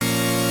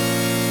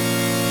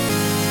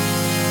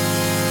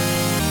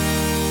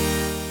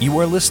You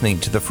are listening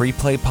to the Free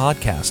Play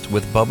Podcast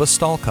with Bubba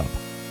Stallcup,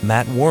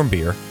 Matt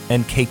Warmbier,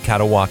 and Kate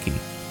Katawaki,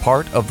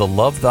 part of the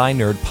Love Thy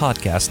Nerd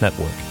Podcast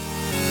Network.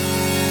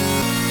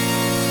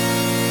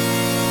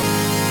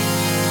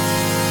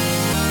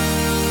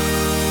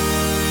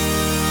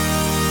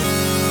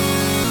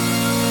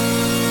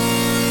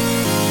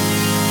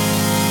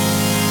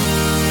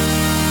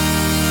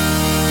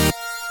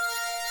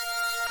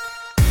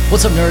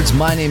 What's up, nerds?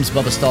 My name's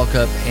Bubba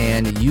Stallcup,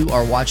 and you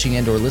are watching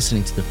and or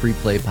listening to the Free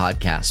Play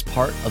Podcast,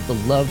 part of the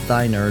Love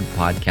Thy Nerd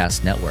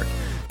Podcast Network.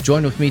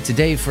 Join with me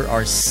today for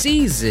our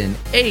Season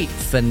 8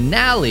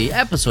 finale,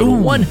 episode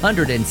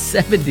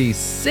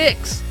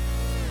 176.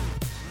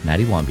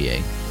 Matty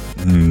Wambier.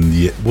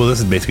 Yeah, well, this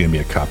is basically going to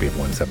be a copy of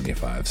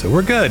 175, so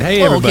we're good.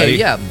 Hey, everybody. Okay,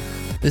 yeah.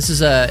 This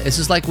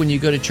is like when you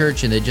go to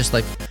church and they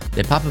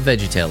pop a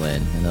VeggieTale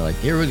in, and they're like,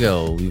 here we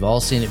go. We've all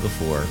seen it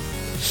before.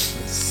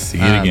 See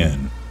it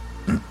again.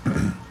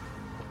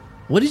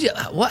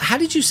 How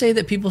did you say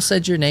that people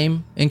said your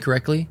name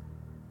incorrectly?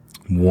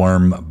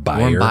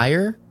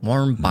 Warmbier.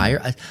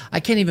 Warmbier. I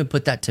can't even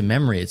put that to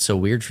memory. It's so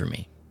weird for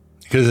me.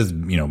 Because it's,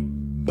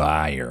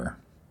 buyer.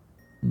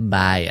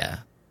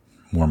 Warmbier.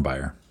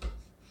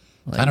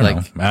 I don't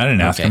know. I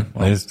didn't ask him.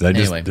 Well,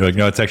 anyway. They're like,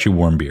 no, it's actually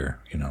warm beer,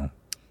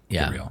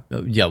 Yeah. Real.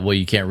 Yeah, well,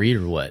 you can't read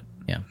or what?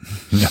 Yeah.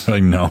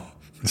 No.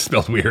 It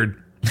spelled weird.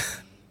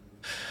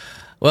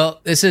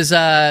 Well, this is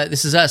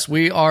us.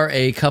 We are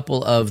a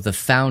couple of the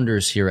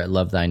founders here at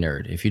Love Thy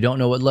Nerd. If you don't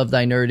know what Love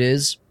Thy Nerd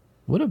is,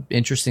 what an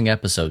interesting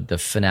episode, the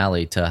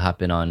finale to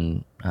hop in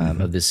on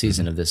of this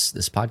season of this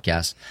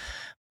podcast.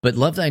 But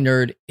Love Thy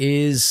Nerd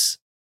is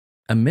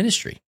a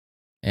ministry,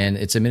 and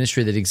it's a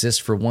ministry that exists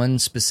for one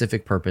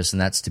specific purpose,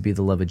 and that's to be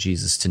the love of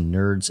Jesus to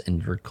nerds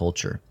and nerd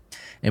culture.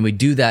 And we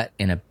do that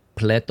in a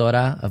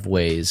plethora of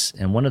ways,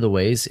 and one of the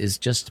ways is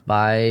just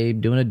by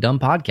doing a dumb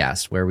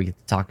podcast where we get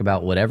to talk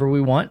about whatever we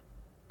want.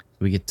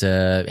 We get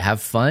to have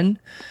fun,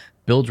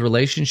 build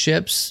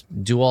relationships,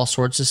 do all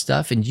sorts of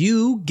stuff, and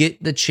you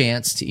get the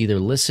chance to either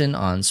listen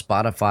on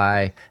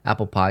Spotify,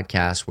 Apple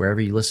Podcasts,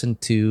 wherever you listen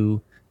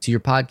to your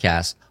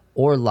podcast,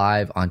 or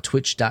live on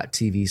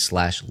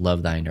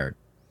twitch.tv/lovethynerd.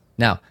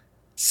 Now,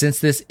 since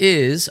this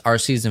is our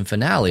season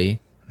finale,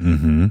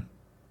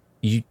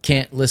 you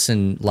can't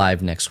listen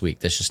live next week.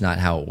 That's just not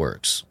how it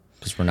works,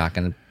 because we're not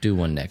going to do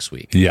one next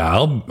week. Yeah,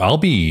 I'll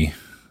be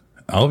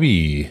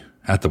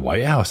at the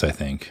White House, I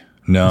think.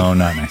 No,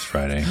 not next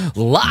Friday.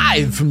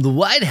 Live from the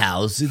White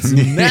House, it's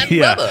Matt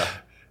Bubba.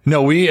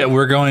 No,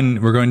 we're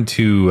going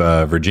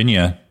to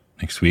Virginia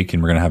next week,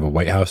 and we're going to have a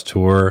White House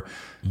tour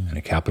and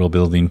a Capitol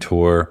building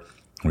tour.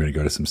 We're going to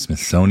go to some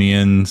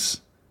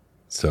Smithsonian's.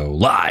 So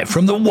live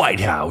from the White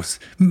House,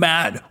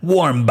 Matt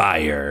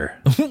Warmbier.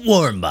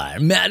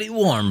 Matty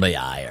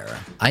Warmbier.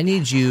 I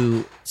need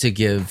you to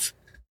give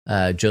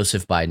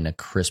Joseph Biden a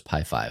crisp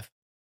high five.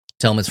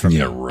 Tell him it's from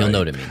you. Right. He'll know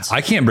what it means.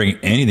 I can't bring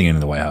anything into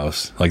the White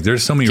House. Like,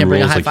 there's so many Can't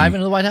rules. bring a high five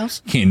into the White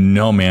House?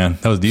 No, man.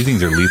 These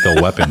things are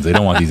lethal weapons. They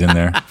don't want these in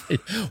there.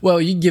 Well,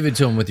 you can give it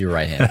to him with your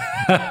right hand.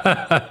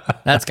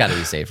 That's got to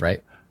be safe,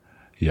 right?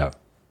 Yeah.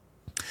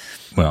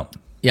 Well.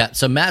 Yeah,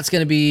 so Matt's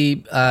going to be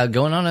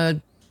going on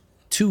a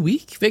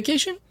 2-week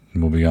vacation?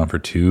 We'll be gone for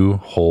 2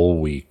 whole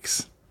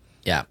weeks.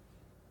 Yeah.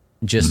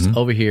 Just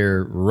over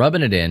here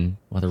rubbing it in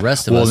while the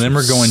rest of us. Well, then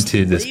we're going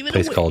to this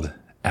place called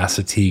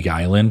Assateague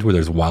Island where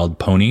there's wild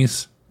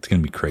ponies. It's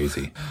going to be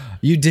crazy.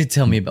 You did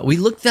tell me about. We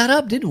looked that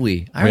up, didn't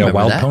we? I remember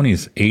wild that.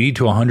 Ponies, 80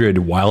 to 100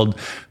 wild.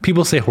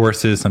 People say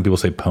horses, some people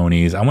say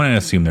ponies. I want to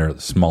assume they're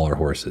smaller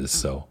horses,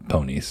 so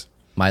ponies.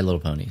 My Little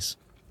Ponies.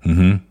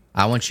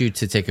 I want you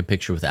to take a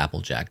picture with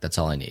Applejack. That's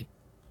all I need.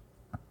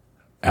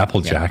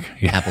 Applejack.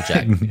 Yeah.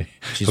 Applejack.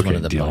 She's one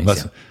of the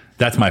ponies.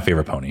 That's my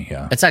favorite pony,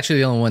 yeah. It's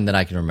actually the only one that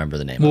I can remember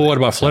the name of. Well, what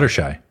about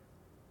Fluttershy?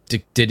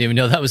 Didn't even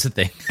know that was a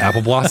thing.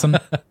 Apple Blossom?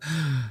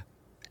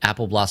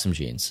 Apple Blossom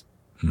jeans.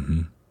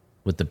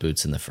 With the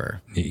boots and the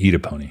fur. You eat a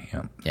pony,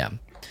 yeah.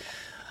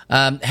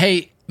 Yeah.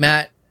 Hey,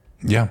 Matt.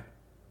 Yeah.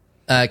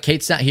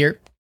 Kate's not here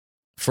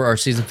for our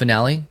season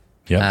finale.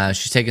 Yeah.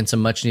 She's taking some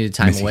much needed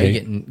time away,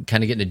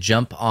 getting a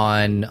jump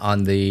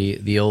on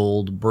the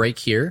old break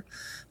here.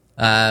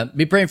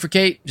 Be praying for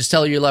Kate. Just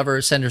tell her you love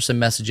her. Send her some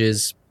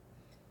messages.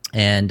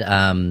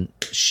 And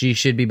she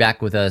should be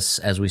back with us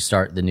as we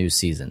start the new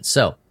season.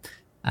 So,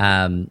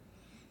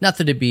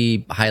 nothing to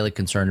be highly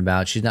concerned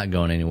about. She's not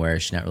going anywhere.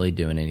 She's not really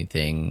doing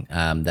anything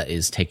that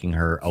is taking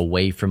her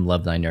away from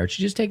Love Thy Nerd.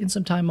 She's just taking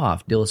some time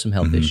off, deal with some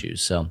health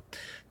issues. So,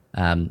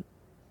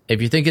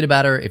 if you're thinking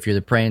about her, if you're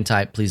the praying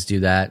type, please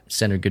do that.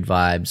 Send her good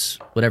vibes,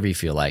 whatever you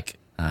feel like.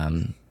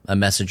 A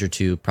message or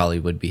two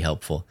probably would be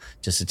helpful,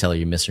 just to tell her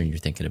you miss her and you're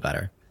thinking about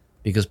her.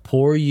 Because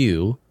poor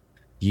you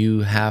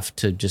have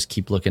to just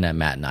keep looking at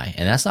Matt and I,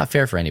 and that's not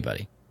fair for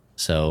anybody.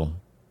 So,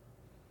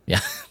 yeah,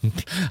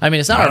 I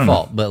mean, it's not our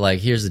fault, but like,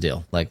 here's the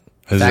deal: like,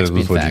 facts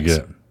being facts. You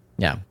get.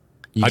 Yeah,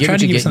 I tried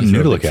to give you something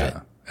new to look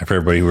at for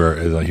everybody who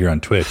are here on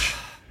Twitch,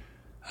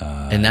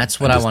 and that's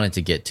what I wanted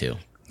to get to.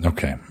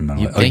 Okay,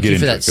 thank you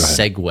for that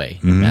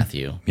segue,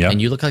 Matthew. Yeah, and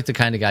you look like the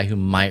kind of guy who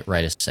might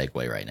write a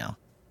segue right now.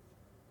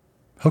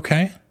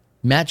 Okay,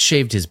 Matt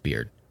shaved his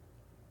beard.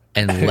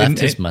 and left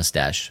his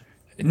mustache.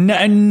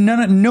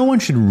 No one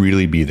should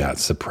really be that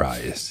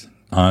surprised.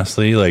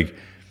 Honestly, like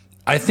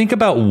I think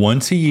about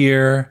once a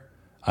year,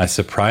 I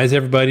surprise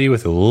everybody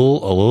with a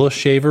little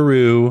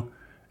shaveroo,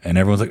 and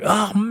everyone's like,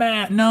 "Oh,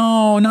 Matt,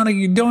 no,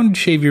 don't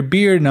shave your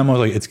beard." And I'm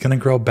always like, "It's gonna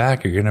grow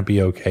back. You're gonna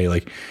be okay."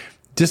 Like,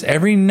 just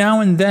every now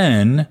and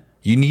then,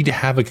 you need to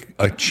have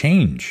a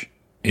change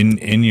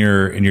in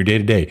your day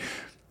to day.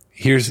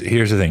 Here's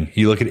the thing: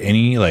 you look at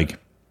any like,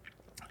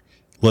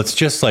 let's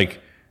just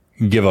like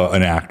give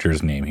an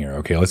actor's name here.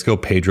 Okay, let's go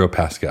Pedro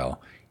Pascal.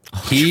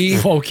 We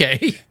did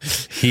a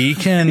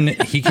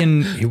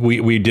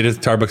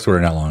Starbucks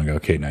order not long ago.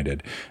 Kate and I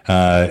did.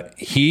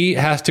 He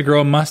has to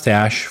grow a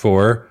mustache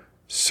for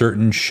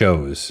certain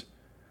shows.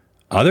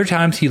 Other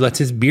times he lets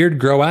his beard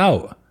grow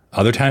out.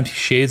 Other times he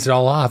shaves it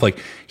all off.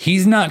 Like,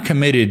 he's not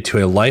committed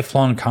to a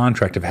lifelong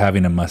contract of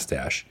having a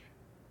mustache.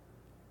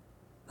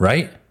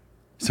 Right?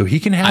 So he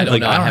can have, I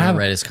haven't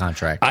read his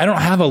contract. I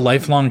don't have a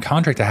lifelong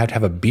contract. I have to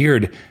have a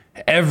beard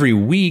every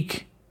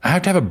week. I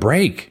have to have a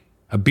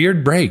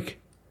beard break.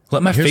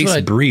 Let my face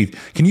breathe.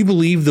 Can you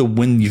believe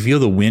when you feel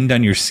the wind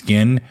on your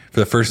skin for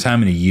the first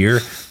time in a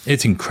year?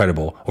 It's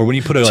incredible. Or when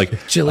you put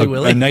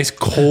a nice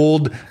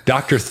cold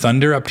Dr.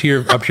 Thunder up to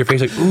your face,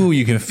 like, ooh,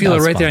 you can feel it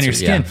right there on your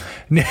skin.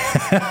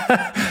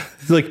 Yeah.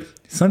 It's like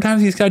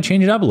sometimes you just got to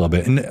change it up a little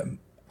bit. And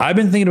I've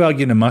been thinking about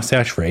getting a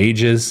mustache for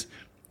ages,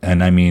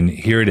 and I mean,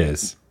 here it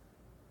is.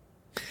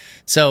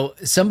 So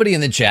somebody in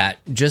the chat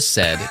just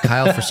said,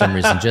 Kyle for some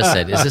reason just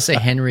said, is this a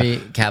Henry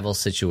Cavill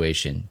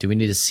situation? Do we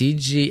need to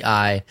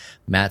CGI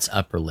Matt's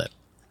upper lip?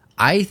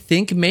 I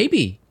think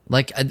maybe.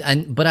 But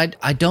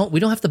we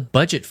don't have the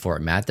budget for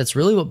it, Matt. That's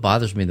really what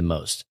bothers me the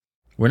most.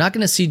 We're not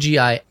going to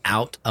CGI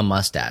out a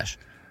mustache.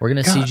 We're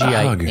going to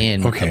CGI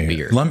in a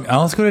beard.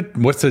 Let's go to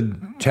what's the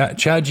Chat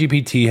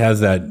GPT has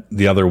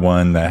the other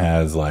one that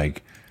has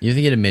like. You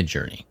think it a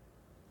Midjourney?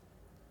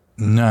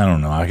 No, I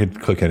don't know. I could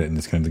click at it and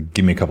it's going to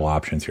give me a couple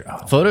options here.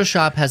 Oh.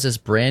 Photoshop has this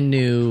brand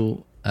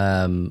new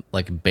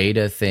like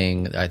beta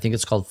thing. I think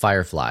it's called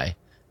Firefly.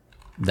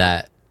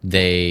 That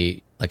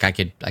they like. I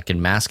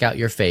can mask out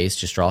your face,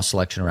 just draw a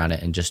selection around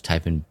it, and just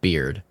type in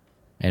beard,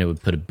 and it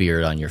would put a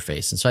beard on your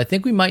face. And so I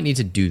think we might need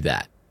to do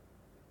that,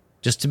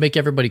 just to make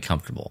everybody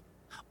comfortable.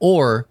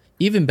 Or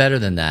even better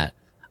than that,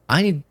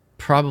 I need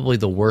probably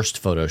the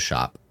worst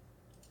Photoshop.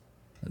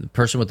 The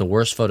person with the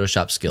worst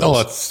Photoshop skills.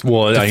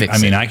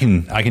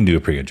 I can do a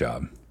pretty good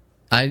job.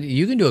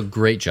 You can do a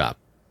great job.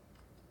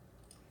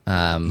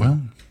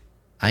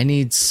 I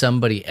need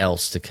somebody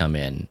else to come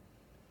in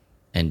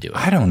and do it.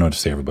 I don't know what to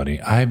say,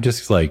 everybody. I'm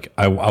just like,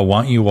 I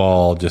want you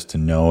all just to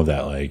know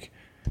that like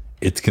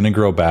it's gonna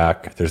grow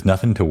back. There's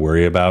nothing to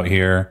worry about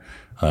here.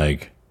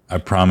 Like, I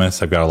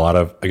promise. I got a lot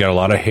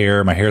of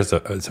hair. My hair is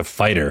a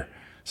fighter,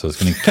 so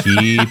it's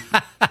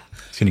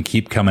gonna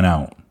keep coming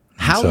out.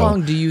 How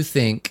long do you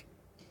think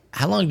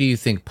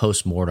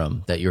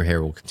post-mortem that your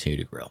hair will continue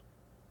to grow?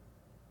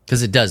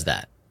 Because it does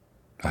that.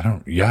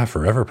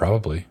 Forever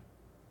probably.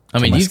 I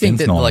mean, do you think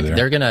that like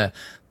they're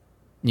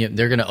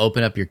gonna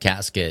open up your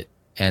casket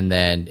and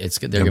then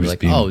they're gonna be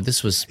like, oh,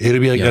 this was. It'll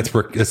be like it's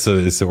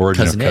the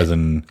origin of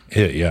Cousin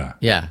It. Yeah.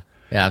 Yeah,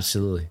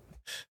 absolutely.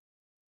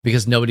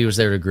 Because nobody was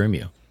there to groom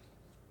you.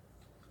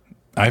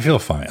 I feel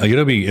fine. Like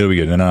it'll be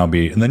good.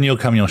 And then you'll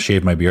come and you'll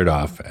shave my beard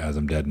off as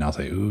I'm dead, and I'll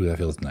say, ooh, that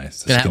feels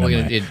nice.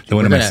 The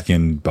one of my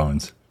skin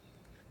bones.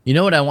 You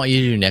know what I want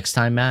you to do next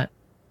time, Matt?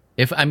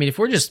 If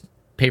we're just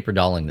paper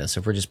dolling this,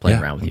 if we're just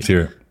playing around with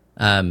you,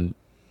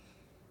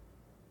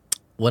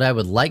 what I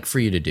would like for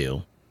you to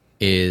do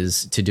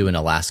is to do an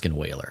Alaskan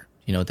whaler.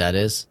 You know what that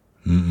is?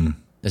 Mm-mm.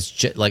 It's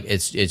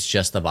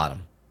just the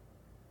bottom.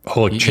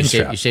 Oh, like chin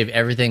strap. You shave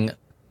everything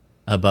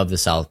above the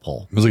South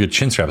Pole. It was like a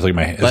chin strap. It's like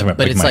my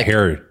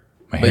hair.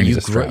 My hair needs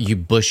a strap.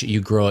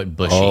 You grow it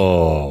bushy.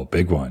 Oh,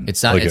 big one.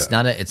 It's not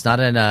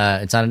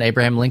an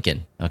Abraham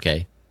Lincoln.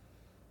 Okay.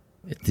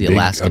 It's the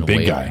Alaskan big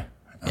whaler. Guy.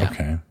 Yeah.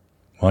 Okay.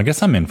 Well, I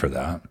guess I'm in for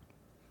that.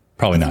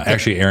 Probably not.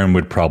 Actually, Erin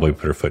would probably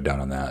put her foot down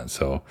on that.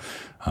 So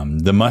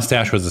the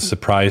mustache was a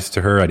surprise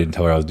to her. I didn't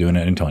tell her I was doing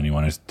it. I didn't tell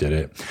anyone. I just did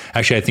it.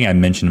 Actually, I think I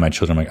mentioned to my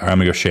children, I'm like, all right, I'm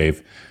going to go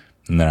shave.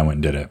 And then I went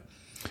and did it.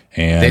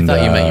 And they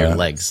thought you meant your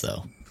legs,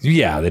 though.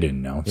 Yeah, they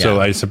didn't know.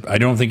 Yeah. So I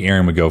don't think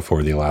Erin would go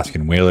for the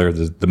Alaskan whaler.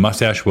 The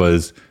mustache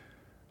was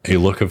a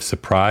look of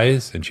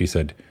surprise. And she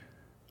said,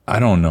 I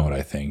don't know what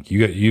I think.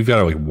 You've got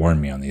to like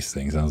warn me on these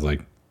things. And I was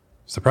like,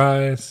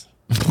 surprise.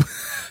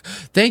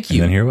 Thank you.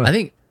 And then here it was. I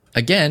think,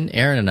 again,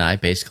 Aaron and I,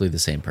 basically the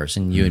same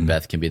person. You and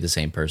Beth can be the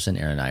same person.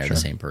 Aaron and I are the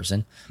same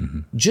person.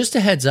 Mm-hmm. Just a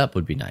heads up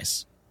would be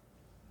nice.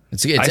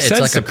 It's like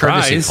surprise. A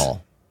courtesy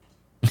call.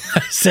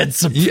 I said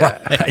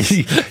surprise.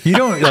 Yeah. You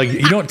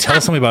don't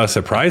tell somebody about a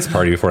surprise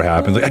party before it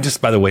happens.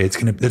 Like, by the way,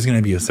 there's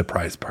gonna be a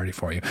surprise party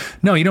for you.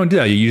 No, you don't do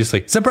that. You just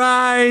like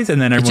surprise, and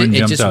then everyone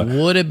jumps out. It just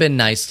would have been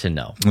nice to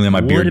know. And then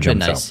my beard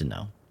jumps out. Would have been nice to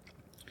know.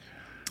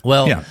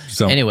 Well,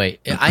 anyway,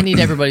 I need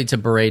everybody to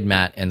berate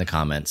Matt in the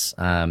comments.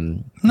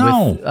 No.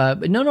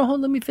 Hold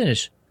on, let me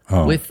finish.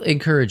 With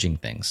encouraging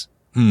things.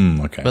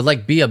 Okay. But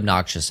like, be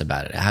obnoxious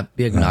about it.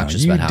 Be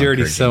obnoxious about how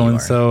dirty so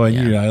and so.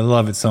 I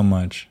love it so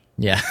much.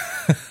 Yeah.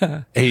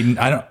 Hey,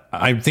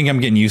 I think I'm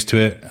getting used to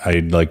it.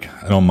 I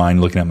don't mind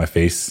looking at my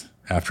face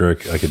after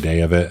like a day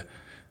of it.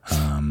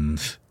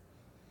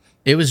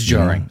 It was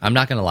jarring. I'm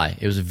not going to lie.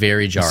 It was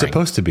very jarring.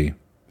 Supposed to be.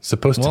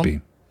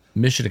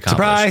 Mission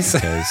accomplished.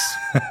 Surprise!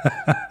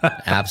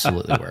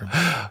 Absolutely were.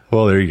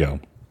 Well, there you go.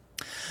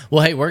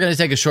 Well, hey, we're going to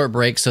take a short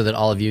break so that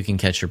all of you can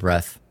catch your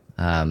breath,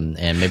 and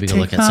maybe go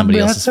look at somebody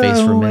else's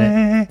face for a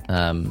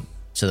minute,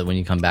 so that when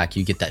you come back,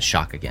 you get that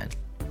shock again.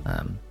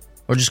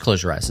 Or just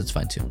close your eyes. It's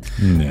fine too.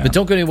 Yeah. But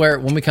don't go anywhere.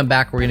 When we come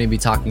back, we're going to be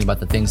talking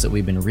about the things that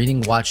we've been reading,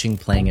 watching,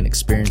 playing, and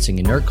experiencing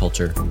in nerd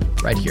culture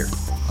right here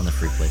on the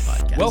Free Play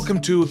Podcast. Welcome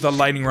to The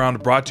Lightning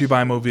Round, brought to you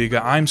by Moviga.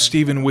 I'm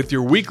Steven with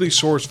your weekly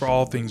source for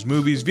all things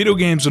movies, video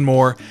games, and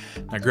more.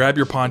 Now grab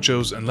your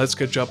ponchos and let's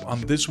catch up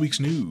on this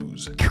week's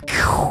news.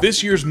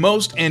 This year's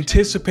most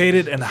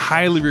anticipated and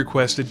highly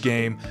requested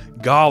game,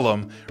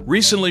 Gollum,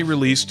 recently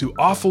released to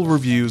awful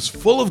reviews,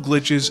 full of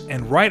glitches,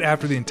 and right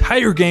after the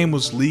entire game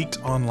was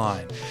leaked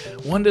online.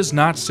 One does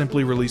not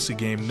simply release a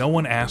game no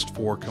one asked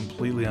for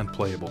completely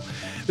unplayable.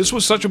 This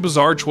was such a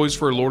bizarre choice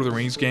for a Lord of the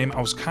Rings game. I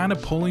was kind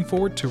of pulling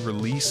for it to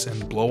release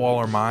and blow all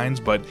our minds,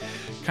 but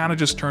kind of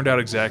just turned out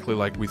exactly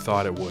like we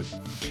thought it would.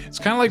 It's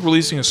kind of like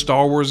releasing a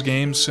Star Wars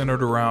game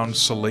centered around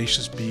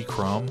Salacious B.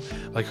 Crumb.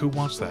 Like, who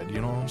wants that?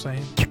 You know what I'm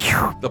saying?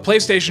 The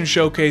PlayStation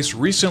Showcase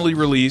recently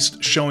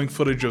released, showing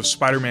footage of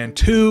Spider-Man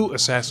 2,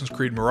 Assassin's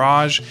Creed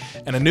Mirage,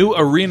 and a new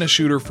arena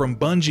shooter from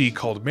Bungie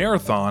called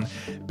Marathon,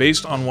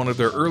 based on one of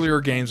their earlier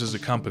games as a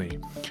company.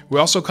 We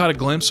also caught a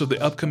glimpse of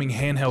the upcoming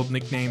handheld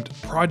nicknamed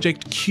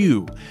Project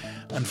Q.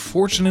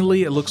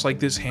 Unfortunately, it looks like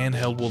this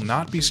handheld will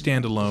not be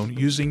standalone,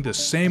 using the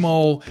same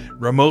old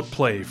remote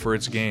play for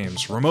its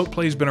games. Remote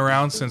play's been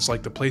around since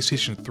like the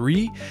PlayStation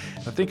 3.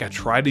 I think I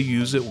tried to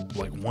use it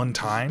like one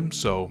time,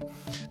 so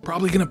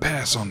probably gonna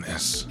pass on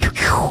this.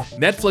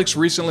 Netflix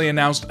recently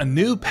announced a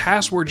new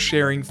password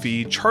sharing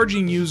fee,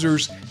 charging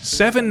users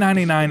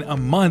 $7.99 a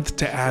month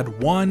to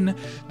add one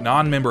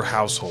non-member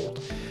household.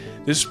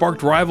 This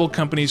sparked rival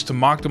companies to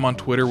mock them on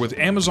Twitter, with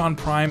Amazon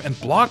Prime and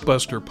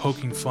Blockbuster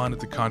poking fun at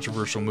the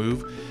controversial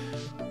move.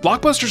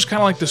 Blockbuster's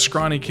kind of like the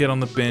scrawny kid on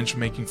the bench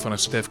making fun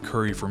of Steph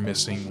Curry for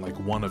missing like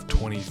one of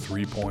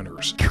 23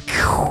 pointers.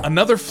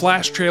 Another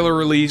Flash trailer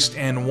released,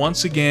 and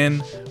once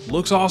again,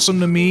 looks awesome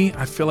to me.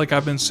 I feel like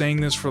I've been saying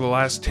this for the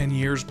last 10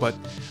 years, but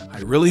I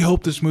really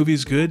hope this movie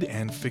is good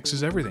and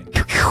fixes everything.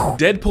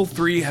 Deadpool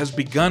 3 has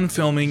begun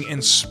filming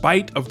in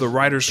spite of the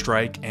writer's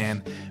strike,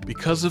 and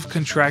because of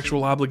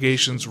contractual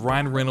obligations,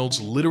 Ryan Reynolds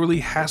literally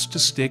has to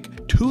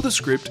stick to the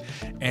script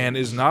and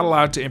is not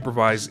allowed to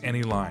improvise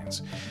any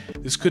lines.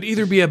 This could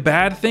either be a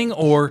bad thing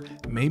or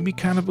maybe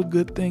kind of a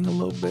good thing a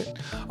little bit.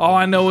 All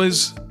I know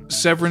is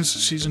Severance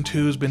Season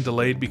 2 has been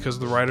delayed because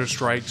of the writer's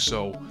strike,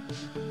 so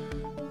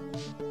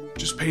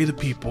just pay the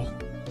people,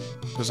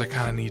 because I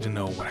kind of need to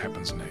know what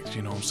happens next,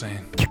 you know what I'm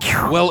saying?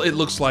 Well, it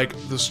looks like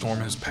the storm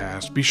has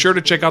passed. Be sure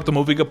to check out the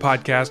Moviga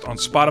podcast on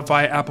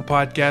Spotify, Apple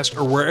Podcast,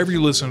 or wherever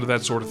you listen to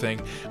that sort of thing,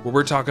 where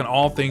we're talking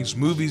all things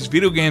movies,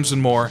 video games,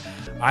 and more.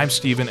 I'm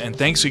Steven, and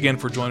thanks again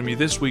for joining me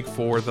this week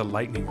for the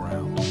Lightning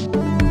Round.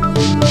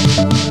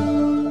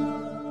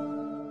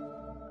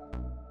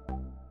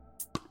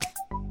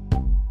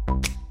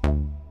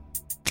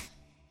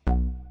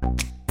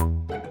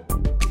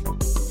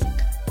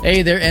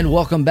 Hey there, and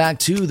welcome back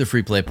to the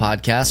Free Play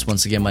Podcast.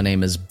 Once again, my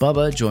name is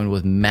Bubba, joined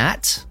with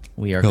Matt.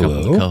 We are a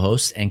couple of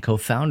co-hosts and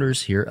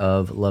co-founders here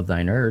of Love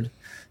Thy Nerd.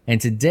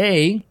 And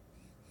today,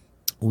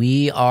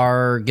 we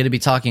are going to be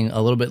talking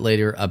a little bit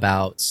later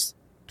about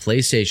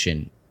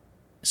PlayStation,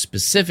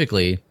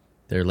 specifically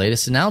their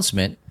latest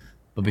announcement.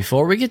 But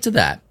before we get to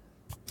that,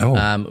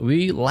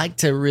 we like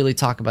to really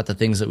talk about the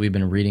things that we've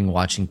been reading,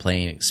 watching,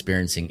 playing,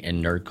 experiencing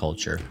in nerd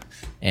culture.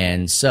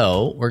 And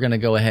so we're going to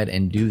go ahead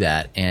and do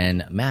that.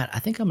 And Matt, I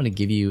think I'm going to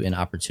give you an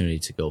opportunity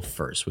to go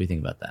first. What do you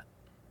think about that?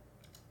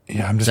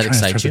 Yeah, I'm just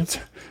Does that excite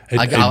you?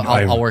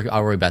 I'll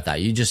worry about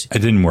that. It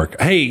didn't work.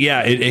 Hey,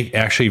 yeah, it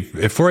actually,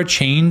 for a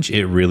change,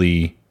 it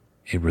really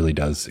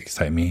does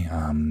excite me.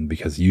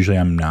 Because usually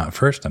I'm not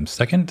first, I'm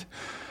second,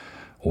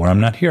 or I'm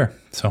not here.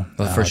 So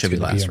the first should be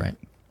last, right?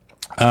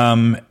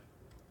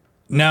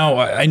 Now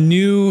I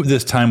knew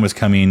this time was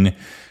coming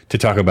to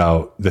talk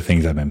about the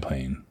things I've been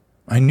playing.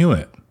 I knew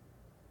it.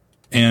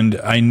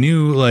 And I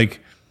knew,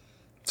 like,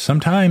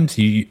 sometimes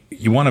you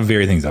want to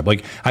vary things up.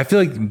 Like, I feel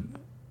like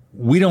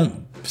we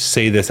don't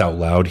say this out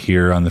loud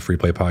here on the Free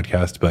Play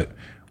Podcast, but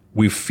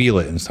we feel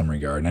it in some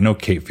regard. And I know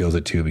Kate feels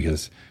it too,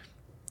 because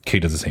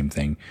Kate does the same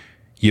thing.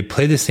 You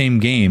play the same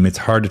game, it's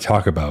hard to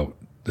talk about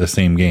the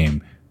same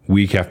game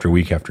week after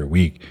week after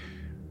week.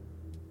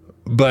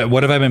 But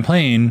what have I been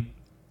playing?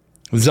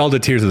 Zelda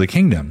Tears of the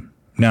Kingdom.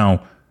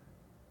 Now,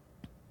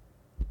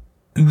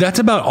 that's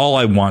about all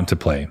I want to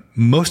play.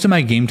 Most of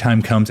my game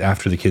time comes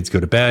after the kids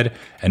go to bed,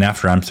 and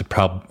after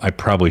I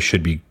probably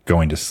should be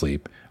going to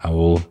sleep. I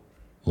will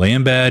lay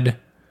in bed,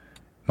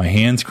 my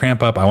hands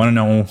cramp up. I want to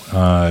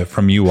know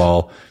from you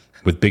all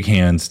with big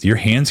hands, do your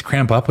hands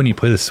cramp up when you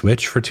play the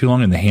Switch for too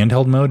long in the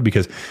handheld mode?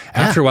 Because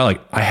after a while,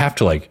 like, I have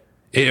to, like,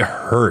 it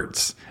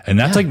hurts. And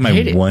that's like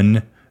my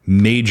one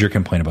major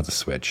complaint about the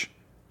Switch.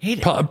 Hate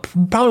it.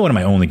 Probably one of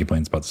my only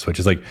complaints about the Switch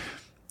is like,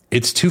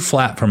 it's too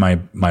flat for my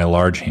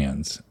large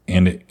hands.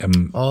 And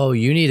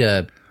you need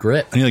a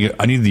grip.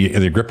 I need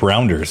the grip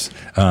rounders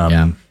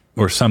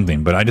or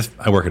something, but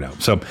I work it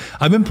out. So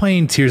I've been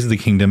playing Tears of the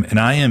Kingdom, and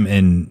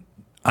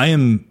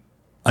I'm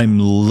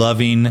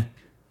loving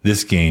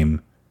this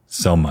game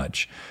so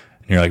much.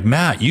 And you're like,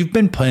 Matt, you've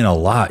been playing a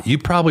lot. You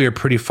probably are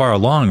pretty far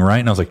along, right?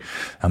 And I was like,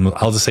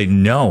 I'll just say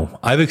no.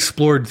 I've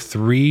explored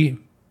 3.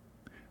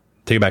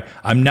 Take it back.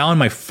 I'm now in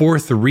my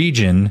 4th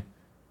region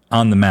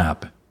on the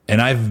map,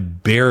 and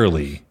I've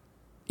barely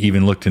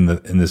even looked in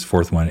this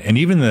 4th one. And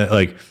even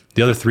the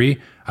other 3,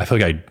 I feel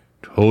like I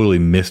totally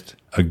missed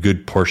a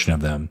good portion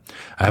of them.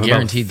 I have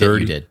Guaranteed about 30,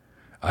 that you did.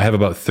 I have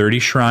about 30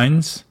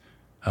 shrines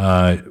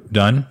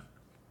done.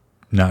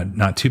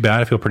 Not too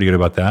bad. I feel pretty good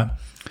about that.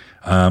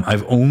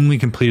 I've only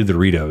completed the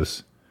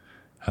Doritos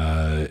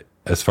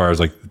as far as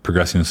like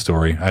progressing the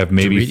story. I have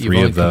maybe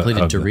 3 of the. You've only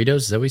completed Doritos?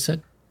 Is that what you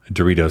said?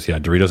 Doritos, yeah.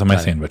 Doritos on my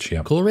sandwich,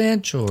 yeah. Cool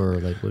Ranch or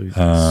like what?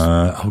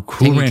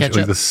 Cool Ranch,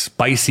 like the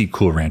spicy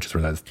Cool Ranch is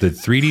where that's the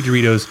 3D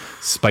Doritos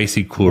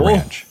spicy Cool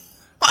Ranch.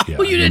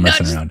 Yeah, you did not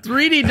just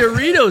 3D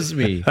Doritos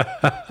me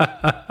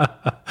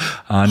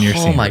on your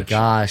sandwich. Oh my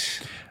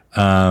gosh.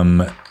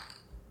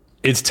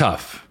 It's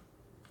tough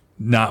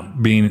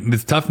not being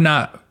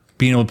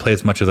able to play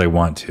as much as I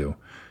want to.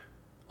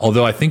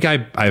 Although I think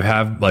I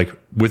have, like,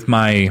 with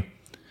my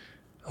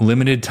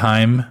limited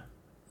time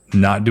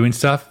not doing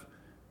stuff,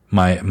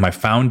 my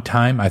found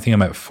time, I think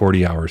I'm at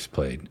 40 hours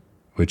played,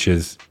 which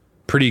is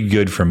pretty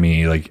good for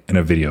me, like in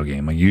a video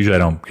game. Like usually I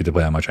don't get to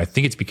play that much. I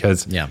think it's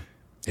because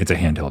it's a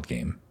handheld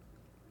game.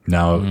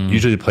 Now,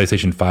 usually the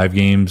PlayStation 5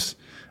 games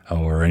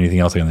or anything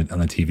else like on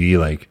the TV,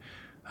 like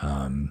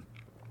I'm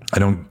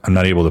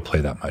not able to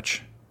play that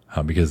much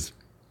because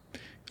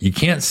you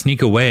can't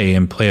sneak away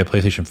and play a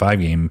PlayStation 5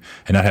 game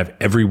and not have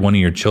every one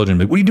of your children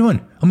be like, what are you doing?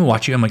 I'm gonna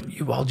watch you. I'm like,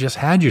 you all just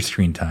had your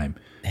screen time.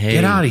 Hey,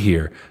 get out of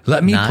here.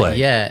 Let me play. Not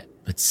yet,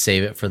 but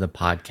save it for the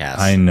podcast.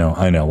 I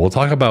know. We'll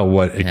talk about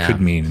what it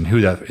could mean and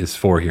who that is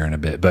for here in a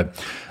bit.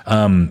 But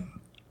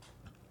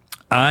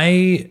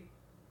I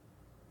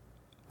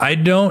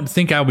don't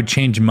think I would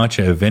change much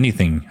of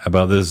anything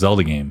about this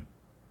Zelda game.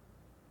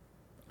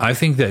 I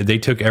think that they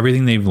took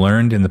everything they've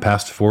learned in the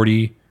past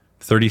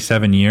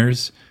 37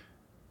 years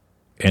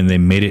and they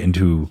made it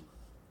into,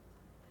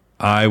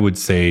 I would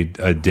say,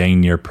 a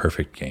dang near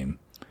perfect game.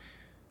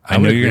 I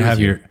know you're going to have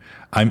your...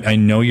 I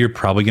know you're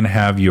probably going to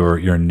have your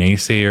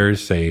naysayers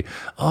say,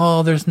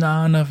 oh, there's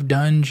not enough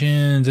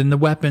dungeons and the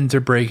weapons are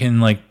breaking.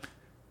 Like,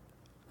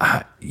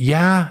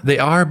 yeah, they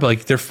are, but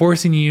like they're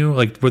forcing you,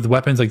 like with the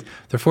weapons, like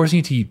they're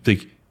forcing you to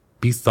like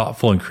be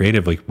thoughtful and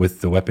creative, like with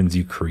the weapons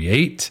you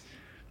create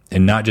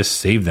and not just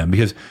save them.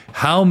 Because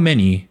how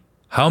many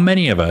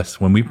of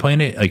us, when we play in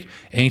it, like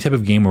any type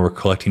of game where we're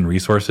collecting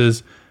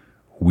resources,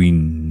 we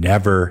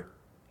never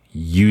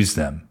use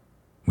them.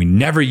 We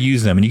never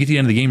use them. And you get to the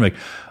end of the game, you're like,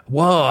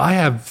 whoa, I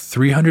have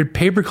 300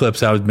 paper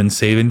clips I've been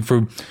saving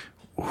for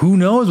who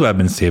knows what I've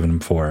been saving them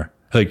for.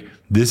 Like,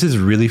 this is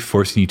really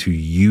forcing you to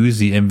use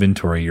the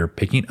inventory you're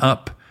picking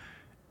up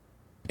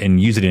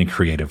and use it in a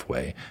creative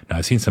way. Now,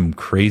 I've seen some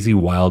crazy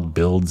wild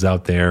builds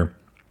out there.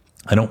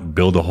 I don't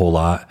build a whole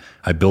lot.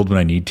 I build when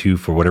I need to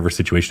for whatever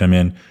situation I'm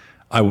in.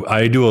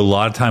 I do a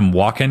lot of time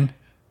walking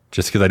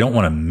just because I don't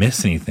want to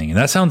miss anything. And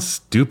that sounds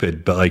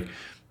stupid, but like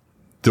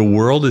the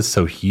world is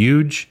so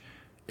huge.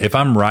 If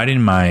I'm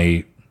riding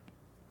my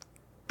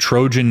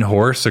Trojan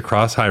horse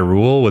across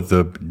Hyrule with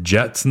the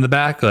jets in the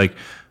back, like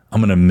I'm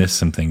going to miss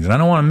some things. And I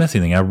don't want to miss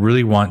anything. I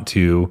really want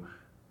to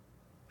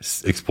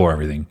explore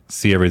everything,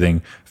 see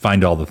everything,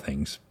 find all the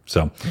things.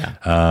 So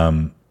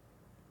I'm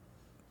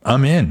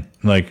in.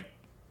 Like,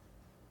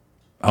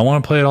 I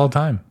want to play it all the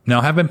time. Now,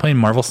 I have been playing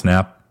Marvel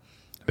Snap.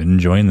 I've been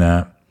enjoying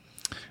that.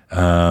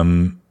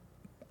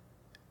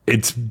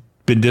 It's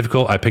been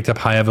difficult. I picked up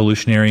High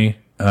Evolutionary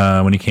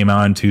when he came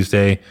out on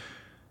Tuesday.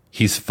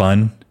 He's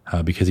fun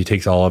because he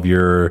takes all of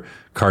your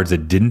cards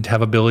that didn't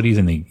have abilities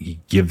and he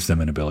gives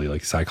them an ability,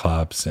 like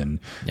Cyclops and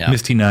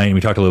Misty Knight. And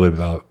we talked a little bit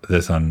about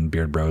this on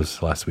Beard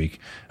Bros last week.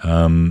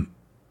 But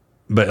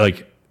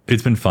like,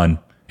 it's been fun.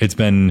 It's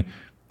been,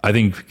 I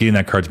think getting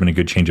that card's been a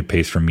good change of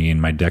pace for me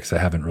and my decks that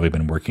haven't really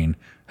been working.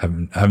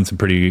 Having some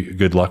pretty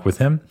good luck with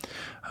him.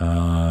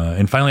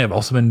 And finally, I've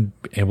also been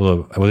I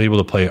was able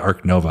to play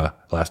Arc Nova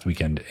last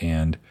weekend,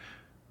 and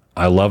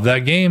I love that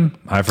game.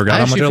 I forgot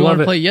how much I love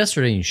it. I play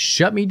yesterday and you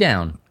shut me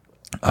down.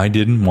 I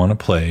didn't want to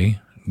play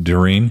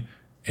during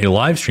a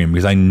live stream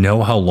because I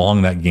know how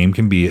long that game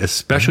can be,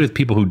 especially with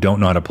people who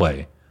don't know how to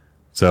play.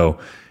 So,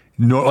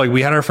 like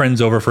we had our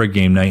friends over for a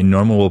game night, and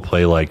normally we'll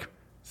play like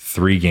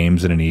 3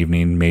 games in an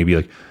evening, maybe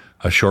like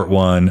a short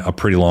one, a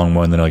pretty long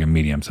one, then like a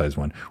medium-sized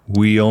one.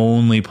 We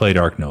only played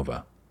Arc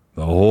Nova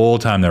the whole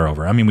time they're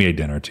over. I mean, we ate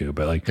dinner too,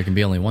 but like there can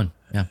be only one.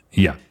 Yeah.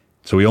 Yeah.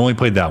 So we only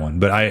played that one,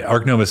 but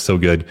Arc Nova is so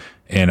good,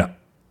 and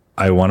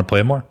I want to play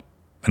it more,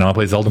 and I want to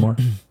play Zelda more.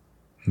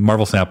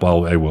 Marvel Snap,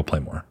 well, I will play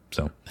more.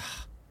 So,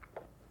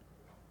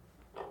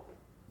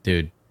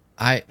 dude,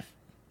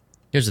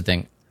 here's the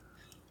thing.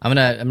 I'm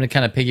gonna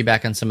kind of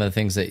piggyback on some of the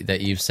things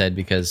that you've said,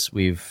 because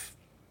we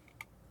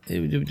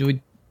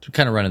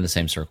kind of run in the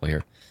same circle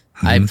here.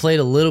 I played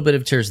a little bit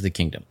of Tears of the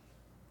Kingdom.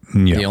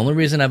 Yeah. The only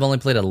reason I've only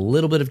played a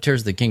little bit of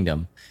Tears of the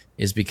Kingdom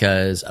is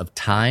because of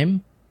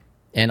time,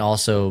 and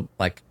also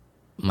like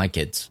my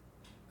kids.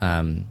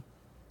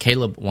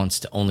 Caleb wants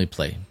to only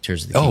play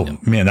Tears of the Kingdom.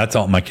 Oh man, that's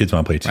all my kids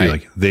want to play too. Right.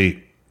 Like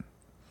they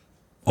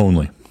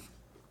only.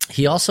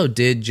 He also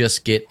did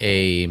just get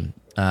a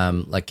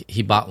like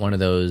he bought one of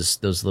those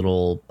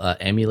little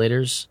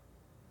emulators.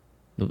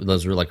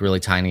 Those were like really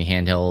tiny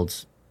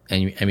handheld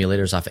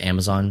emulators off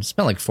Amazon.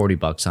 Spent like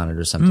 $40 on it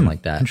or something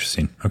like that.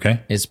 Interesting. Okay.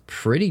 It's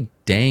pretty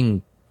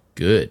dang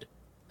good.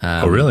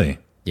 Oh really?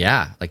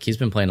 Yeah, like he's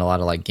been playing a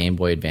lot of like Game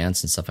Boy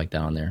Advance and stuff like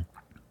that on there,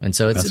 and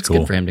so it's cool.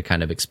 good for him to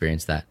kind of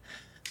experience that.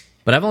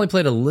 But I've only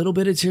played a little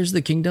bit of Tears of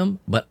the Kingdom.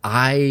 But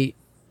I'll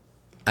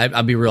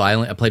be real.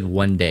 I played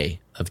one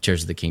day of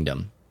Tears of the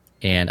Kingdom,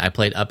 and I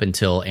played up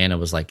until Anna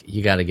was like,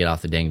 "You got to get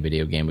off the dang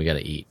video game. We got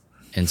to eat."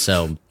 And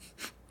so,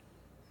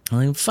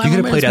 I'm like, You could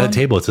have played at a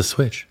table. It's a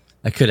Switch.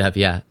 I could have,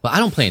 yeah. But I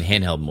don't play in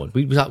handheld mode.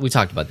 We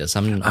talked about this.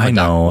 I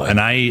know, and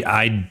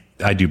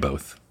I do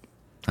both.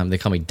 They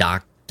call me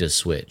Doc to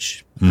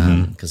Switch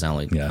because I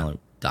only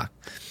dock.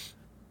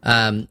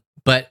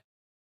 But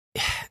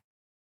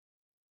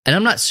and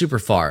I'm not super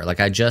far. Like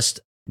I just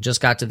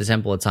got to the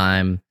Temple of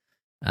Time.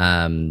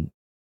 I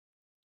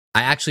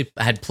actually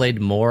had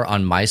played more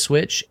on my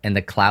Switch, and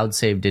the cloud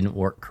save didn't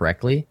work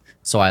correctly,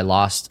 so I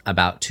lost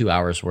about 2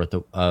 hours worth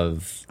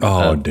of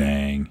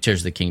dang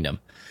Tears of the Kingdom.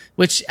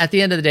 Which at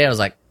the end of the day, I was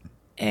like,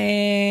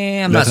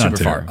 I'm not super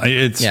far.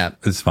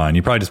 It's fine.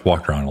 You probably just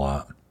walked around a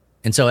lot.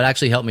 And so it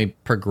actually helped me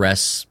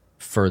progress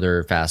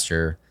further,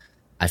 faster.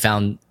 I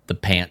found the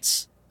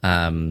pants.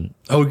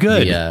 Oh,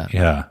 good.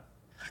 Yeah.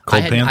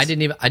 Cold pants?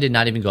 I did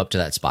not even go up to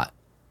that spot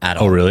at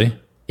all. Oh, really?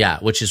 Yeah,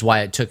 which is why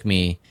it took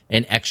me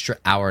an extra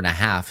hour and a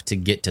half to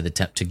get to the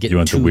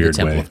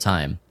Temple of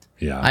Time.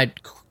 Yeah.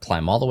 I'd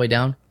climb all the way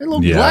down. There's a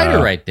little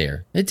glider right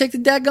there. They'd take the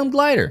dadgum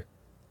glider.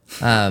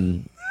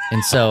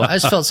 And so I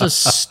just felt so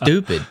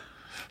stupid.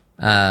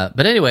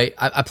 But anyway,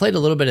 I played a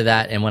little bit of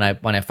that, and when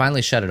I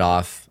finally shut it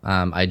off,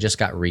 I just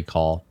got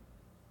recall.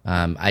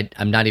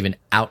 I'm not even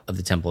out of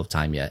the Temple of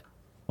Time yet.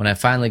 When I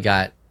finally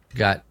got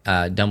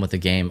done with the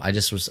game, I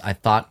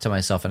thought to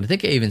myself, and I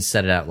think I even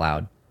said it out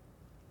loud,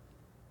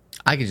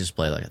 I could just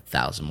play like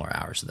 1,000 more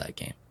hours of that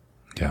game.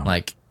 Yeah,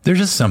 like there's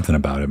just something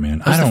about it,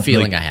 man. That's the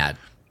feeling I had.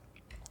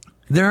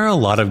 There are a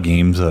lot of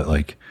games that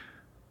like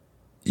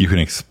you can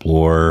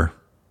explore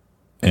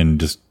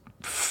and just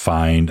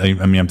find. I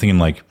mean, I'm thinking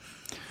like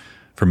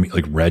for me,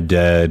 like Red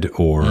Dead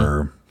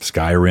or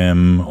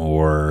Skyrim,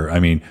 or I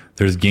mean,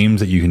 there's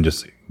games that you can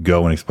just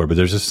go and explore. But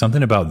there's just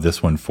something about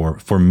this one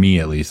for me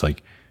at least.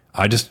 Like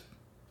I just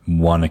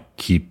want to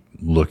keep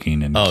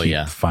looking and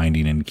keep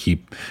finding and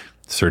keep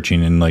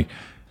searching, and like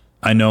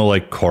I know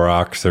like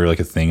Koroks are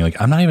like a thing.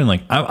 Like I'm not even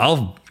like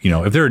I'll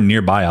if they're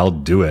nearby I'll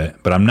do it,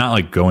 but I'm not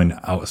like going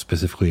out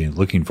specifically and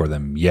looking for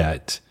them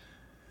yet.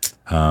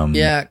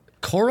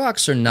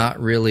 Koroks are not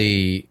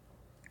really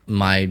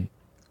my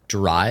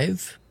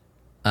drive,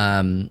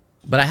 but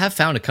I have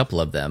found a couple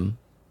of them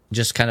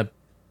just kind of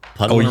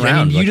puddling around.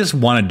 I mean, you just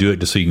want to do it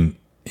just so you can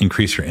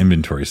increase your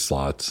inventory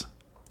slots.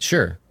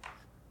 Sure.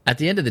 At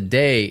the end of the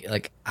day,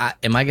 like,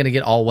 am I going to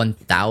get all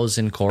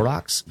 1,000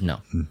 Koroks?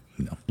 No,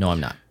 I'm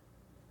not.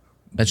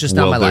 That's just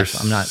not my life.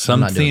 I'm not.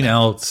 Something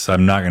else.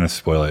 I'm not going to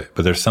spoil it,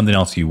 but there's something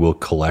else you will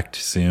collect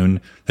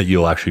soon that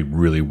you'll actually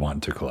really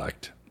want to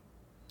collect.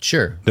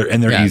 Sure.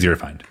 They're easier to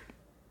find.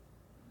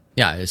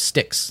 Yeah, it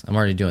sticks. I'm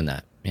already doing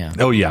that. Yeah.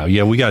 Oh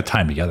yeah. We got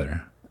time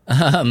together.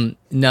 No,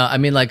 I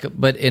mean like,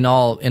 but in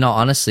all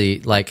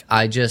honesty, like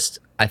I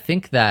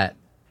think that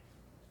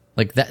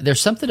like that there's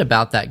something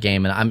about that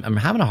game, and I'm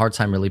having a hard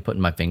time really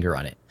putting my finger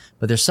on it.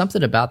 But there's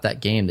something about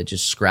that game that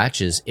just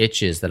scratches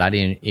itches that I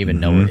didn't even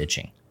know were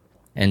itching.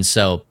 And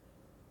so,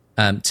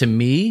 to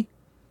me,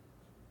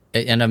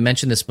 and I've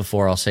mentioned this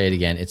before, I'll say it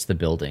again. It's the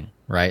building,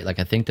 right? Like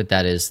I think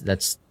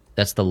that's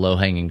the low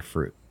hanging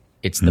fruit.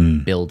 It's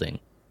the building.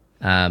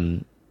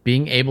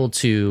 Being able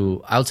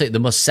to, I would say the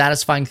most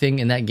satisfying thing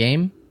in that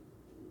game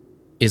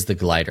is the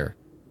glider.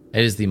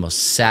 It is the most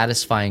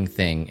satisfying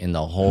thing in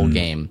the whole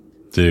game.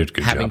 Dude,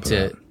 good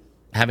job.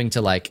 Having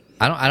to like,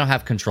 I don't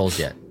have controls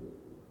yet.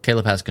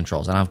 Caleb has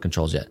controls. I don't have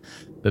controls yet.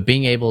 But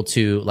being able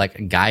to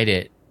like guide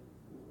it,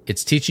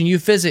 it's teaching you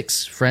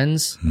physics,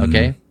 friends.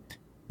 Okay,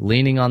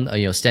 leaning on,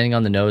 standing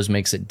on the nose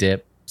makes it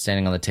dip.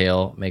 Standing on the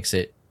tail makes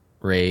it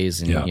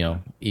raise,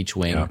 and each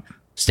wing. Yeah.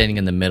 Standing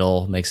in the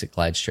middle makes it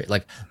glide straight.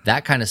 Like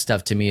that kind of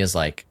stuff to me is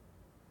like,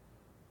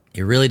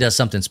 it really does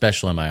something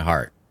special in my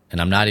heart. And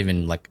I'm not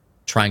even like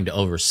trying to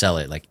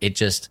oversell it. Like it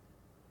just,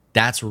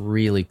 that's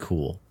really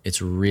cool.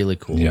 It's really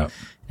cool. Yeah.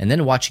 And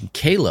then watching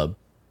Caleb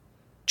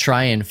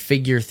try and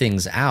figure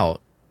things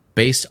out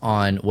based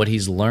on what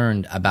he's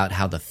learned about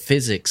how the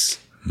physics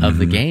of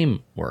the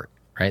game work,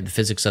 right? The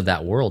physics of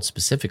that world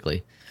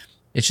specifically.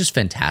 It's just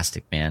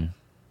fantastic, man.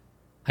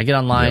 I get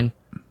online,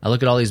 I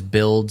look at all these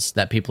builds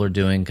that people are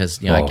doing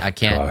because I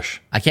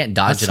can't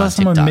dodge it on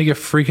someone TikTok. make a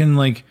freaking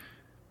like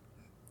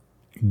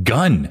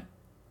gun.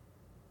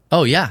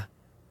 Oh yeah,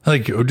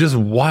 like just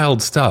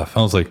wild stuff.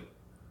 I was like,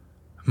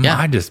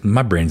 yeah.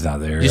 my brain's not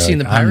there. You seen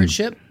the pirate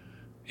ship?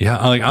 Yeah,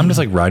 I'm just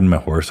like riding my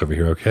horse over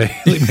here. Okay,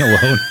 leave me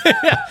alone.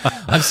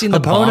 I've seen the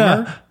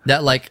bomber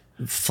that like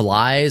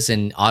flies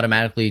and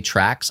automatically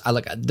tracks. I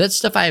like that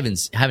stuff. I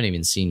haven't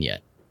even seen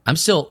yet. I'm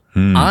still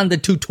on the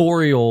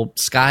tutorial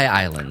Sky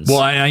Islands. Well,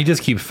 I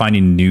just keep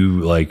finding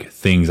new like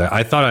things.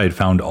 I thought I had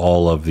found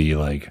all of the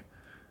like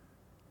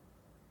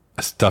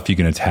stuff you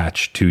can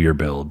attach to your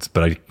builds,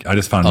 but I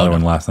just found another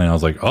one last night. I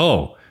was like,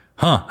 I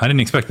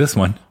didn't expect this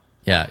one.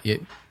 Yeah,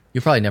 you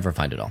probably never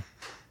find it all.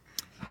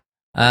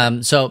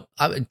 So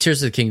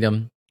Tears of the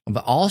Kingdom. I've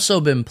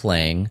also been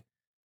playing.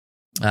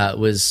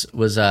 Was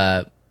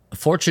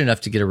fortunate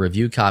enough to get a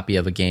review copy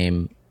of a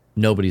game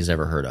nobody's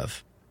ever heard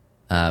of.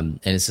 And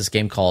it's this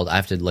game called, I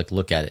have to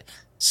look at it,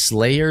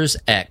 Slayers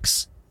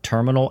X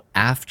Terminal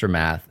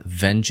Aftermath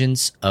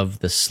Vengeance of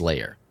the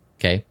Slayer.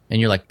 Okay?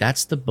 And you're like,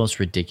 that's the most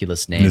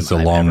ridiculous name. It's a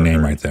long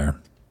name right there.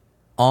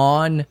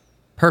 On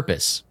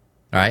purpose.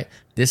 All right?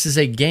 This is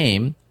a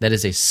game that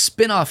is a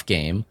spin-off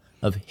game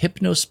of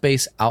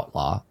Hypnospace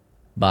Outlaw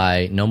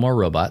by No More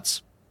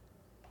Robots.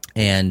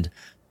 And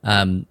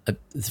a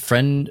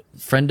friend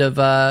of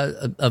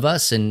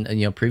us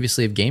and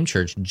previously of Game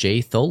Church,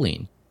 Jay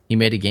Tholine. He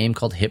made a game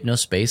called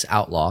Hypnospace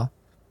Outlaw,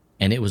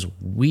 and it was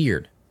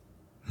weird.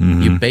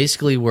 Mm-hmm. You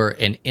basically were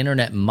an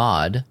internet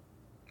mod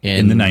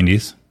in the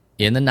 90s.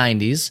 In the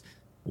 90s,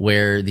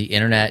 where the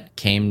internet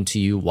came to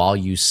you while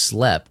you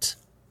slept,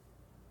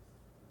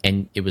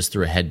 and it was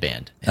through a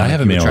headband. And I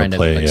haven't been able to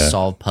play to yet.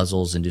 solve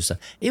puzzles and do stuff.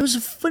 It was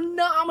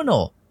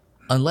phenomenal,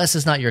 unless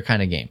it's not your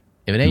kind of game.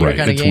 If it ain't your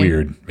kind of game, it's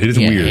weird. It is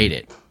weird. Hate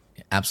it.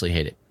 Absolutely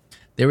hate it.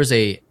 There was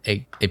a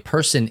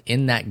person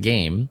in that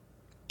game,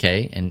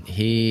 okay, and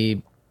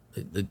he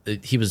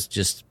was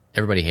just,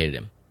 everybody hated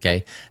him,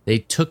 okay? They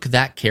took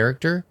that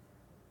character,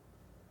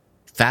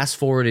 fast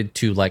forwarded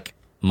to like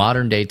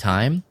modern day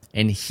time,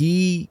 and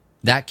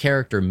that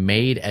character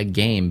made a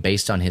game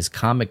based on his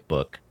comic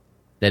book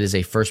that is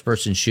a first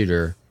person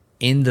shooter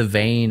in the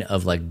vein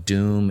of like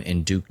Doom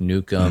and Duke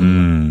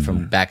Nukem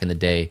from back in the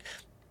day.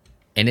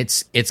 And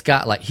it's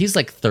got like, he's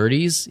like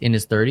in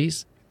his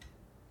 30s,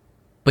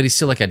 but he's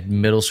still like a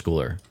middle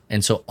schooler.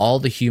 And so all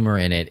the humor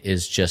in it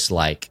is just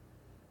like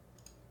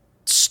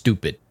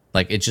stupid.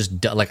 Like it's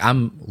just like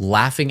I'm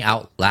laughing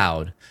out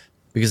loud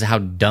because of how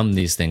dumb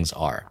these things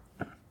are.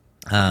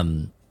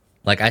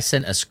 Like I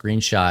sent a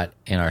screenshot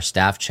in our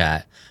staff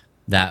chat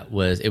that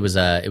it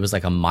was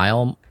like a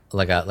mile,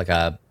 like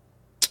a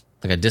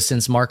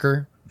distance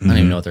marker. I don't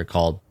even know what they're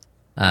called.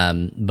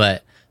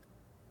 But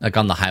like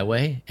on the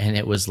highway, and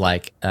it was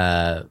like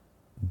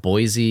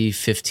Boise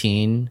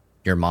 15,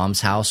 your mom's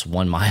house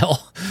 1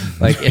 mile.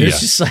 Like it was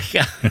just like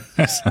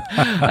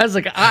I was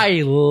like,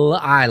 I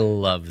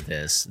love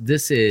this.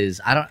 This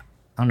is I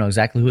don't know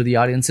exactly who the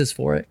audience is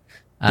for it.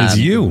 It's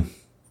you,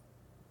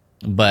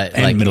 but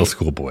and like middle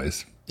school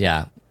boys.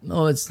 Yeah,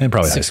 it's and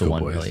probably 6 high school to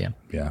 1, boys. really,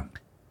 Yeah.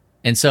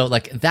 And so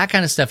like that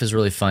kind of stuff is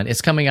really fun.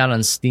 It's coming out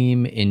on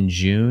Steam in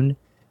June,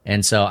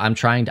 and so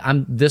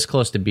I'm this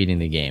close to beating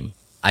the game.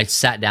 I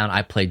sat down,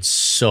 I played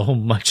so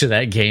much of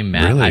that game,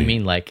 Matt. Really? I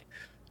mean, like,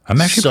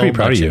 I'm actually pretty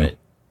proud of you.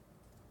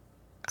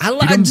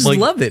 I just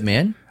love it,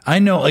 man. I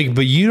know, like,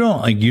 but you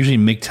don't like usually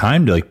make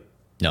time to like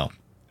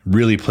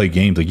really play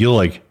games. Like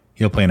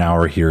you'll play an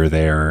hour here or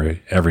there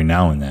every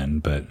now and then.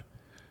 But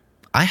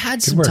I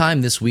had some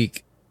time this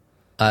week.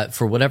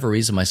 For whatever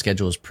reason, my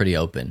schedule was pretty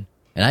open,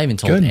 and I even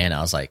told Anna,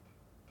 I was like,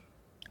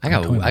 I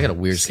got a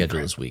weird schedule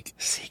this week.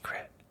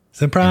 Secret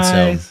surprise.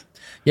 And so,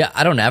 yeah,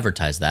 I don't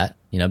advertise that,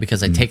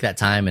 because I take that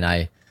time and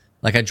I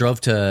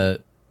drove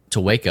to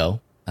Waco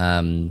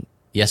day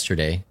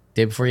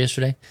before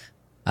yesterday,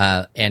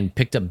 and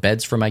picked up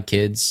beds for my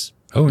kids.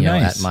 Oh,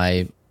 nice. At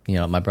my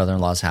my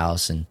brother-in-law's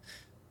house, and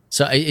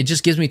so it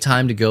just gives me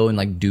time to go and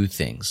like do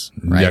things.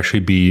 Right? You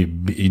actually be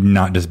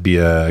not just be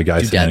a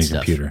guy sitting on a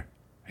computer.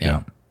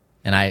 Yeah.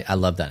 And I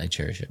love that and I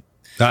cherish it.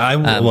 I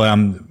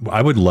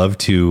would love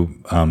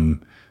to.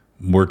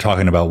 We're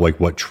talking about like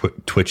what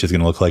Twitch is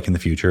going to look like in the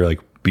future. Like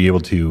be able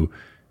to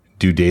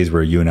do days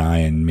where you and I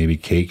and maybe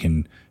Kate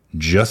can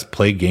just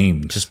play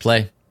games. Just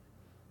play.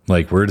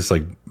 Like we're just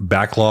like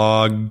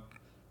backlog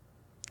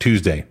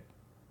Tuesday.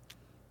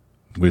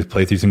 We just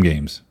play through some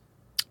games.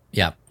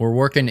 Yeah, we're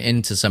working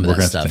into some of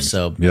that stuff.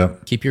 So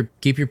keep your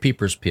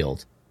peepers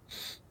peeled.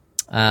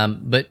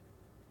 But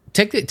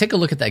take a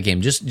look at that game.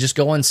 Just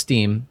go on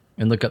Steam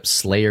and look up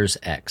Slayers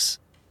X.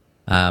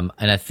 And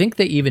I think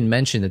they even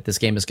mentioned that this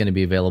game is going to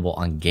be available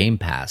on Game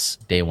Pass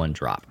day one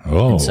drop.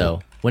 Oh. And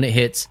so when it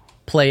hits,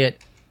 play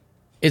it.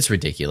 It's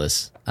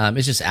ridiculous.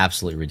 It's just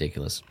absolutely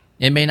ridiculous.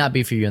 It may not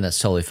be for you, and that's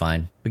totally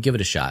fine, but give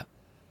it a shot.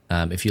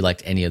 If you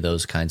liked any of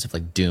those kinds of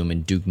like Doom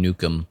and Duke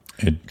Nukem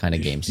kind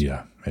of games.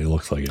 Yeah, it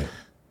looks like it.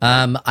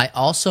 I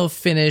also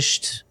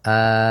finished,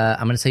 I'm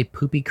going to say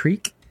Poopy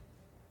Creek,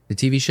 the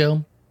TV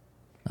show.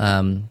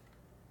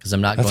 Because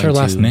I'm not That's going her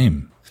last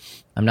name.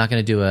 I'm not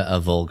going to do a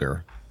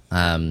vulgar.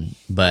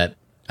 But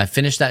I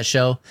finished that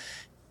show.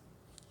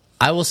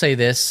 I will say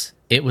this.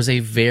 It was a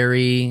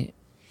very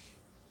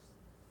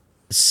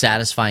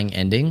satisfying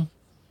ending.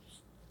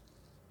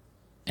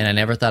 And I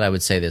never thought I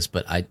would say this,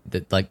 but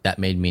that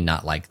made me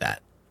not like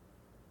that.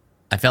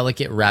 I felt like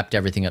it wrapped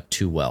everything up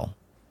too well.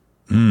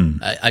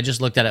 I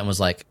just looked at it and was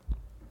like,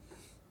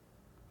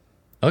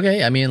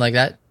 okay, I mean, like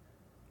that.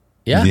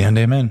 Yeah. The end,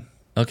 amen.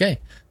 Okay.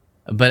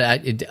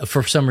 But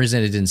for some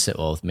reason, it didn't sit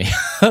well with me.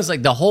 I was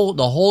like, the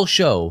whole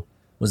show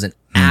was an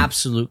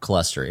absolute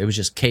cluster. It was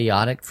just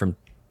chaotic from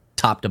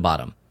top to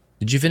bottom.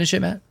 Did you finish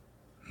it, Matt?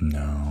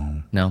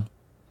 No.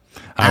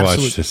 I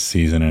watched this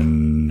season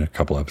and a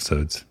couple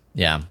episodes.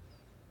 Yeah.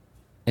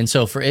 And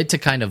so for it to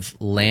kind of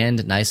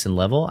land nice and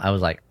level, I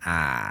was like,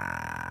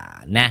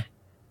 nah.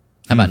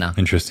 How about now?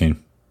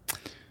 Interesting.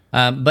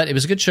 But it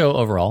was a good show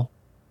overall.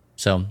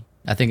 So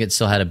I think it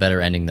still had a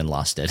better ending than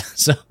Lost did.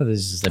 So this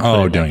is just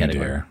don't you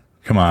dare.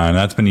 Come on,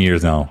 that's been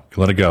years now.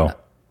 Let it go.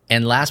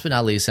 And last but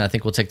not least, and I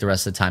think we'll take the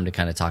rest of the time to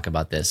kind of talk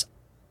about this,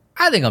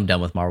 I think I'm done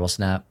with Marvel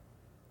Snap.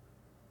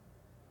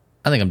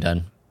 I think I'm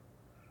done.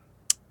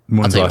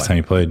 When's the last time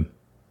you played?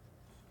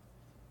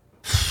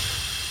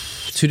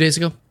 2 days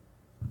ago.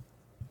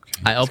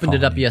 Okay, I opened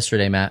it up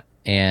yesterday, Matt,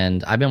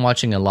 and I've been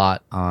watching a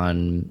lot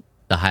on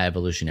the High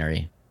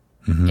Evolutionary.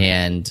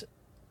 And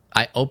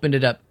I opened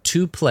it up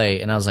to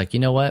play, and I was like,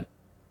 you know what?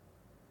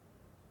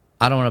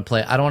 I don't want to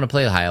play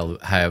the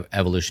High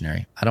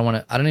Evolutionary. I don't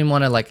want to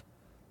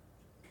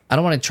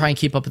try and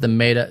keep up with the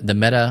meta,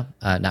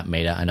 not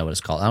meta, I know what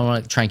it's called. I don't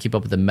want to try and keep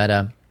up with the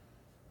meta.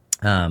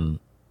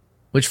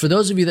 Which for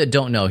those of you that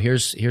don't know,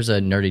 here's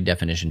a nerdy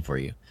definition for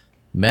you.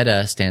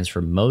 Meta stands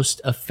for most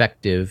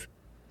effective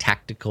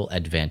tactical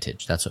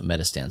advantage. That's what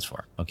meta stands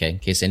for. Okay, in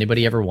case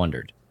anybody ever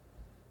wondered.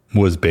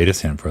 What does beta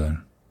stand for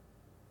then?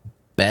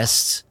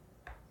 Best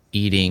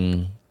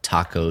eating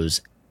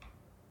tacos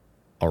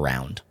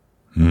around.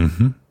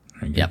 You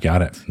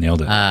got it.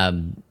 Nailed it.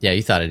 Yeah,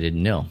 you thought I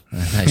didn't know.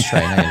 Nice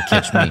try. Not gonna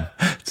catch me.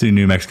 See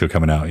New Mexico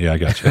coming out. Yeah, I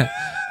got you.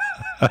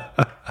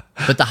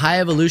 But the High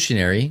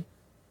Evolutionary,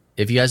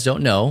 if you guys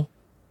don't know,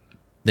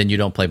 then you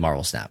don't play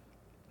Marvel Snap.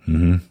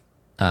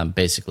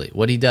 Basically,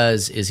 what he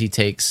does is he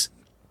takes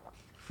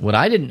what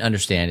I didn't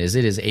understand is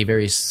it is a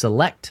very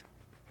select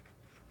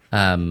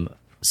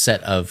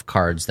set of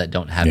cards that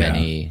don't have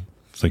any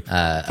it's like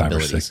 5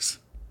 abilities. or 6.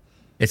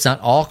 It's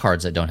not all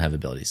cards that don't have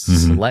abilities.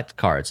 Select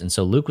cards. And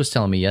so Luke was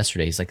telling me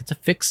yesterday, he's like, it's a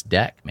fixed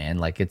deck, man.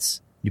 Like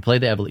you play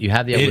you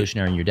have the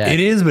evolutionary in your deck. It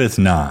is, but it's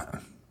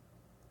not.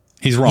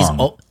 He's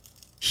wrong.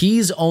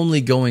 He's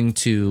only going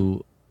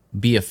to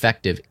be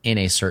effective in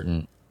a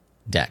certain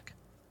deck.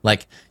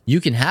 Like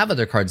you can have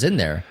other cards in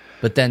there,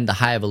 but then the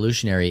High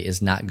Evolutionary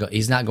is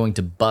he's not going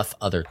to buff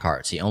other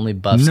cards. He only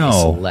buffs a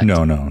select.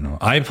 No.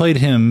 I played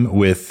him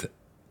with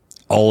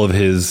all of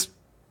his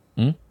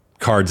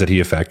cards that he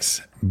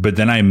affects, but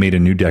then I made a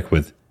new deck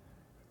with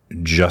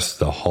just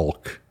the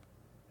Hulk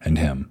and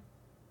him.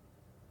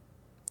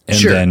 And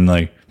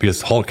then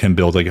because Hulk can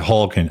build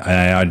Hulk, and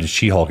I did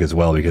She-Hulk as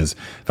well, because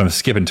if I'm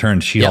skipping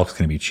turns, She-Hulk's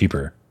going to be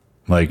cheaper.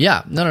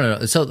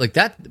 No. So like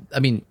that, I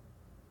mean,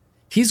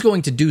 he's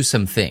going to do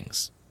some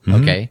things,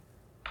 okay?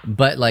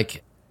 But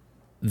like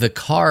the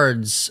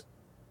cards,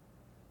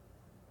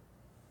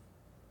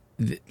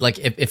 like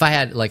if I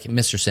had like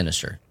Mr.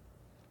 Sinister,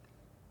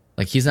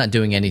 like he's not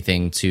doing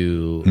anything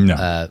to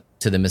the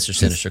Mr.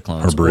 Sinister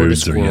clones or the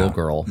Squirrel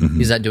Girl.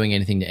 He's not doing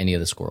anything to any of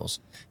the squirrels.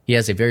 He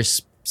has a very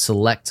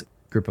select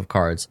group of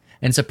cards,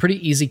 and it's a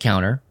pretty easy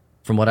counter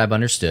from what I've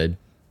understood.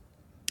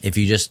 If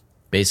you just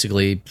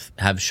basically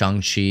have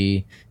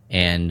Shang-Chi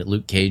and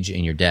Luke Cage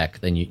in your deck,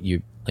 then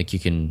you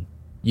can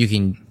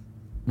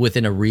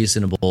within a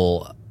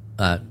reasonable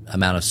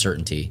amount of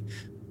certainty,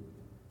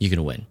 you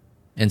can win.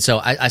 And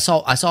so I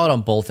saw it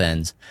on both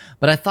ends,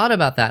 but I thought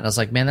about that and I was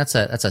like, man, that's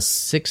a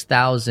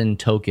 6,000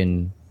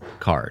 token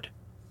card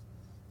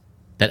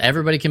that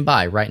everybody can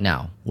buy right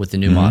now with the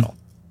new model.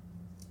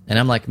 And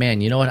I'm like,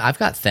 man, you know what? I've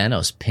got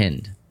Thanos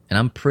pinned, and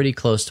I'm pretty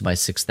close to my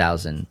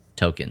 6,000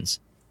 tokens.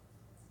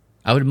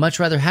 I would much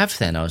rather have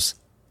Thanos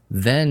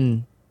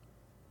than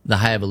the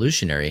High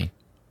Evolutionary,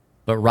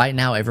 but right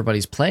now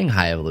everybody's playing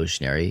High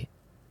Evolutionary,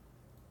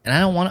 and I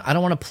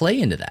don't want to play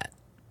into that.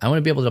 I want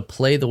to be able to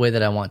play the way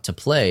that I want to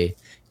play.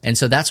 And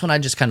so that's when I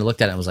just kind of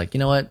looked at it and was like, you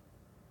know what?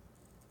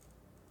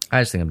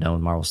 I just think I'm done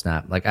with Marvel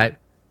Snap. Like I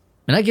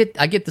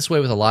get this way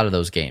with a lot of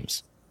those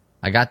games.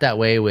 I got that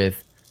way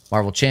with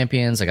Marvel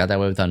Champions. I got that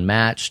way with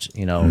Unmatched.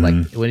 You know,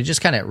 like when it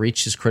just kind of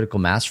reaches critical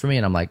mass for me,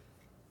 and I'm like,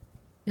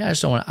 yeah, I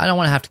don't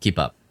want to have to keep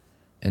up.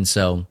 And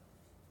so,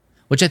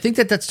 which I think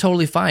that's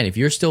totally fine. If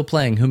you're still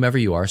playing, whomever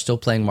you are, still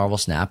playing Marvel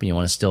Snap, and you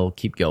want to still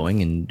keep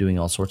going and doing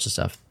all sorts of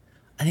stuff,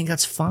 I think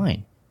that's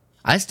fine.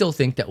 I still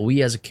think that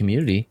we as a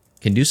community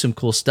can do some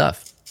cool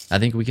stuff. I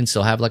think we can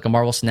still have like a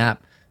Marvel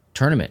Snap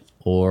tournament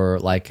or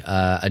like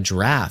a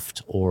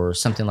draft or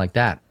something like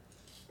that.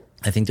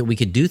 I think that we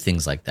could do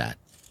things like that.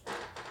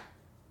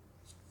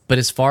 But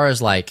as far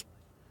as like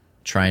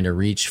trying to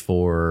reach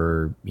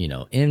for,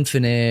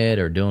 infinite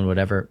or doing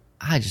whatever,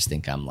 I just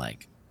think I'm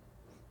like,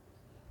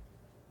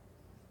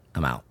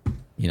 I'm out.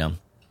 You know,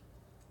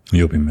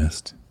 You'll be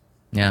missed.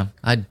 yeah,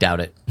 I doubt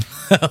it.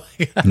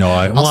 No,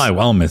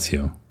 I'll miss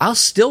you. I'll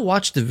still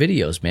watch the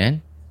videos,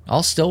 man.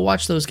 I'll still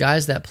watch those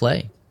guys that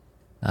play.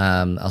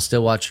 I'll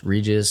still watch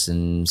Regis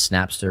and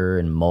Snapster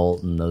and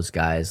Molt and those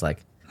guys,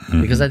 like,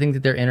 because I think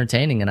that they're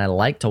entertaining, and I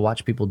like to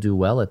watch people do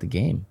well at the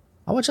game.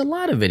 I watch a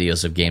lot of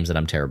videos of games that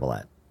I'm terrible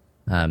at,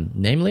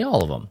 namely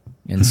all of them.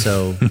 And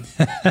so,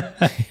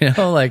 you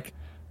know, like,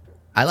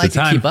 I like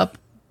to keep up,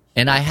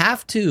 and I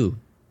have to.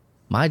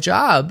 My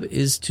job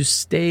is to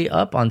stay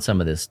up on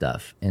some of this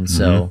stuff, and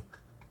so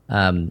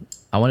I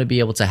want to be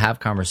able to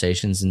have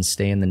conversations and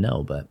stay in the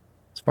know. But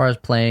as far as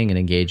playing and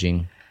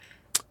engaging,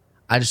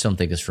 I just don't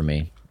think it's for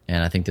me.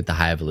 And I think that the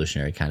High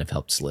Evolutionary kind of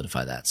helped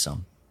solidify that.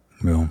 So,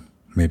 well,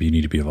 maybe you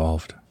need to be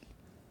evolved.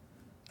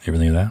 You ever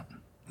think of that?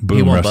 Boom,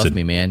 he won't roasted. buff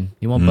me, man.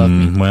 He won't buff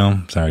me.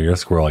 Well, sorry, you're a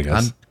squirrel, I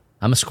guess.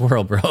 I'm a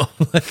squirrel, bro.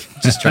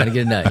 Just trying to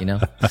get a nut, you know?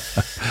 All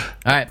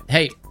right.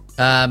 Hey,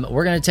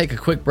 we're going to take a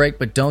quick break,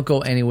 but don't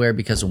go anywhere,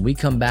 because when we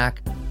come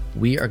back,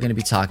 we are going to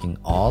be talking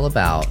all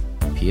about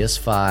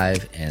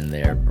PS5 and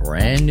their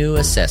brand new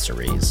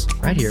accessories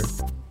right here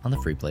on the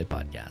Free Play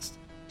Podcast.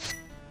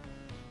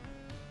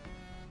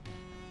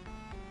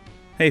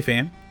 Hey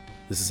fam,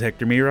 this is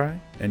Hector Mirai,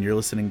 and you're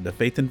listening to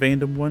Faith and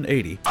Fandom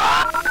 180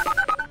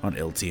 on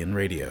LTN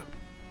Radio.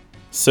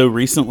 So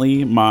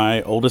recently,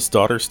 my oldest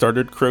daughter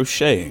started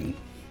crocheting.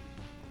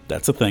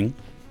 That's a thing.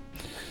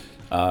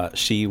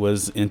 She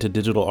was into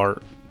digital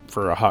art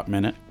for a hot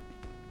minute,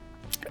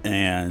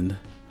 and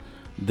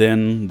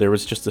then there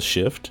was just a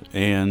shift,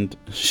 and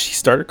she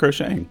started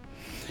crocheting.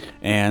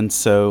 And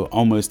so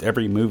almost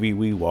every movie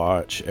we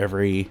watch,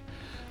 every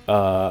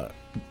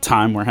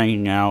time we're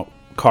hanging out,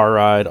 car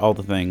ride, all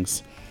the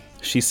things,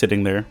 she's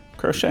sitting there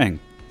crocheting,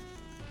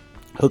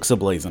 hooks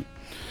a-blazing.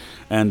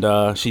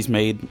 And she's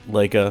made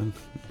like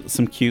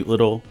some cute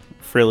little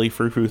frilly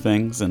frou-frou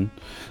things and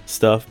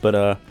stuff.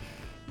 But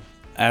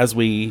as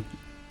we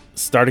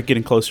started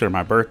getting closer to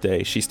my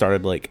birthday, she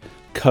started like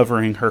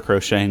covering her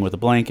crocheting with a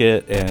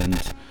blanket and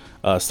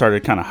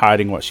started kind of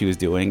hiding what she was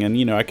doing. And,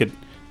 you know,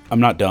 I'm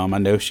not dumb. I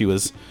know she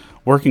was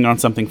working on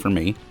something for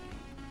me.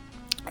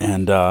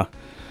 And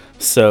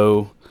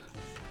so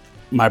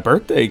my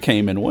birthday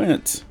came and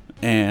went,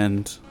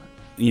 and,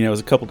 you know, it was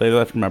a couple days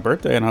after my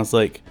birthday, and I was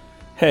like,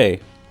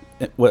 hey,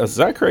 was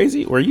that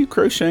crazy? Were you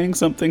crocheting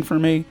something for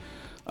me?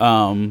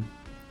 And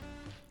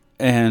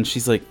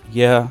she's like,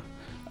 yeah,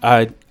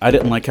 I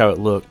didn't like how it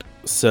looked,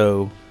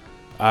 so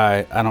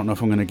I don't know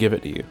if I'm going to give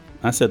it to you.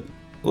 I said,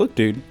 look,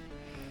 dude,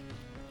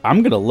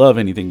 I'm going to love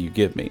anything you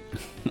give me.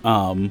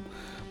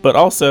 But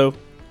also,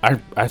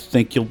 I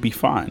think you'll be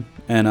fine.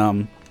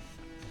 And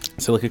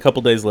so like a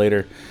couple days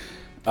later,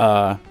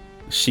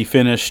 she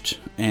finished,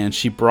 and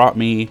she brought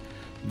me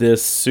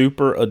this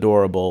super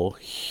adorable,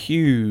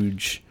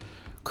 huge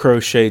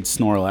crocheted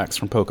Snorlax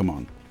from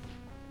Pokemon.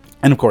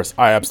 And of course,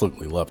 I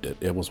absolutely loved it.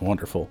 It was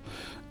wonderful.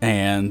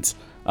 And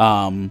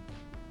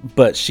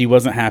but she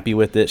wasn't happy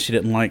with it. She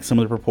didn't like some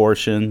of the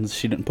proportions.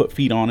 She didn't put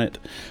feet on it.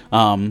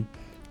 And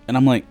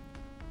I'm like,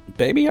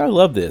 baby, I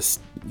love this.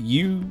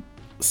 You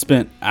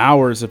spent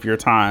hours of your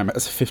time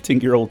as a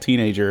 15-year-old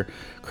teenager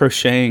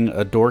crocheting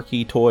a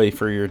dorky toy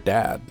for your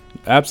dad.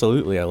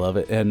 Absolutely, I love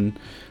it. And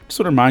just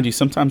want to remind you,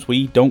 sometimes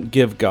we don't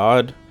give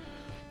God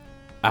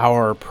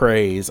our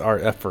praise, our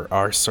effort,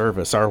 our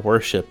service, our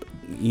worship,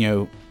 you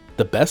know,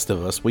 the best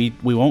of us. We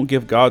won't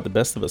give God the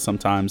best of us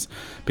sometimes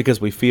because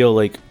we feel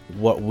like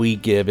what we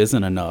give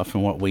isn't enough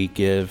and what we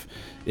give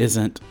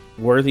isn't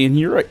worthy. And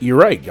you're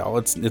right, y'all.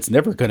 It's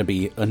never going to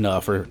be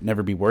enough or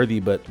never be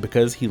worthy, but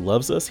because he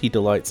loves us, he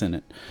delights in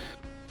it.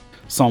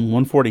 Psalm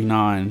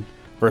 149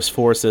 verse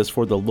 4 says,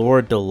 for the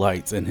Lord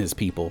delights in his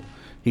people.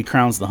 He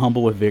crowns the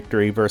humble with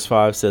victory. Verse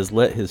 5 says,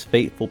 let his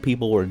faithful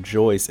people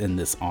rejoice in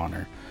this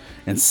honor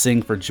and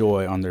sing for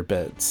joy on their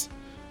beds.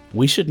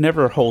 We should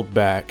never hold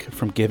back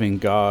from giving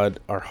God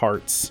our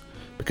hearts,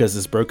 because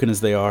as broken as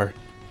they are,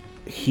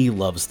 he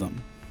loves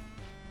them.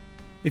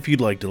 If you'd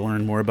like to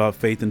learn more about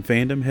Faith and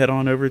Fandom, head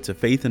on over to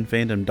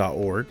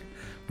faithandfandom.org,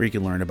 where you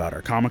can learn about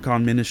our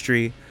Comic-Con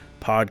ministry,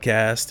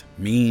 podcast,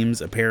 memes,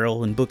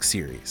 apparel, and book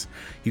series.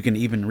 You can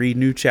even read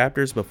new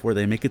chapters before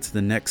they make it to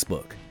the next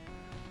book.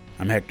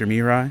 I'm Hector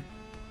Mirai,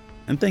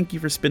 and thank you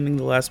for spending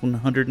the last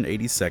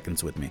 180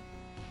 seconds with me.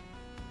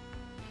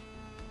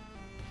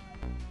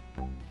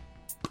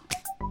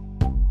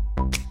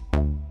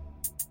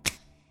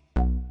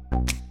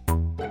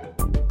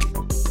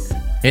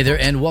 Hey there,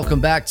 and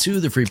welcome back to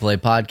the Free Play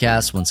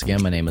Podcast. Once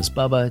again, my name is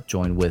Bubba,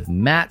 joined with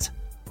Matt.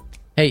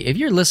 Hey, if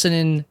you're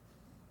listening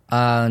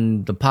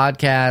on the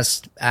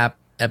podcast app,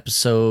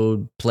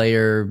 episode,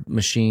 player,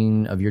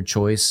 machine of your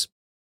choice,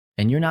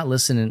 and you're not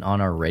listening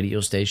on our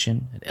radio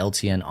station at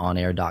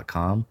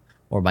ltnonair.com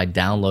or by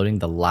downloading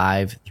the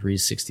Live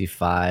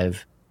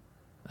 365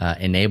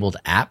 enabled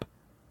app,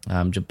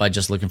 by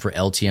just looking for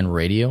LTN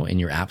Radio in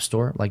your app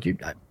store, like, do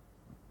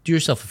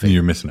yourself a favor.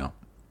 You're missing out.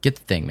 Get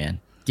the thing, man.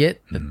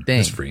 Get the thing.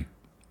 It's free.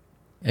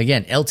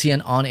 Again,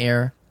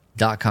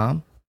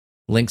 ltnonair.com.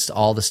 links to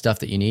all the stuff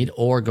that you need,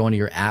 or go into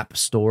your app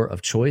store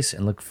of choice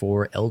and look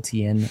for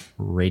LTN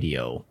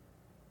Radio.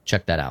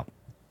 Check that out.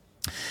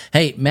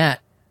 Hey,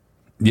 Matt.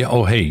 Yeah.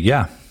 Oh, hey.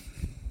 Yeah.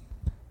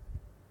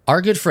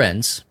 Our good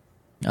friends,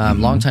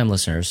 longtime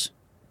listeners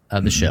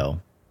of the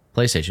show,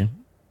 PlayStation.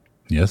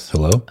 Yes.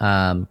 Hello.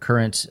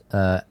 Current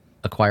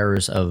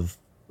acquirers of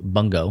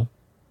Bungo.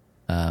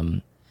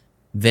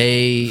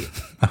 They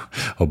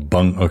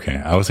Okay,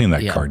 I was thinking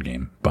that card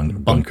game.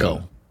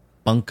 Bunko.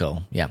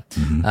 Yeah.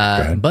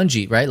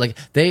 Bungie, right? Like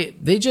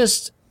they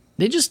just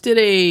did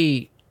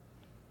a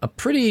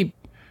pretty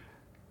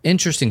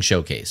interesting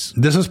showcase.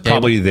 This is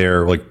probably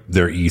their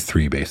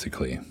E3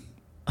 basically.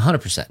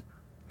 100%.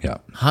 Yeah.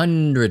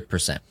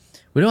 100%.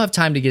 We don't have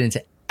time to get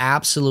into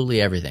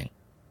absolutely everything,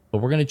 but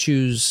we're going to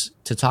choose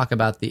to talk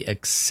about the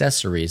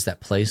accessories that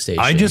PlayStation.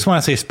 I just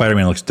want to say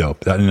Spider-Man looks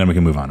dope. And then we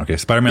can move on. Okay,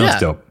 Spider-Man looks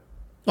dope.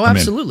 Oh,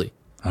 absolutely.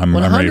 I'm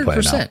ready to play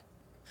it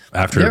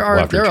now. There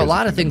are a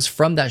lot of things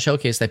from that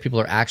showcase that people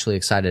are actually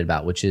excited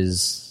about, which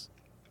is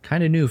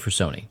kind of new for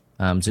Sony.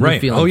 It's a new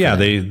feeling. Oh yeah,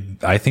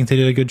 I think they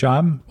did a good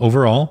job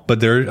overall,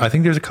 but I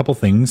think there's a couple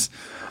things.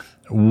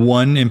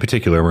 One in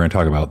particular we're going to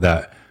talk about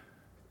that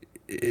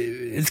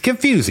it's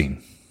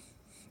confusing.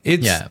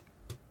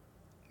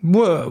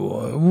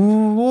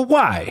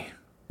 Why?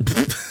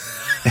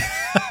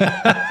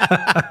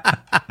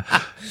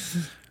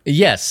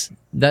 Yes,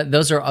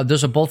 those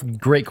are both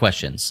great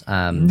questions.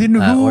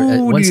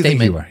 One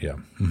statement,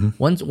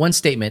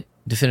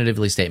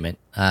 definitively statement,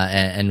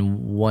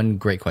 and one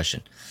great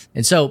question.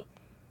 And so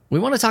we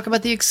want to talk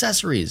about the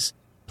accessories.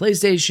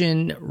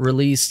 PlayStation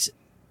released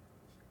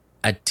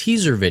a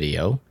teaser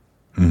video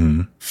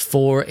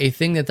for a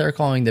thing that they're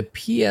calling the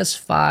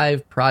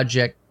PS5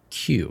 Project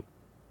Q.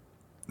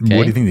 Okay?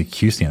 What do you think the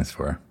Q stands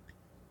for?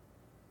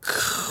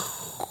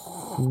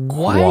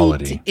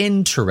 Quality. Quite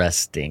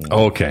interesting.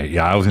 Okay,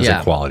 yeah, I was going to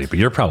say quality, but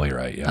you're probably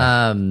right.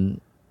 Yeah.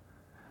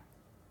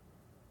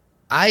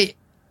 I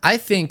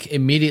think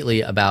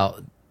immediately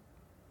about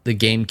the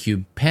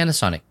GameCube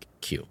Panasonic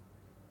Q.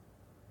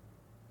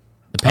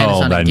 The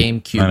Panasonic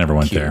GameCube. I never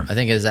went there. I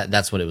think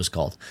that's what it was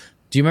called.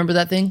 Do you remember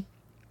that thing?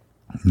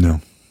 No.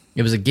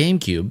 It was a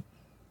GameCube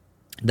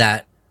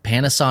that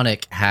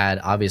Panasonic had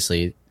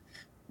obviously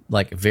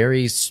like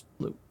very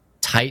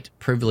tight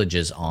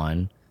privileges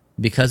on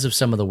because of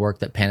some of the work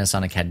that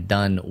Panasonic had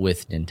done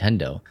with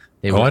Nintendo.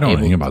 I don't know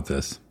anything about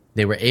this.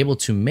 They were able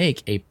to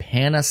make a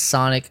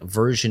Panasonic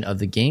version of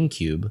the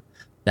GameCube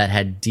that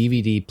had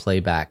DVD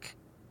playback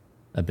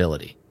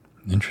ability.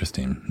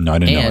 Interesting. No, I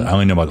didn't know it. I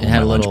only know about my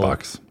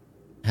lunchbox.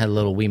 Had a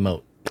little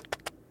Wiimote.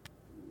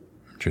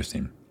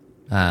 Interesting.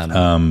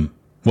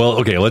 Well,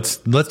 okay, let's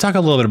talk a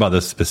little bit about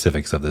the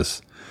specifics of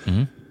this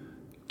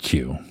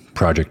Q,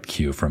 Project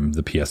Q from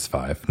the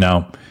PS5.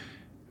 Now,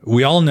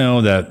 we all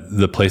know that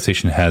the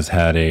PlayStation has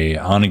had a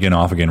on-again,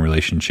 off-again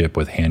relationship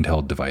with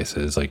handheld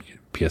devices like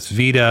PS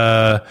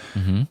Vita,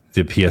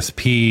 the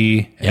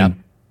PSP,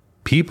 and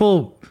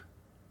people,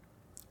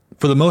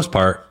 for the most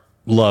part,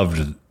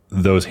 loved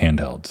those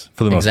handhelds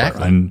for the most part.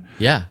 And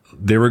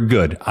they were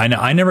good.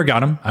 I never got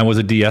them. I was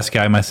a DS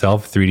guy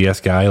myself,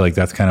 3DS guy. Like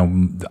that's kind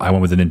of, I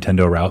went with the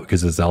Nintendo route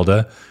because of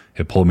Zelda.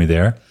 It pulled me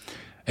there.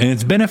 And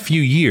it's been a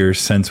few years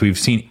since we've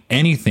seen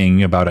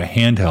anything about a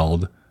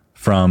handheld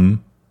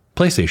from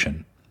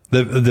PlayStation.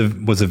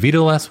 Was the Vita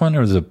the last one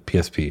or was it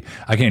PSP?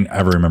 I can't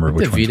ever remember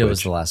which one. The Vita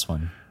was the last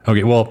one.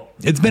 Okay, well,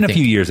 it's been a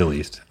few years at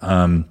least.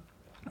 And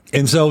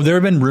so there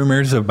have been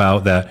rumors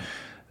about that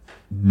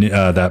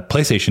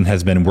PlayStation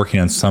has been working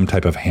on some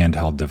type of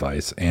handheld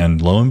device.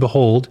 And lo and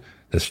behold,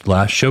 this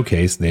last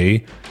showcase,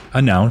 they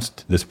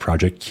announced this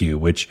Project Q,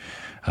 which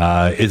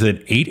is an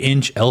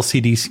 8-inch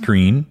LCD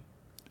screen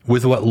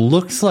with what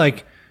looks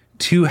like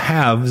two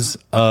halves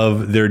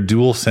of their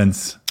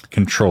DualSense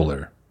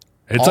controller.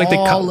 It's like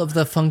all of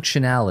the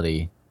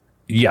functionality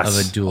of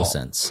a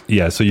DualSense.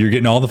 Yeah, so you're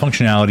getting all the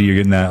functionality. You're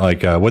getting that,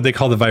 like, what they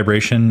call the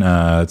vibration,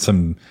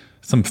 some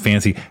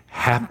fancy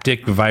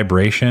haptic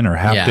vibration or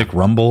haptic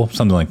rumble,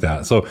 something like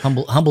that. So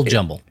humble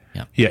jumble.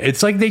 Yeah,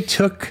 it's like they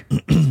took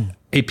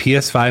a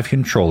PS5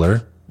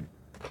 controller,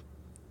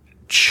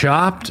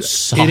 chopped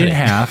it in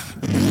half,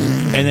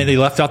 and then they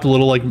left out the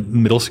little like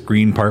middle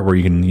screen part where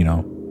you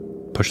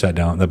can, push that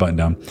button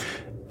down.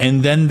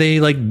 And then they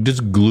like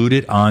just glued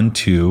it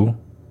onto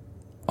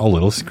a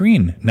little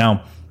screen.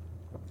 Now,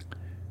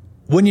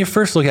 when you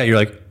first look at it, you're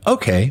like,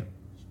 okay,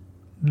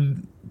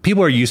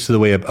 people are used to the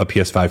way a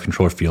PS5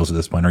 controller feels at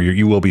this point, or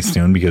you will be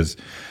soon because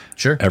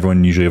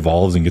everyone usually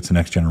evolves and gets the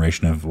next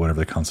generation of whatever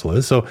the console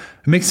is. So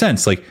it makes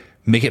sense. Like,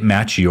 make it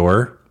match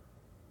your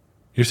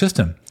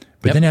system.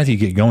 But then as you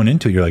get going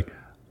into it, you're like,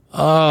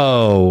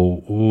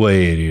 oh,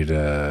 wait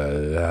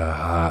a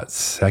hot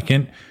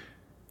second.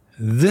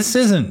 This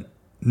isn't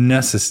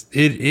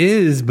necessary. It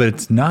is, but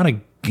it's not a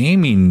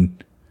gaming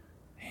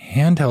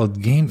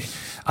handheld game.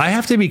 I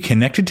have to be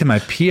connected to my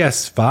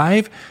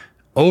PS5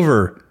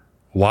 over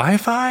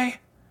Wi-Fi.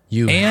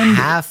 You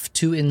have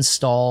to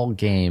install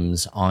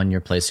games on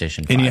your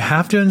PlayStation 5. And you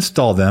have to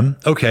install them.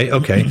 Okay.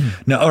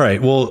 Now, all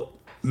right. Well,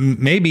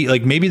 maybe they're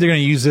going to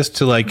use this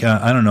to like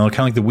I don't know, kind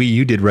of like the Wii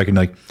U did, where I can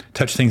like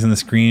touch things on the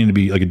screen to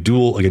be like a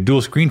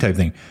dual screen type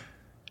thing.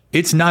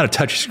 It's not a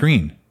touch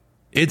screen.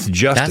 It's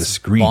just a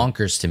screen.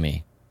 Bonkers to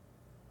me.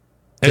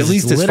 At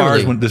least as far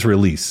as when this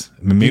release.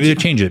 I mean, maybe they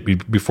change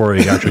it before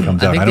it actually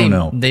comes out. I don't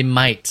know. They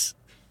might.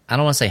 I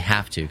don't want to say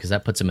have to because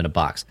that puts them in a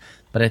box.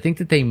 But I think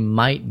that they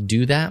might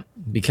do that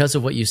because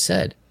of what you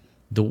said.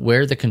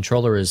 Where the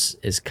controller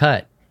is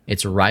cut,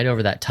 it's right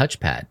over that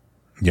touchpad.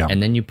 Yeah.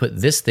 And then you put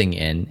this thing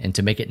in, and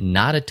to make it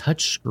not a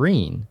touch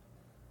screen.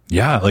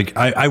 Yeah, like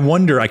I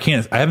wonder. I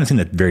haven't seen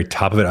the very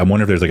top of it. I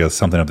wonder if there's like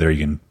something up there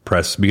you can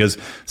press, because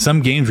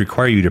some games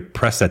require you to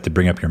press that to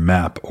bring up your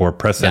map, or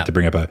press that to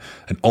bring up an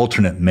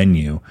alternate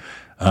menu.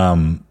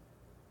 To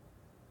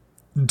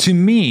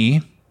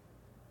me,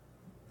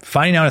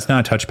 finding out it's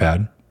not a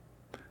touchpad,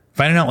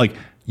 finding out like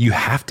you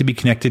have to be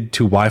connected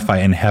to Wi-Fi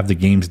and have the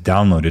games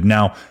downloaded.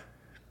 Now,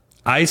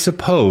 I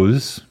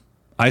suppose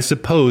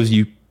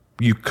you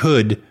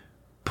could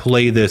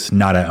play this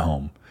not at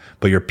home,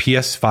 but your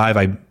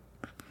PS5,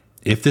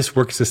 if this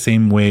works the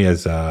same way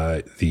as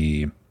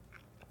the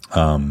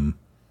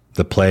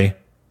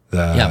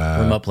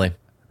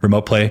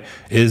remote play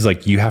is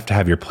like, you have to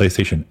have your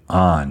PlayStation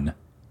on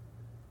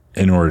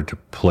in order to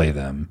play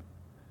them.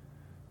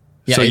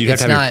 Yeah, so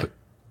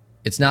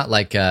it's not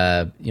like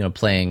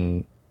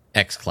playing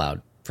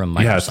xCloud from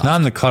Microsoft. Yeah, it's not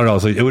in the cloud at all.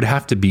 So it would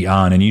have to be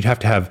on, and you'd have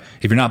to have,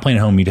 if you're not playing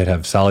at home, you'd have to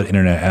have solid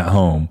internet at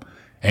home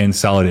and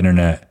solid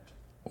internet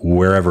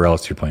wherever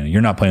else you're playing it.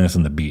 You're not playing this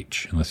on the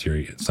beach unless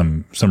you're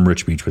some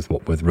rich beach with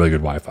really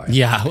good Wi-Fi.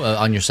 Yeah,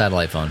 on your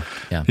satellite phone.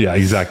 Yeah,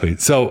 exactly.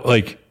 So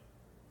like,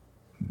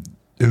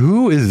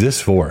 who is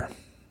this for?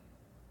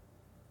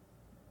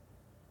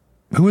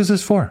 Who is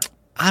this for?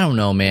 I don't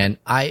know, man.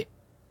 I've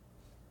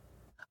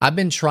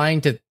been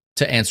trying to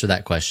answer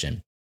that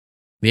question.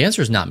 The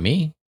answer is not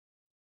me.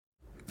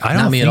 I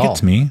don't think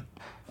it's me.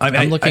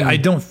 I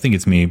don't think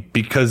it's me,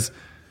 because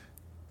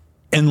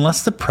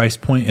unless the price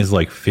point is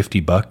like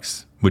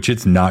 $50, which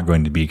it's not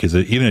going to be, because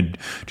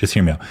just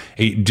hear me out.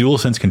 A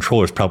DualSense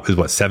controller is probably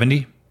what,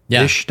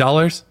 $70-ish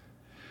dollars.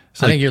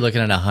 So I think you're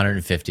looking at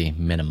 150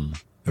 minimum.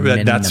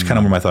 That's kind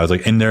of where my thought is.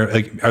 Like, and they're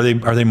like,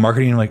 are they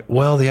marketing like,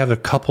 well, they have a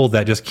couple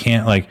that just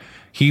can't, like,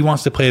 he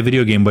wants to play a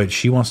video game, but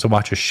she wants to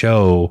watch a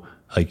show.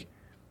 Like,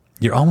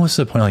 you're almost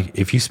to the point, like,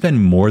 if you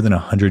spend more than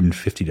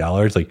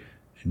 $150, like,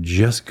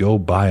 just go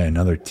buy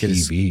another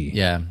TV.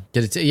 Get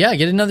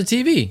another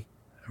TV.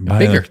 Buy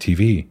bigger another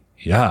TV.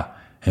 Yeah,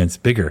 and it's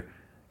bigger.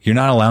 You're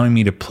not allowing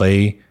me to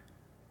play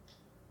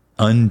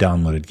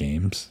undownloaded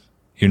games.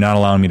 You're not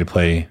allowing me to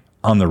play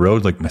on the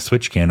road like my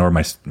Switch can, or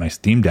my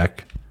Steam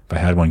Deck, if I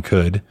had one,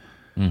 could.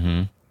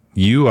 Mm-hmm.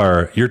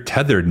 You're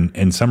tethered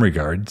in some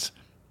regards.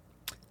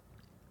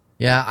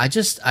 Yeah,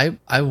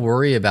 I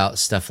worry about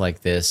stuff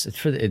like this.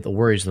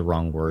 Worry is the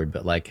wrong word,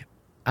 but like,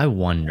 I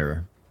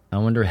wonder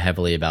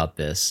heavily about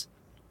this.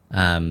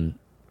 I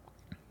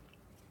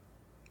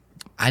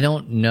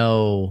don't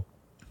know.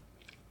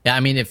 Yeah,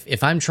 I mean,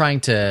 if I'm trying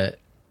to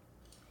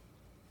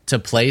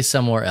play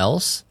somewhere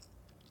else,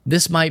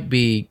 this might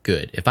be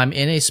good. If I'm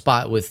in a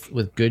spot with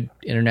good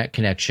internet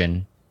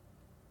connection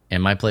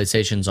and my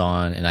PlayStation's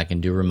on and I can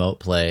do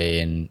remote play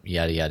and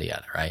yada, yada,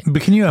 yada, right?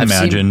 But can you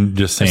imagine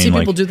just saying, I've seen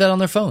like, people do that on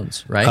their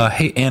phones, right?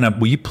 Hey, Anna,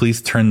 will you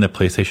please turn the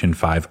PlayStation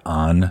 5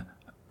 on?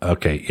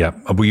 Okay, yeah.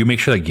 Will you make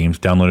sure that game's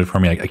downloaded for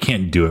me? I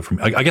can't do it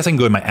from. I guess I can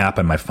go to my app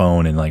on my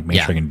phone and like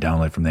make sure I can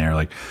download it from there.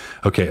 Like,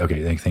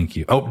 okay, thank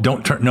you. Oh,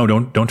 don't turn it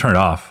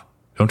off.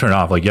 Don't turn it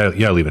off. Like,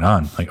 yeah, leave it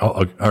on. Like,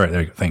 oh, all right,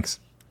 there you go. Thanks.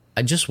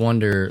 I just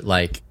wonder,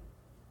 like,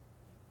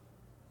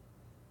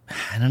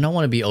 and I don't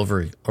want to be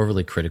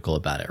overly critical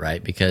about it,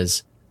 right?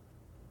 Because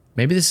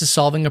maybe this is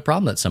solving a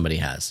problem that somebody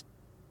has.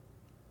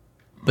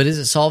 But is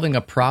it solving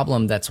a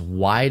problem that's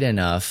wide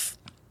enough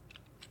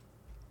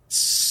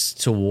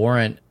to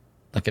warrant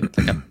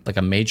like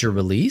a major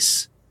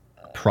release,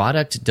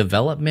 product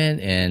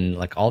development, and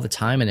like all the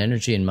time and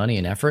energy and money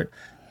and effort?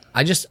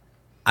 I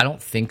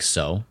don't think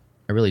so.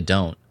 I really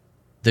don't.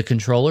 The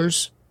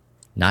controllers,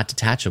 not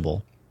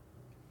detachable.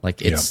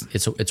 Like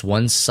it's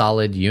one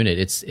solid unit.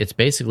 It's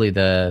basically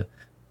the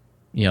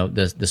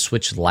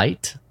Switch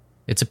Lite.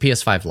 It's a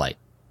PS5 Lite.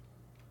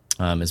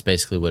 Is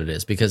basically what it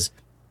is, because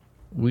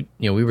we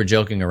were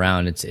joking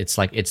around. It's the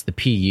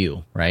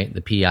PiiU, right?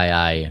 The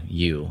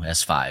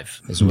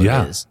PiiU-S5 is what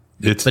it is.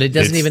 But it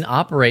doesn't even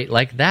operate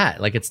like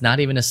that. Like, it's not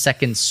even a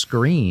second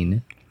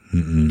screen.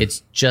 Mm-mm.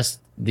 It's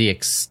just the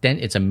extent.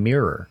 It's a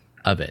mirror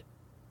of it,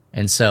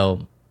 and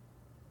so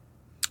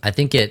I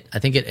think it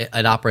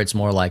operates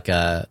more like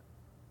a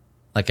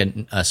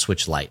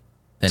Switch Lite.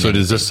 So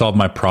does this solve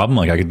my problem?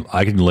 Like,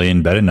 I could lay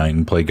in bed at night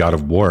and play God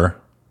of War,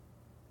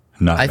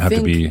 and not have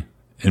to be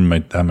on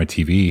my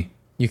TV.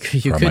 You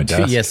could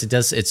do, yes, it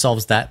does. It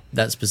solves that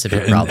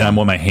specific problem.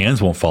 And my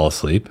hands won't fall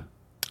asleep.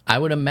 I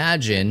would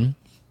imagine.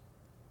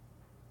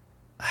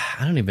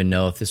 I don't even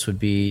know if this would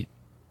be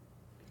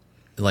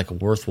like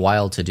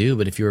worthwhile to do,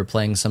 but if you were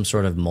playing some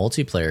sort of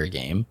multiplayer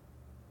game,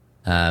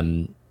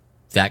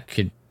 that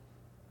could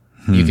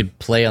you could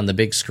play on the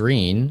big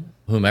screen,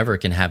 whomever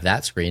can have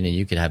that screen and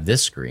you could have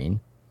this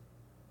screen.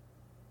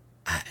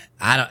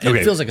 I don't.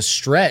 It feels like a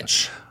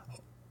stretch.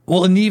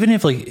 Well, and even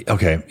if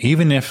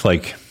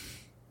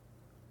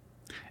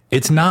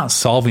it's not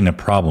solving a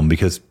problem,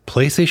 because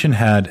PlayStation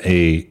had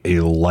a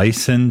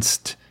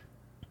licensed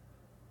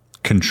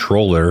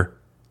controller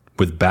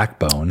with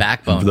Backbone.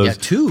 Backbone,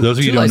 two. For those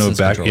of you who don't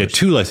know,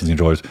 two licensing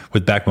controllers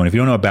with Backbone. If you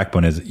don't know what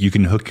Backbone is, you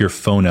can hook your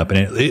phone up,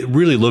 and it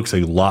really looks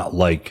a lot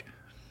like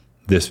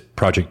this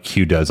Project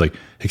Q does,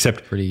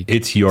 except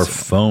it's your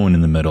phone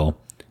in the middle,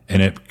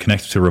 and it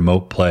connects to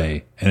remote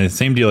play. And it's the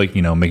same deal,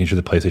 making sure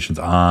the PlayStation's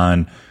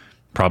on,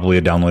 probably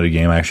a downloaded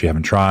game I actually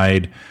haven't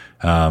tried,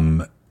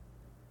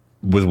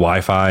 with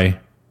Wi-Fi.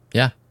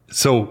 Yeah.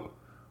 So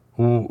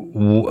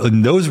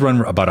those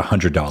run about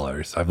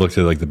 $100. I've looked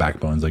at the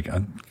Backbones,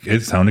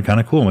 it sounded kind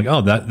of cool. I'm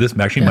like, this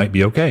actually might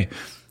be okay.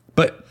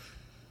 But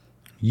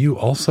you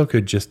also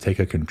could just take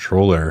a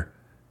controller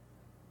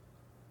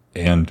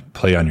and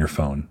play on your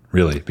phone,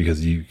 really,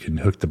 because you can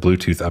hook the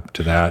Bluetooth up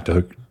to that to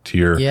hook to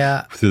your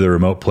through the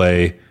remote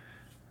play.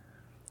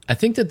 I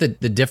think that the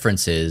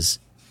difference is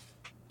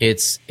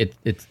it's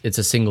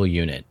a single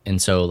unit,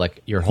 and so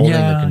you're holding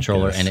the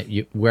controller,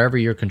 and wherever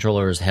your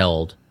controller is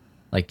held,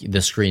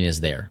 the screen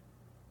is there.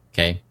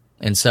 Okay,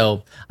 and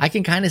so I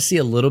can kind of see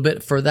a little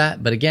bit for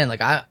that, but again,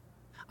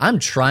 I'm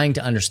trying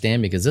to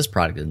understand, because this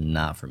product is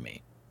not for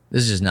me.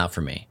 This is just not for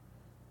me.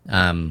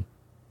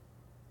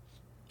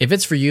 If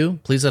it's for you,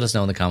 please let us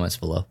know in the comments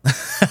below.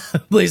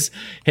 Please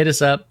hit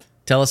us up.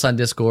 Tell us on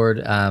Discord.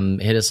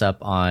 Hit us up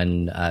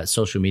on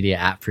social media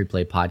at Free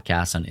Play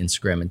Podcast on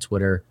Instagram and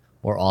Twitter,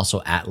 or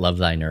also at Love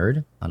Thy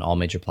Nerd on all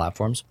major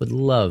platforms. Would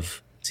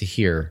love to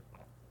hear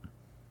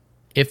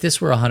if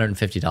this were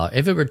 $150,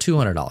 if it were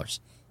 $200.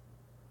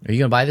 Are you going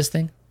to buy this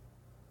thing?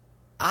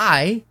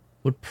 I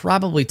would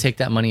probably take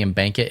that money and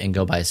bank it and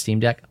go buy a Steam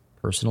Deck,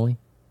 personally.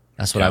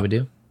 That's what I would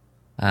do.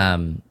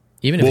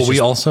 Even if we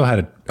also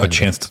had a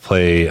chance to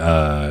play,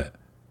 what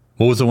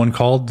was the one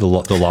called? The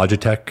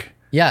Logitech?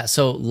 Yeah,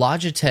 so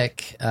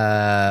Logitech,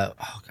 I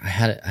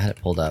had it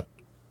pulled up.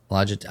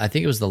 I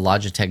think it was the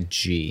Logitech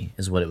G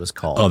is what it was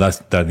called. Oh, I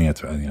think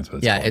that's what it's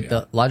called.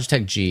 The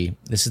Logitech G.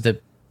 This is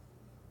the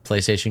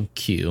PlayStation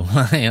Q.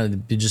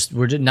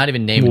 We're not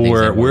even naming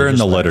things. We're in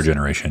the letter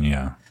generation,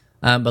 yeah.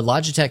 But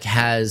Logitech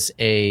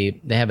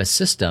they have a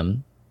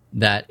system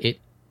that it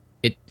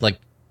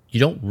you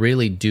don't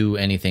really do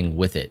anything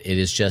with it. It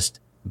is just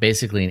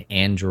basically an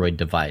Android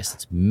device.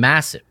 It's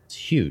massive. It's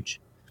huge.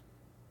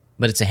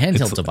 But it's a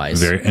handheld device.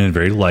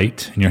 Very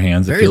light in your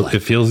hands. It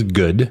feels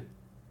good.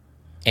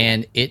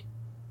 And it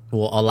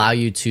will allow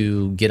you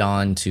to get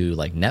on to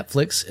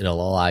Netflix.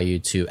 It'll allow you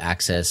to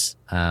access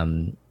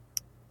the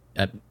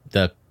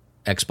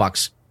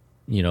Xbox,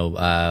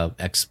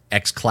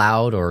 X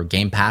Cloud or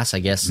Game Pass, I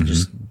guess,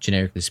 just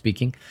generically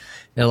speaking.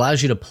 It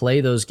allows you to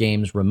play those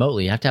games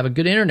remotely. You have to have a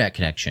good internet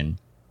connection,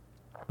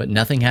 but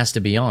nothing has to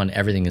be on.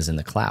 Everything is in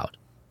the cloud.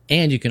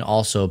 And you can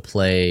also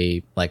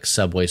play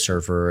Subway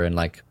Surfer and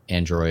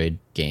Android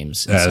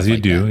games. As you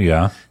do,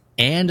 yeah.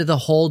 And the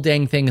whole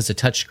dang thing is a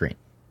touchscreen.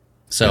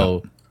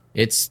 So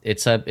it's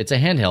a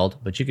handheld,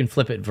 but you can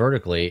flip it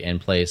vertically and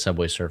play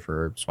Subway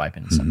Surfer,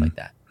 swiping and stuff like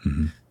that.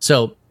 Mm-hmm.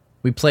 So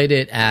we played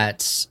it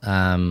at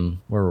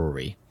where were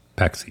we?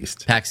 PAX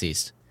East. PAX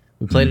East.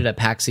 We played it at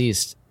PAX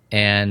East,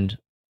 and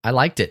I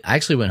liked it. I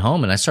actually went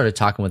home and I started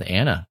talking with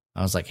Anna.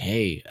 I was like,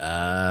 "Hey,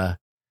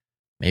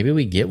 maybe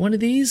we get one of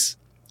these.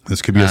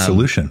 This could be a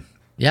solution."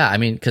 Yeah, I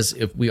mean, because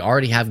if we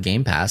already have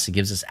Game Pass, it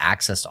gives us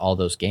access to all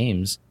those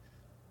games.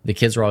 The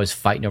kids were always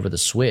fighting over the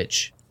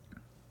Switch.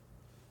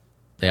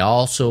 They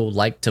also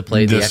like to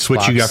play the Xbox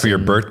Switch you got for your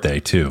birthday,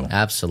 too.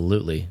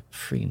 Absolutely.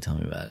 Freaking tell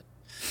me about it.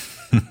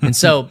 And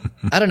so,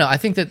 I don't know. I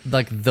think that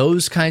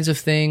those kinds of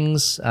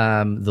things,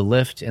 the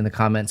Lift in the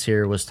comments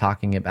here was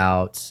talking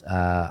about,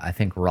 I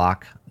think,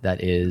 Rock,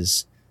 that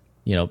is,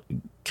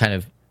 kind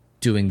of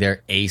doing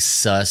their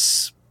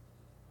Asus,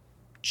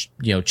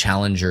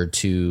 challenger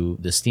to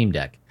the Steam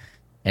Deck.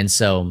 And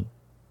so,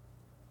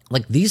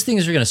 these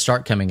things are going to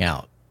start coming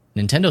out.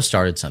 Nintendo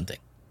started something.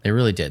 They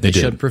really did. They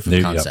showed proof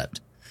of concept.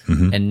 Yep.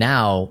 Mm-hmm. And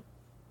now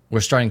we're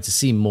starting to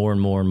see more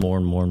and more and more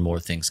and more and more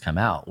things come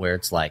out where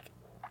it's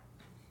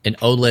an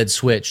OLED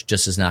Switch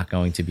just is not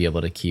going to be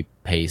able to keep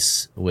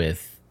pace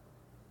with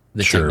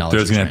the technology.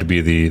 There's going to have to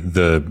be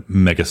the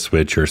Mega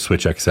Switch or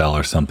Switch XL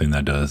or something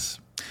that does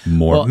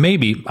more. Well,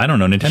 maybe. I don't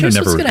know. Nintendo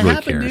never really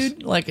happen, cares.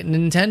 Dude.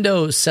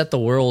 Nintendo set the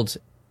world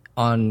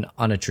on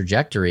a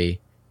trajectory,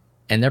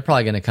 and they're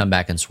probably going to come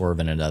back and swerve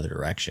in another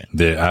direction.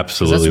 They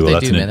absolutely will. That's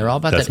what they do, man. They're all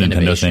about that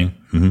innovation.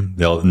 Thing.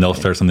 Mm-hmm. They'll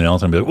start something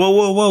else and be like,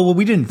 whoa,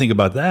 we didn't think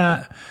about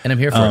that. And I'm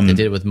here for it. They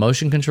did it with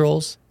motion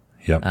controls.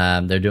 Yep.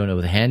 They're doing it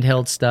with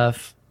handheld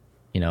stuff.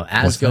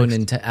 As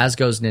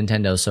goes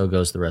Nintendo, so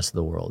goes the rest of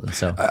the world. And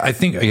so I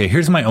think,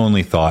 here's my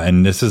only thought,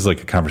 and this is a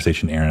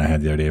conversation Erin and I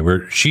had the other day,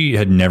 where she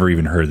had never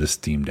even heard of the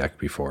Steam Deck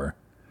before.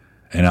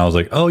 And I was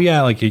like, oh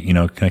yeah, it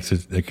connects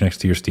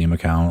to your Steam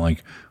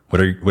account.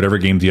 Whatever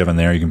games you have on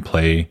there, you can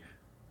play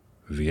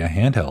via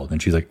handheld.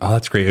 And she's like, oh,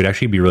 that's great. It'd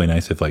actually be really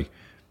nice if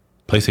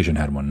PlayStation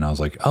had one, and I was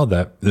like, oh,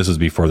 this was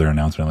before their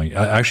announcement. I'm like,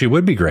 actually, it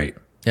would be great.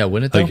 Yeah,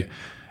 wouldn't it? Like,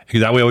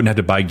 that way I wouldn't have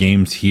to buy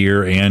games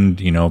here and,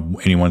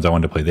 any ones I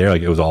wanted to play there.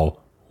 Like, it was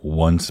all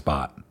one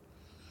spot.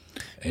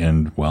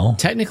 And, well,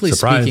 technically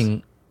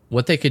speaking,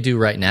 what they could do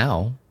right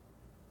now,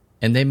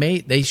 and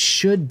they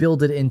should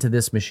build it into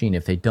this machine.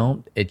 If they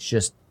don't, it's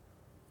just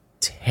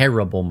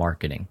terrible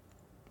marketing.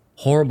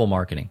 Horrible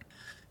marketing.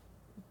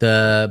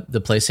 The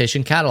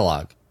PlayStation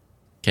catalog.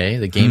 Okay,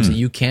 the games that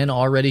you can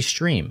already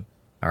stream.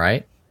 All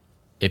right,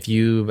 if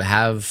you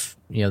have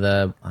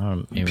the I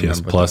don't even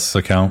PS Plus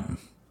account,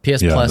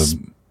 PS Plus,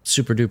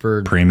 super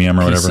duper premium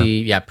or PC, whatever.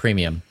 Yeah,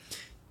 premium.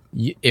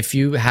 If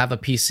you have a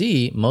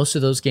PC, most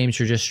of those games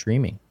you're just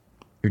streaming.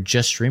 You're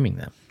just streaming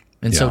them,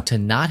 and so to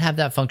not have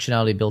that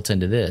functionality built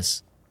into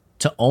this,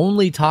 to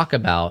only talk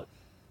about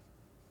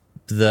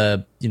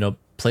the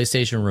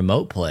PlayStation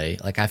Remote Play,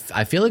 like I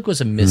feel like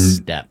was a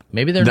misstep.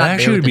 Maybe they're not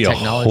there with the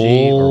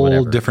technology or whatever. That actually would be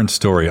a whole different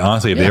story.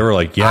 Honestly, if they were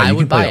like, yeah, you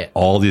can play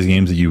all these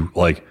games that you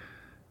like,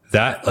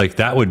 that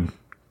would,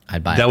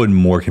 I'd buy that would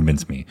more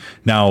convince me.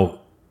 Now,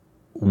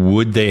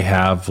 would they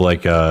have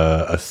like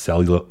a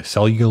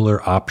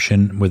cellular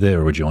option with it,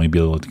 or would you only be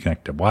able to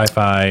connect to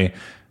Wi-Fi?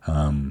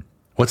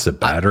 What's the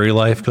battery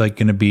life like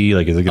going to be?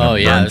 Like, is it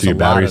going to burn through your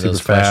battery super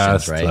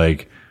fast? Right?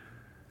 Like,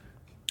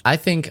 I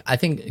think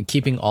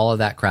keeping all of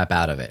that crap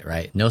out of it,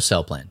 right? No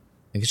cell plan.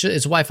 It's a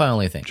Wi-Fi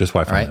only thing. Just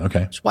Wi-Fi, right?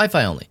 Okay. It's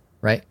Wi-Fi only,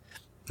 right?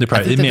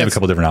 They may have a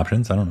couple different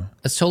options. I don't know.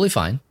 That's totally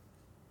fine.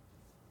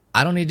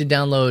 I don't need to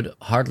download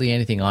hardly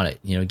anything on it.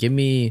 Give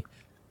me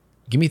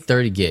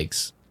 30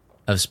 gigs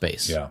of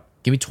space. Yeah.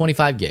 Give me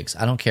 25 gigs.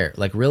 I don't care.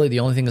 Like, really, the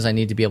only thing is I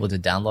need to be able to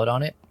download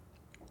on it.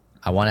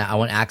 I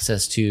want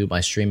access to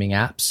my streaming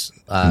apps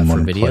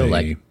for video,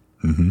 like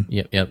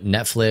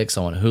Netflix.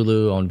 I want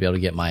Hulu. I want to be able to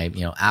get my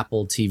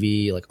Apple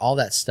TV, like all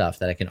that stuff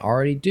that I can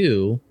already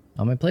do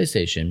on my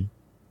PlayStation.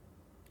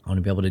 I want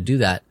to be able to do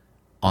that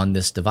on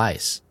this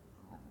device.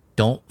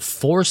 Don't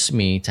force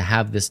me to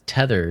have this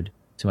tethered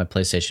to my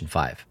PlayStation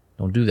 5.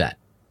 Don't do that.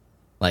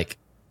 Like,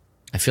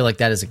 I feel like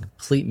that is a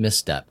complete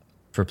misstep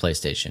for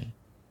PlayStation.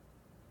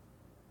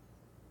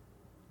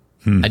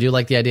 I do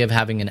like the idea of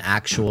having an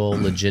actual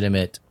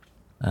legitimate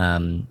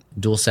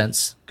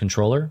DualSense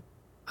controller.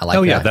 I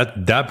like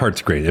that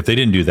part's great. If they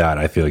didn't do that,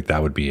 I feel like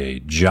that would be a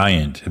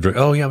giant.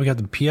 Oh yeah, we got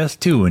the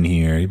PS2 in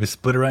here. You just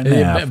split it right in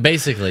half.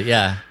 Basically,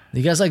 yeah.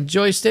 You guys like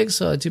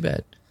joysticks? Too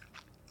bad.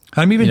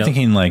 I'm even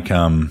thinking like,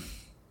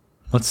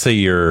 let's say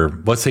you're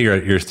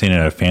staying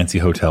at a fancy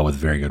hotel with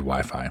very good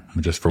Wi-Fi,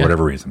 just for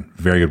whatever reason,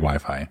 very good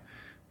Wi-Fi,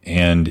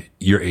 and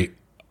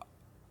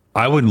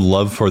I would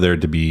love for there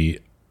to be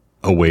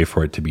a way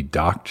for it to be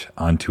docked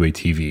onto a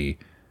TV.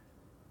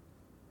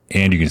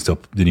 And you can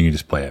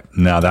just play it.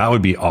 Now that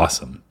would be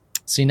awesome.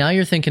 See, now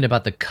you're thinking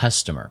about the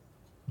customer.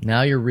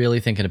 Now you're really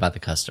thinking about the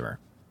customer.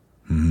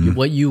 Mm-hmm.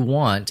 What you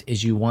want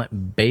is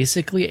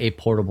basically a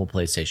portable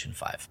PlayStation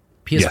 5.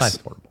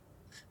 PS5 portable.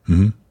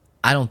 Mm-hmm.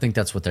 I don't think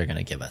that's what they're going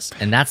to give us.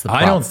 And that's the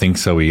problem. I don't think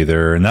so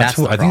either. And I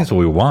think that's what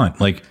we want.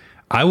 Like,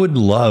 I would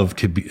love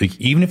to be, like,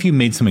 even if you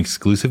made some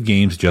exclusive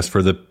games just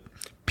for the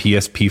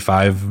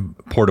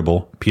PSP5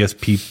 portable,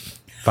 PSP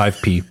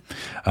 5P,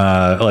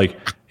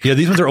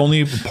 these ones are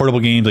only portable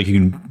games. Like, you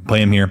can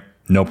play them here,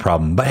 no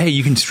problem. But hey,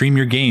 you can stream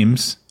your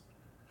games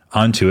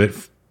onto it.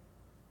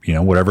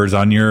 Whatever's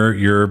on your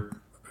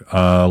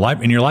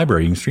in your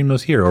library, you can stream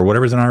those here, or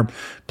whatever's in our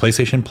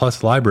PlayStation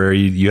Plus library,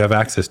 you have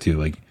access to.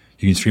 Like,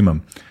 you can stream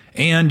them,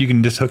 and you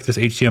can just hook this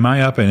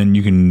HDMI up, and then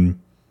you can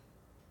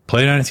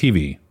play it on a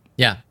TV.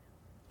 Yeah,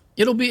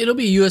 it'll be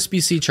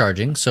USB-C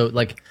charging. So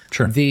like,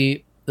 sure,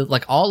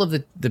 all of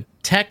the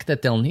tech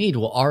that they'll need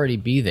will already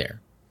be there.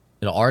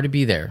 It'll already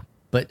be there.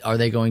 But are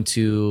they going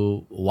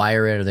to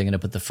wire it? Are they going to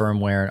put the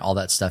firmware and all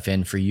that stuff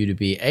in for you to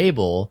be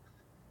able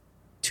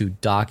to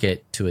dock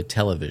it to a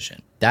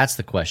television? That's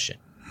the question.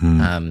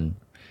 I'm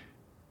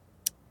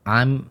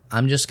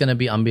just going to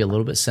be a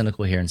little bit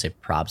cynical here and say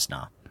probs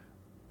nah.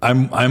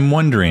 I'm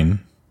wondering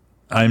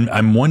and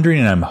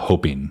I'm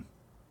hoping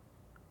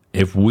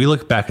if we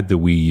look back at the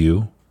Wii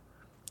U,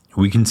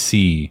 we can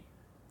see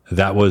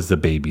that was the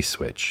baby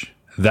switch.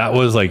 That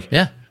was like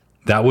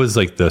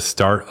the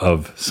start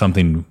of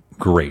something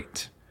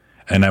great.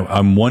 And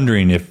I'm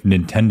wondering if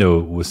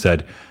Nintendo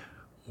said,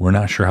 we're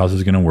not sure how this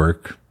is going to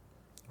work.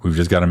 We've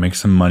just got to make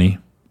some money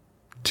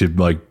to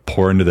like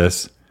pour into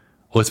this.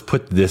 Let's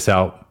put this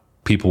out.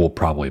 People will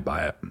probably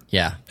buy it.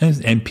 Yeah.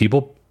 And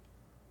people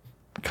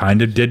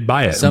kind of did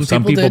buy it. Some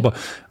people did.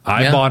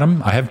 I bought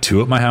them. I have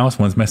 2 at my house.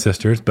 One's my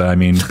sister's, but I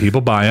mean, people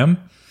buy them,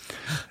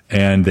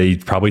 and they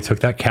probably took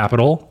that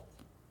capital,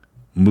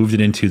 moved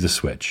it into the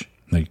Switch.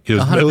 Like it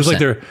was like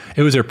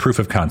their proof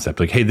of concept.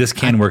 Like, hey, this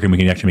can work, and we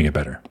can actually make it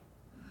better.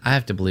 I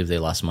have to believe they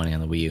lost money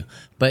on the Wii U,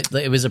 but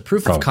it was a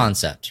proof of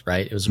concept,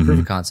 right? It was a proof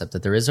of concept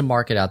that there is a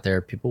market out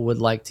there. People would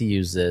like to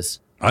use this.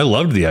 I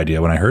loved the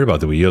idea when I heard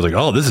about the Wii U. I was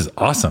like, oh, this is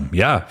awesome.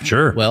 Yeah,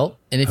 sure. Well,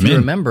 and if you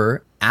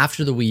remember,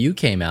 after the Wii U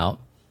came out,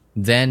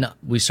 then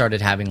we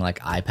started having like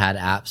iPad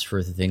apps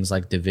for things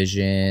like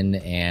Division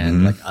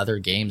and like other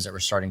games that were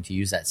starting to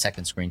use that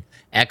second screen.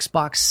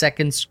 Xbox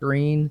second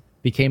screen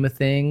became a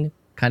thing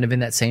kind of in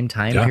that same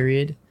time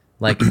period.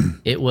 Like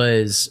it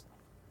was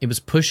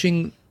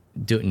pushing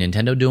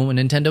Nintendo doing what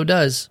Nintendo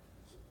does.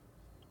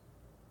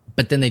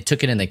 But then they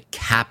took it and they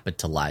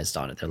capitalized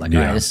on it. They're like, all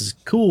right, this is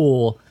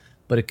cool,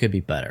 but it could be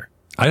better.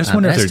 I just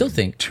wonder if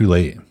they're too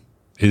late.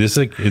 Is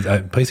this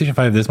PlayStation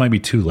 5, this might be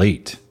too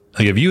late.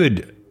 Like if you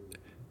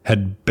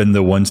had been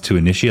the ones to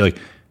initiate, like,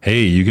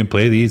 hey, you can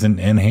play these in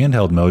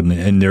handheld mode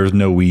and there's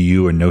no Wii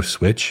U or no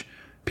Switch,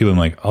 people are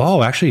like,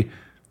 oh, actually,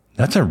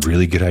 that's a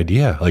really good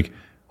idea. Like,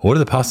 what are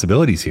the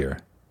possibilities here?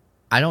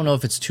 I don't know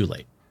if it's too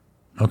late.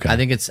 Okay. I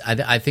think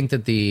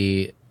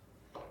that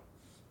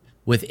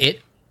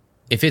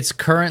if it's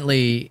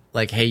currently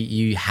like, hey,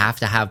 you have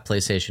to have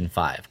PlayStation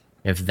 5.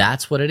 If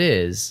that's what it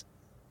is,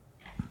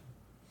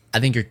 I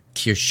think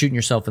you're shooting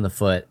yourself in the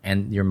foot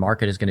and your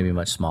market is going to be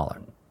much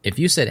smaller. If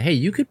you said, hey,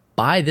 you could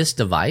buy this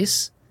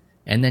device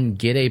and then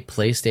get a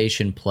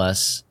PlayStation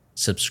Plus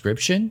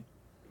subscription,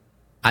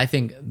 I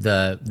think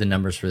the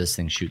numbers for this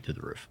thing shoot through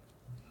the roof.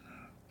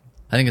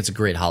 I think it's a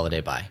great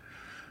holiday buy.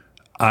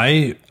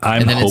 I'm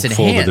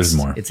hopeful that there's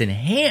more. It's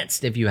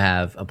enhanced if you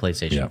have a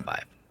PlayStation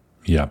 5.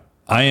 Yeah.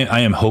 I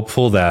am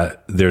hopeful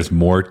that there's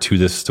more to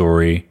this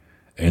story,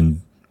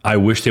 and I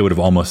wish they would have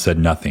almost said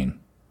nothing,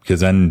 because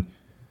then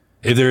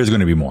if there is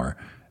going to be more,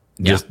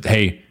 just,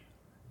 hey,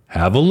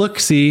 have a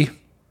look-see.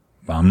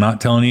 I'm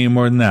not telling you any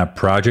more than that.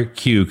 Project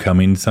Q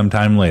coming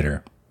sometime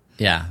later.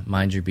 Yeah,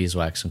 mind your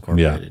beeswax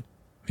incorporated.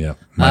 Yeah,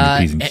 mind your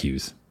P's and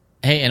Q's.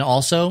 Hey, and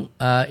also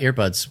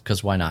earbuds,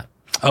 because why not?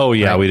 Oh,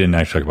 yeah, right? We didn't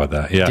actually talk about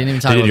that. Yeah, didn't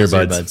even talk about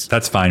earbuds.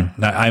 That's fine.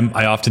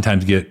 I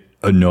oftentimes get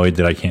annoyed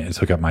that I can't just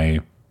hook up my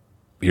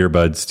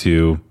earbuds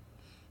to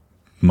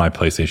my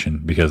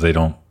PlayStation because they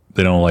don't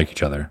like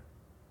each other.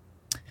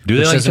 Do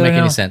they? Which doesn't make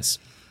any sense.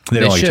 They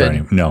don't like each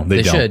other. No,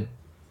 they don't. Should,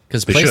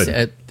 because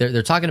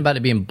they're talking about it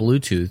being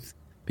Bluetooth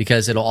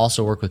because it'll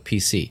also work with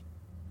PC,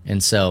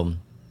 and so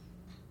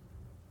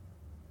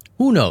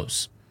who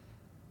knows?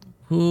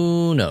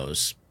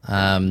 So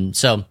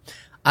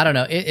I don't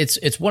know.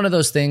 It's one of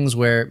those things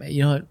where,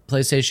 you know,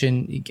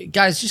 PlayStation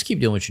guys, just keep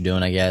doing what you're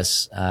doing. I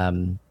guess you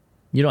don't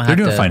have to. They're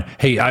doing fine.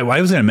 Hey, I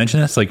was going to mention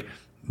this. Like,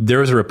 there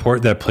was a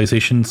report that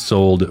PlayStation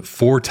sold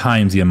 4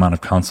 times the amount of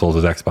consoles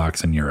as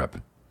Xbox in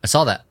Europe. I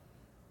saw that.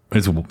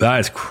 That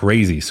is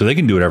crazy. So they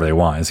can do whatever they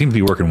want. It seems to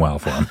be working well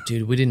for them.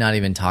 Dude, we did not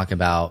even talk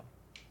about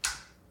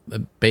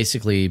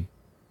basically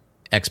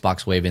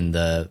Xbox waving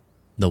the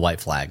white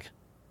flag.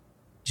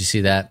 Did you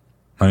see that?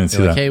 I didn't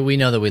see that. Hey, we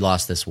know that we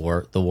lost the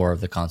war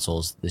of the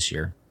consoles this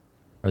year,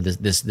 or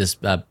this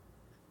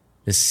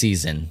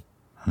season,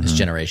 this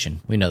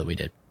generation. We know that we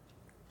did.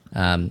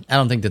 I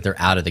don't think that they're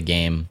out of the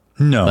game.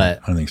 No, but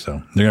I don't think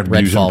so. They're going to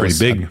have to do something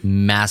pretty big. A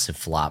massive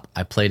flop.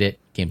 I played it.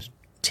 Game's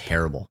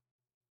terrible.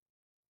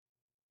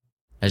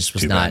 I just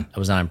was I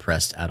was not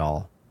impressed at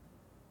all.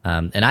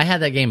 And I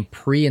had that game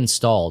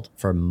pre-installed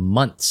for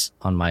months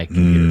on my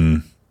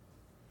computer,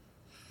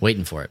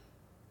 waiting for it.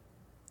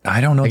 I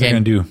don't know what they're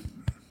going to do.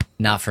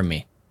 Not for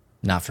me.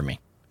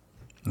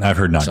 I've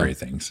heard not great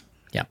things.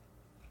 Yeah.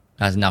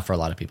 That's not for a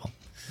lot of people.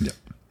 Yeah.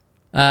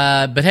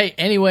 But hey,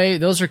 anyway,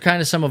 those are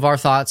kind of some of our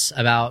thoughts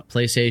about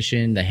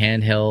PlayStation, the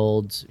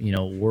handheld,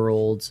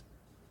 world.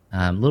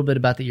 A little bit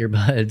about the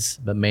earbuds,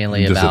 but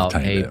mainly just about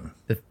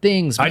the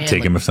things. I'd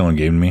take them if someone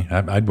gave them to me.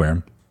 I'd wear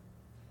them.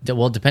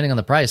 Well, depending on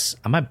the price,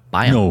 I might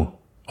buy them. No.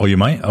 Oh, you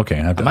might? Okay.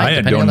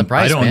 Depending on the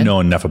price, I don't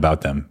know enough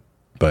about them,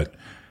 but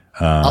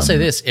I'll say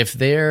this: if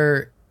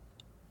they're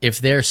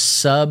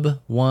sub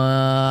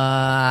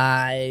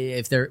one,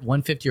 if they're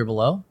 150 or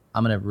below,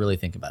 I'm gonna really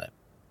think about it.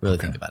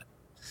 Think about it.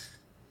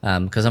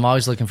 Because I'm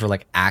always looking for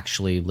like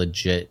actually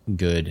legit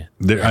good.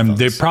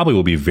 They probably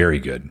will be very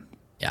good.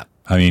 Yeah.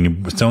 I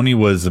mean, Sony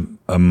was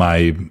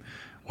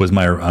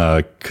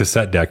my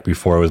cassette deck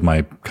before it was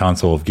my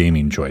console of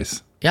gaming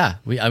choice. Yeah.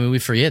 We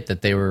forget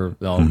that they were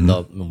the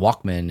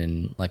Walkman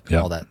and like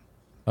all that.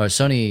 Or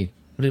Sony.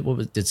 Did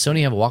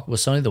Sony have a Walkman?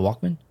 Was Sony the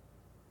Walkman?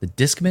 The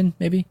Discman,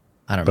 maybe?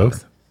 I don't know.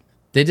 Both.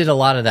 They did a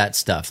lot of that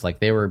stuff. Like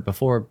they were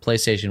before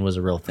PlayStation was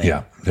a real thing.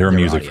 Yeah, they were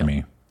music for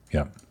me.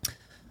 Yeah.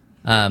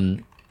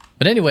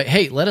 But anyway,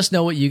 hey, let us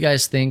know what you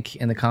guys think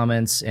in the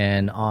comments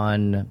and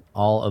on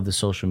all of the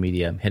social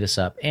media. Hit us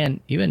up and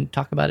even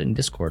talk about it in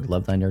Discord,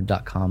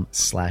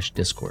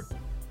 lovethynerd.com/Discord.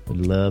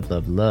 Would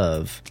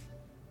love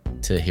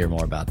to hear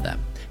more about that.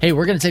 Hey,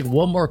 we're going to take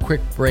one more quick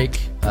break,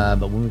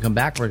 but when we come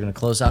back, we're going to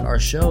close out our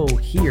show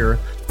here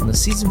on the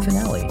season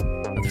finale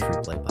of the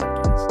Free Play Podcast.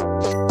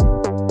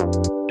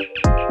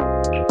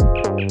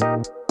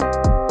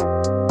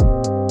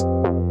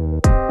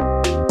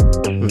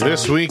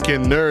 This week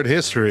in nerd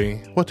history,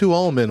 what do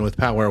all men with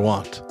power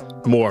want?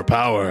 More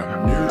power.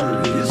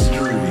 Nerd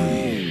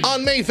history.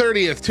 On May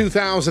 30th,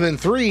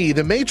 2003,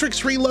 The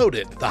Matrix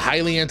Reloaded, the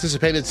highly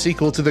anticipated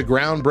sequel to the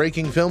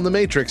groundbreaking film The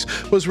Matrix,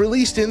 was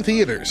released in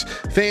theaters.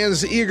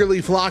 Fans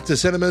eagerly flocked to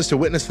cinemas to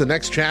witness the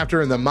next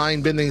chapter in the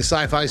mind-bending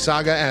sci-fi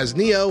saga as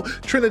Neo,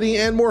 Trinity,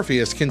 and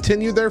Morpheus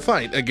continued their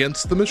fight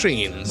against the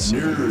machines.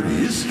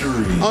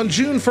 On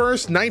June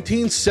 1st,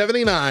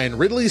 1979,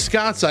 Ridley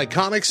Scott's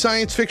iconic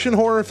science fiction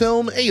horror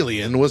film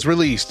Alien was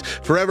released,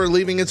 forever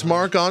leaving its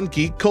mark on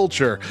geek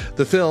culture.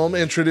 The film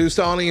introduced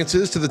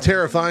audiences to the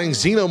terrifying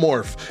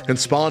xenomorph and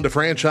spawned a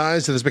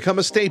franchise that has become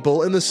a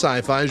staple in the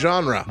sci-fi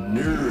genre.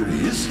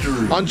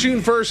 On June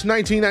 1st,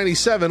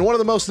 1997, one of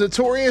the most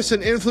notorious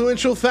and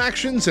influential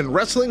factions in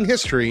wrestling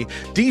history,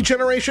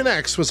 D-Generation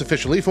X, was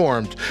officially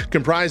formed,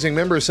 comprising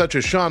members such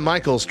as Shawn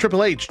Michaels,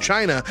 Triple H,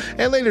 Chyna,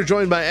 and later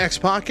joined by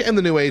X-Pac and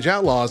the New Age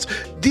Outlaws.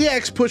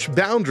 DX pushed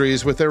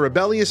boundaries with their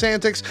rebellious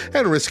antics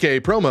and risque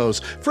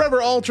promos,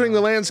 forever altering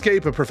the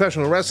landscape of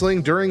professional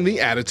wrestling during the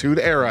Attitude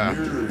Era.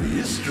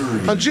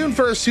 On June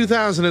 1st,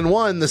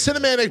 2001, the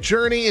cinematic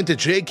journey into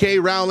J.K.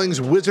 Rowling's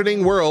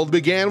wizarding world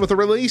began with the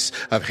release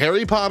of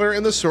Harry Potter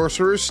and the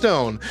Sorcerer's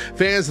Stone.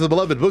 Fans of the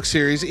beloved book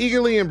series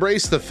eagerly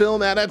embraced the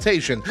film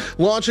adaptation,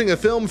 launching a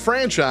film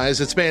franchise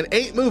that spanned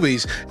 8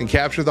 movies and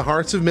captured the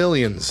hearts of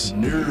millions.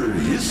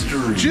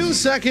 June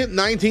 2nd,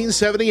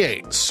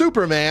 1978,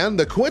 Superman,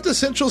 the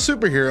quintessential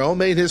superhero,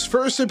 made his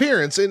first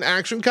appearance in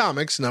Action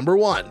Comics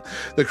 #1.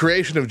 The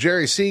creation of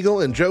Jerry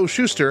Siegel and Joe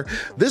Shuster,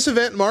 this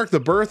event marked the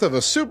birth of a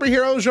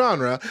superhero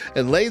genre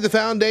and laid the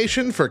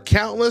foundation for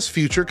countless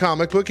future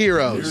comic book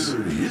heroes.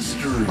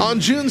 On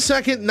June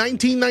 2nd,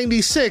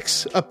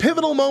 1996, a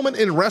pivotal moment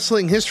in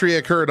wrestling history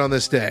occurred on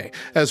this day,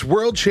 as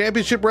World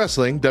Championship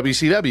Wrestling,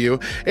 WCW,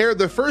 aired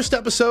the first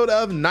episode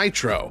of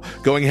Nitro,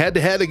 going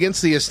head-to-head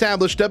against the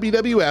established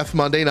WWF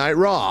Monday Night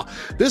Raw.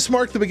 This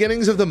marked the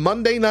beginnings of the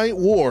Monday Night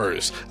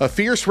Wars, a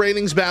fierce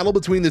ratings battle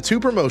between the two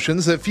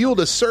promotions that fueled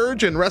a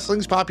surge in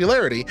wrestling's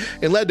popularity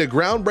and led to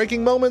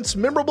groundbreaking moments,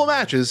 memorable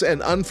matches,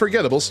 and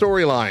unforgettable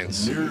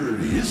storylines.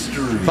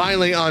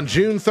 Finally, on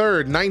June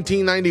 3rd,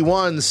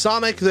 1991,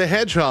 Sonic the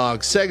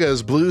Hedgehog,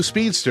 Sega's Blue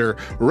Speedster,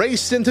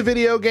 raced into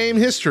video game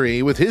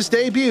history with his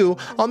debut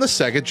on the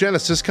Sega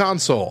Genesis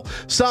console.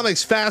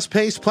 Sonic's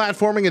fast-paced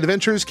platforming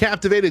adventures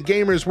captivated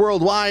gamers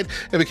worldwide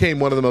and became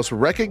one of the most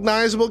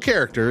recognizable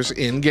characters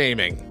in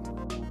gaming.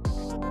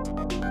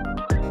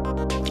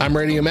 I'm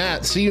Radio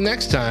Matt. See you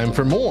next time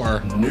for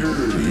more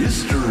Nerd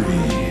History.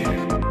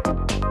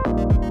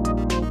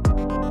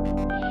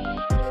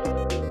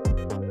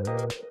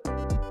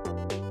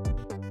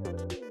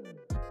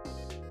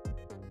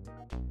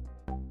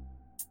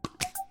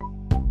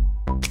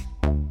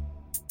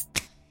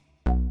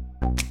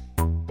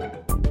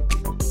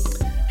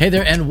 Hey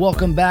there, and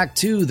welcome back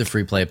to the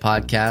Free Play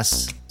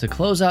Podcast. To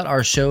close out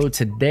our show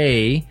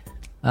today,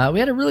 we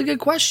had a really good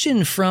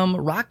question from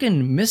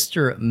Rockin'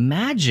 Mr.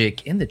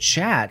 Magic in the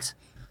chat.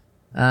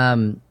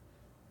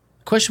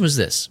 Question was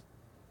this: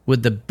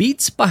 would the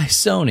Beats by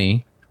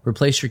Sony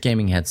replace your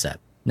gaming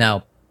headset?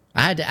 Now,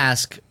 I had to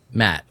ask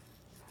Matt.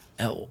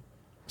 Oh,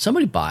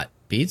 somebody bought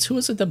Beats. Who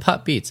was it that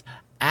bought Beats?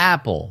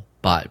 Apple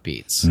bought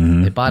Beats.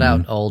 They bought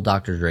out old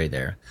Dr. Dre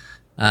there.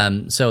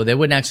 So they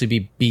wouldn't actually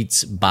be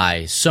Beats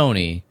by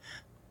Sony.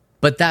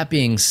 But that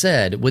being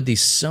said, with the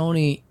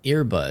Sony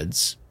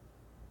earbuds,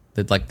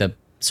 the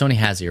Sony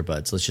has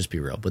earbuds, let's just be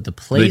real. But the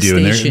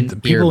PlayStation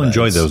and people earbuds,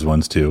 enjoy those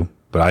ones too,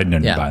 but I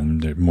didn't buy them.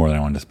 They're more than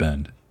I wanted to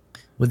spend.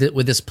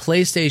 With this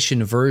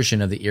PlayStation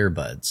version of the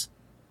earbuds,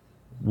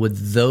 would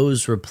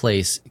those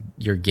replace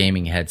your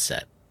gaming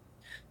headset?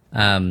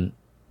 And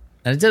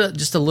I did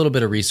just a little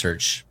bit of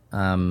research.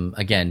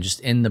 Again, just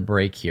in the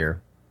break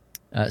here.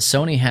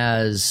 Sony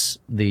has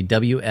the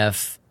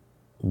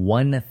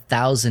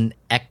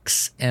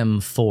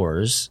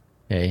WF-1000XM4s.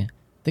 Okay, I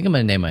think I'm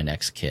going to name my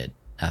next kid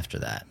after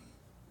that.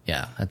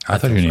 Yeah. I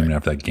thought you were naming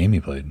after that game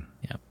you played.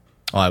 Yeah.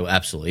 Oh,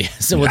 absolutely.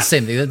 So it's the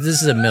same thing.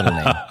 This is a middle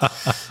name.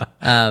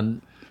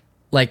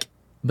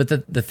 But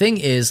the thing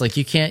is,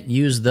 you can't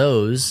use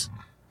those.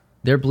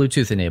 They're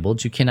Bluetooth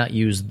enabled. You cannot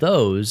use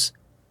those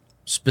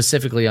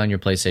specifically on your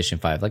PlayStation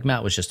 5, like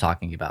Matt was just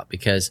talking about,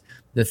 because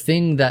the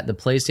thing that the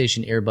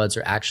PlayStation earbuds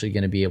are actually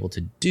going to be able to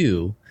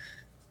do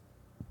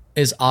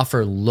is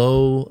offer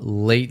low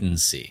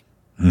latency.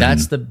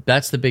 That's the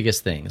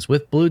biggest thing. Is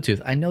with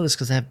Bluetooth, I know this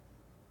because I have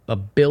a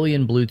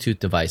billion Bluetooth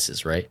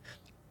devices, right?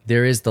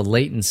 There is the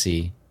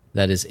latency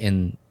that is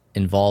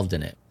involved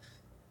in it.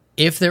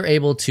 If they're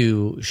able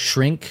to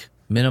shrink,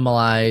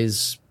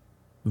 minimalize,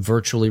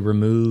 virtually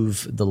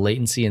remove the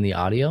latency in the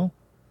audio,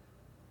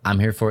 I'm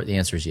here for it. The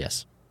answer is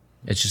yes.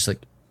 It's just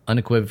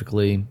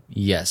unequivocally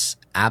yes.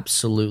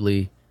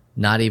 Absolutely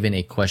not even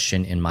a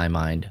question in my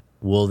mind.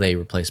 Will they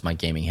replace my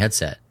gaming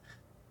headset?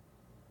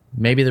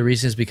 Maybe the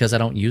reason is because I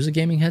don't use a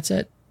gaming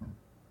headset.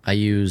 I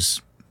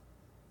use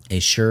a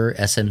Shure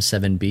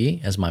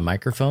SM7B as my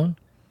microphone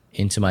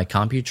into my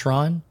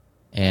Computron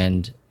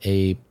and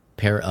a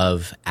pair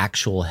of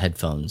actual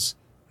headphones.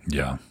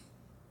 Yeah.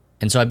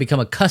 And so I become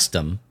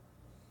accustomed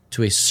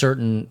to a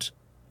certain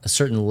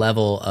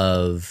level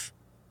of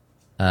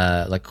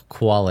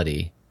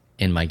quality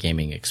in my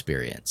gaming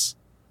experience.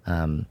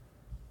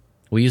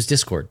 We use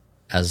Discord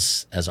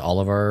as all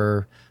of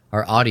our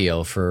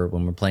audio for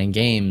when we're playing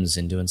games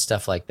and doing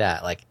stuff like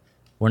that. Like,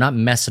 we're not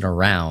messing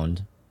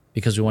around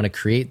because we want to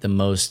create the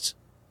most,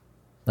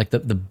 like the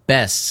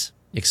best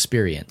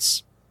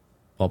experience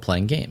while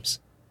playing games.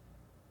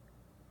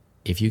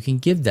 If you can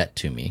give that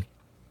to me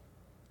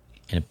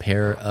in a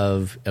pair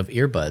of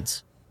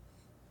earbuds,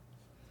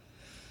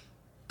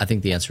 I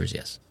think the answer is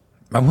yes.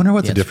 I wonder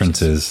what the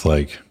difference is.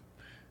 Like,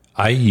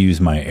 I use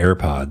my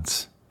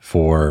AirPods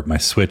for my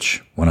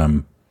Switch when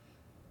I'm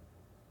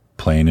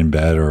playing in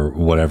bed or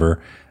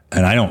whatever,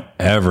 and I don't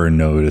ever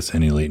notice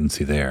any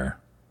latency there.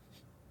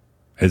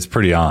 It's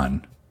pretty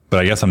on, but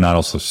I guess I'm not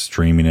also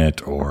streaming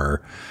it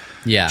or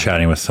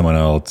chatting with someone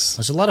else.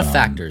 There's a lot of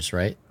factors,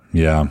 right?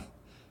 Yeah.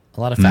 A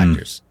lot of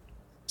factors.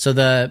 So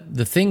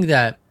the thing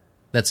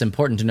that's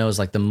important to know is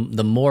like the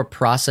more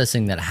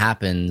processing that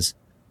happens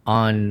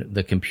on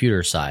the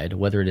computer side,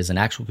 whether it is an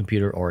actual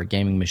computer or a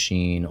gaming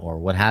machine or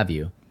what have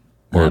you,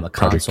 or a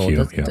console.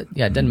 It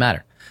doesn't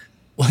matter.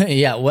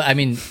 Yeah, well, I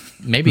mean,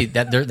 maybe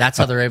that's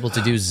how they're able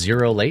to do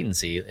zero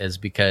latency, is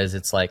because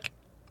it's like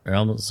there's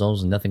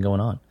almost nothing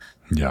going on.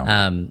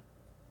 Yeah.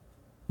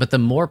 But the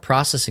more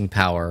processing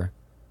power,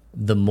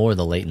 the more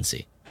the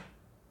latency.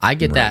 I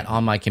get that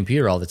on my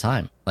computer all the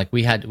time. Like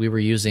we were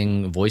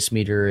using voice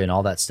meter and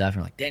all that stuff,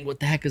 and I'm like, dang, what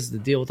the heck is the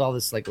deal with all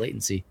this like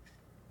latency?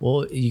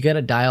 Well, you got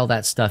to dial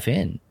that stuff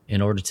in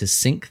order to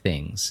sync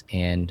things.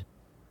 And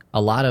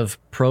a lot of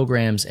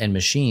programs and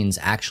machines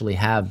actually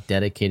have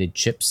dedicated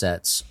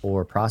chipsets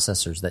or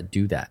processors that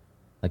do that.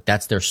 Like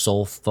that's their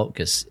sole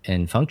focus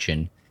and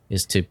function,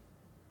 is to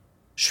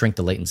shrink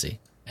the latency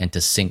and to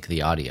sync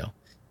the audio.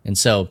 And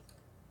so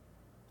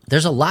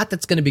there's a lot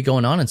that's going to be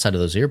going on inside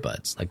of those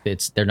earbuds. Like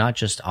they're not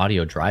just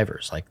audio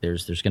drivers. Like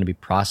there's going to be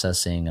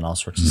processing and all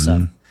sorts of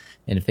stuff.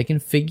 And if they can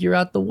figure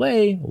out the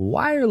way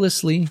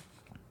wirelessly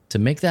to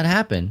make that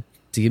happen,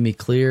 to give me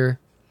clear,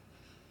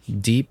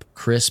 deep,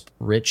 crisp,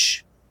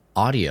 rich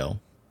audio,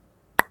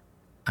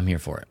 I'm here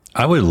for it.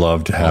 I would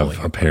love to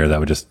have a pair that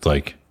would just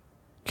like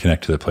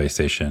connect to the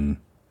PlayStation,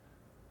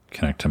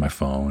 connect to my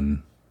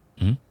phone,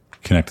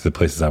 connect to the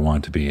places I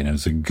want it to be, and it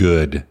was a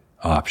good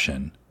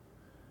option.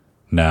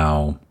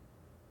 Now,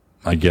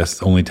 I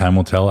guess only time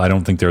will tell. I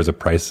don't think there's a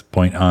price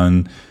point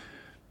on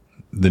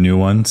the new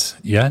ones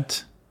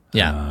yet.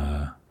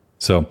 Yeah.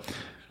 So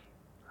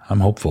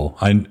I'm hopeful.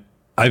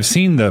 I've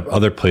seen the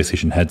other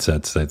PlayStation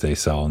headsets that they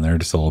sell, and they're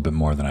just a little bit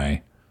more than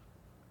I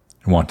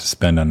want to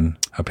spend on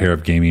a pair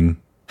of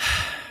gaming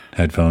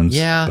headphones.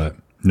 Yeah. But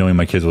knowing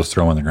my kids will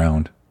throw on the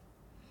ground.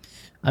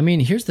 I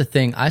mean, here's the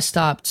thing. I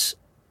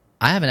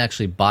haven't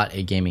actually bought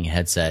a gaming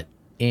headset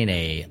in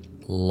a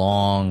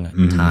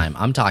long time.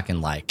 I'm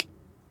talking like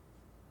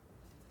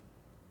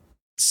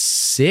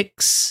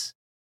 6,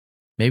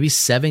 maybe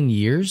 7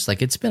 years.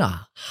 Like it's been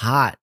a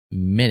hot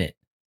minute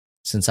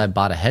since I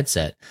bought a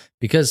headset,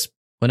 because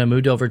when I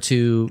moved over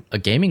to a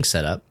gaming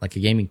setup, like a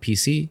gaming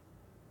PC,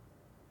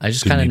 I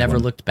just kind of never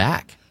looked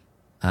back.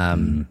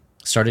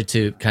 Started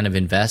to kind of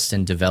invest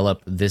and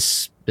develop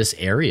this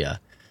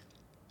area.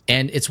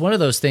 And it's one of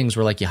those things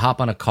where like you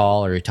hop on a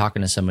call or you're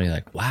talking to somebody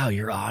like, wow,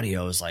 your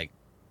audio is like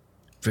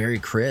very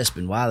crisp,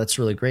 and wow, that's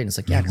really great. And it's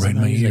like, yeah, because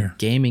I'm using a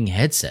gaming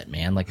headset,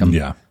 man. Like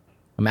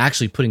I'm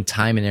actually putting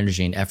time and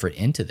energy and effort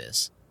into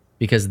this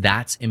because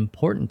that's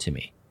important to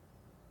me.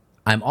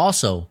 I'm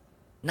also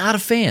not a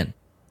fan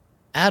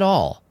at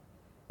all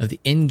of the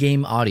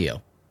in-game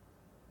audio,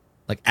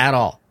 like at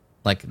all.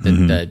 Like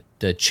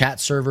the chat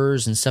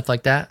servers and stuff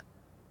like that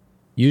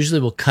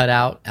usually will cut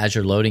out as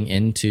you're loading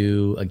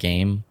into a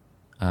game.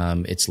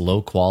 It's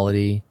low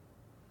quality.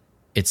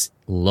 It's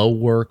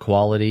lower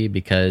quality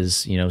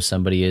because, you know,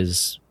 somebody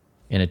is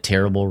in a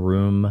terrible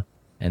room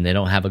and they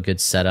don't have a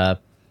good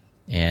setup,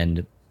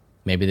 and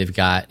maybe they've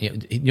got,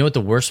 you know what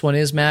the worst one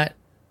is, Matt?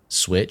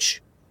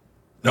 Switch.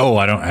 Oh,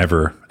 I don't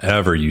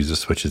ever use the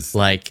Switches.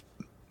 Like,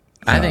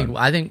 I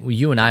think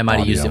you and I might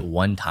have used it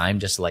one time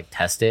just to like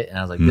test it, and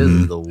I was like, this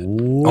is the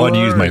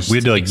worst. We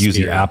had to like use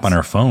the app on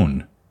our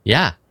phone.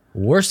 Yeah,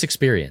 worst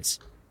experience.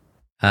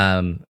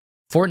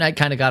 Fortnite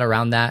kind of got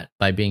around that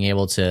by being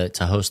able to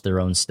host their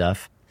own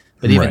stuff,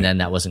 but even then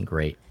that wasn't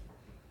great.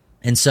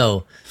 And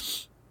so,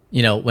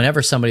 you know,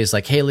 whenever somebody's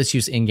like, hey, let's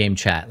use in-game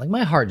chat, like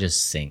my heart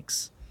just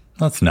sinks.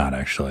 That's not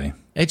actually.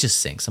 It just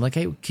sinks. I'm like,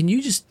 hey, can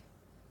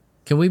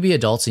we be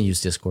adults and use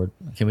Discord?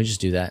 Can we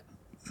just do that?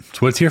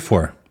 That's what it's here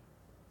for.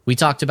 We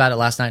talked about it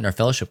last night in our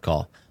fellowship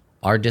call.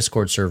 Our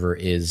Discord server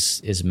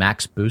is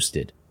max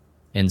boosted.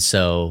 And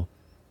so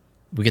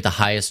we get the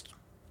highest,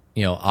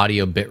 you know,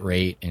 audio bit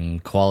rate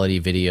and quality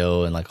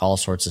video and like all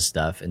sorts of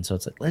stuff. And so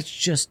it's like, let's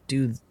just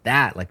do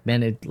that. Like,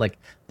 man,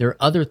 there are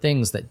other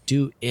things that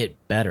do it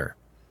better.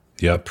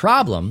 Yep. The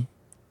problem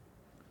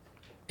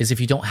is if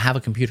you don't have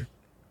a computer,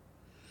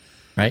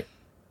 right?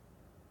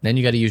 Then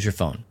you got to use your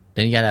phone.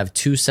 Then you got to have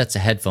 2 sets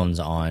of headphones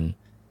on,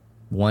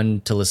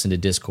 one to listen to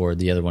Discord,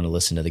 the other one to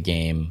listen to the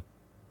game.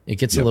 It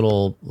gets a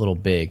little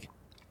big.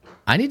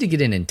 I need to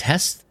get in and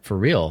test for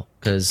real,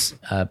 because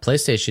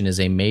PlayStation is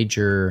a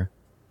major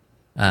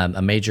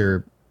a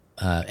major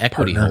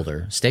equity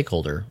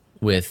stakeholder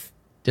with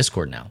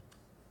Discord now.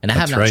 And I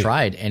have not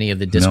tried any of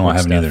the Discord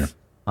stuff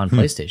on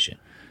PlayStation.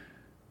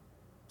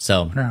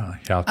 So, I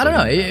don't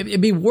know.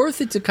 It'd be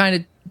worth it to kind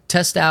of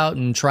test out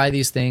and try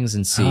these things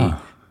and see.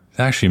 It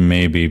actually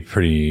may be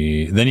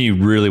pretty... Then you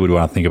really would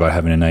want to think about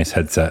having a nice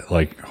headset,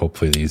 like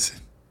hopefully these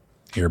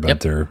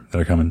earbuds that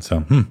are coming.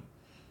 So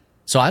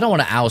I don't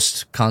want to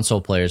oust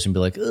console players and be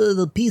like, oh,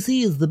 the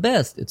PC is the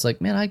best. It's like,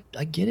 man,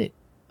 I get it.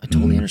 I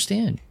totally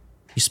understand.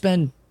 You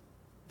spend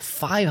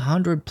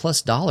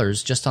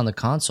 $500+ just on the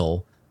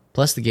console,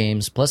 plus the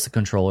games, plus the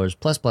controllers,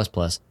 plus.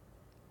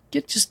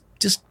 Just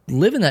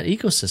live in that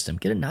ecosystem.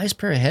 Get a nice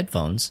pair of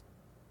headphones.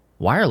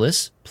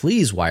 Wireless.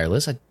 Please,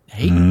 wireless. I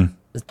hate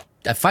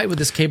I fight with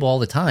this cable all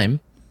the time.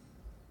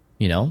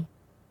 You know?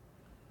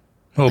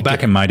 Well,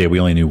 back in my day,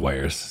 we only knew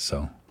wires,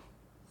 so...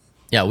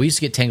 Yeah, we used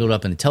to get tangled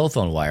up in the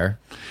telephone wire.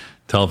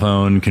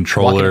 Telephone,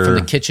 controller. Walking from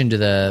the kitchen to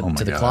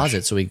the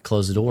closet so we could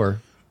close the door.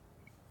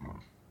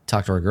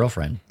 Talk to our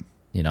girlfriend,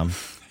 you know?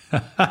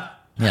 Yeah,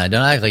 don't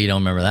act like you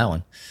don't remember that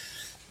one.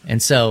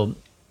 And so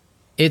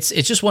it's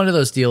just one of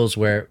those deals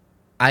where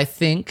I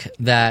think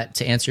that,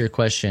 to answer your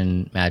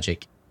question,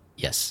 Magic,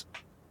 yes.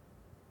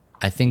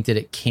 I think that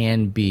it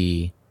can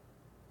be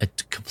a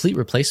complete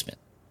replacement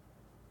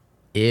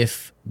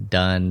if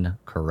done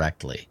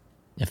correctly.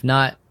 If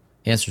not,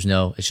 the answer is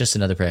no. It's just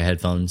another pair of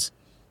headphones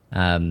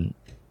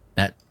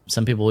that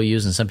some people will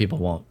use and some people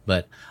won't.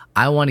 But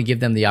I want to give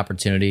them the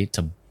opportunity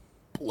to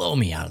blow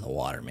me out of the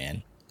water,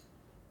 man.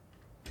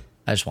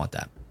 I just want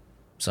that.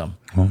 So,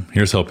 well,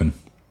 here's hoping.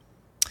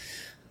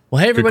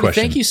 Well, hey, everybody,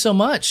 thank you so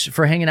much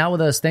for hanging out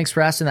with us. Thanks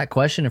for asking that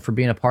question and for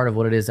being a part of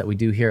what it is that we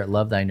do here at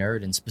Love Thy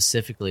Nerd, and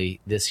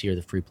specifically this year,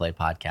 the Free Play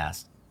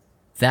Podcast.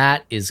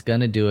 That is going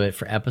to do it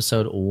for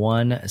episode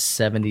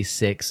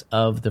 176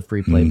 of the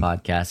Free Play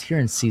Podcast here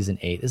in Season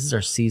 8. This is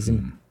our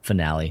season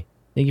finale.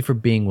 Thank you for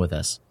being with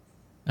us.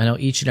 I know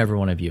each and every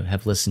one of you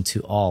have listened to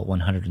all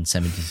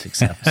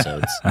 176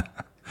 episodes.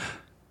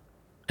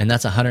 And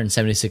that's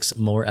 176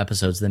 more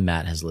episodes than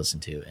Matt has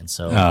listened to. And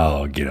so,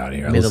 get out of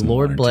here. May the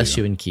Lord bless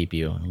you and keep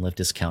you and lift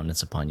his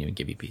countenance upon you and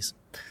give you peace.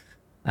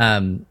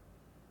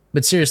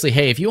 But seriously,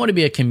 hey, if you want to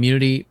be a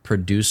community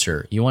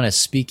producer, you want to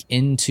speak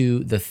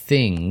into the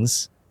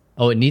things.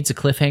 Oh, it needs a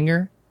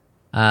cliffhanger.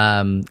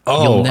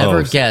 You'll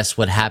never guess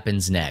what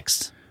happens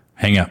next.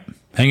 Hang up.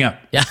 Yeah.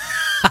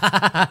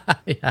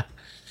 Yeah.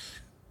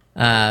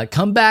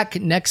 Come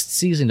back next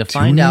season to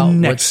find out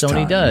what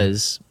Sony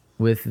does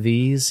with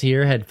these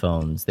here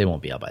headphones. They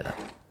won't be out by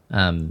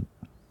then.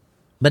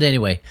 But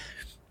anyway,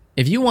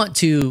 if you want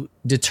to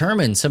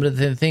determine some of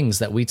the things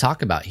that we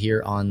talk about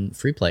here on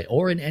Free Play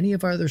or in any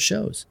of our other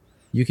shows,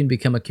 you can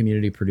become a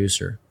community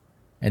producer.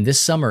 And this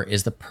summer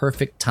is the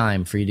perfect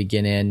time for you to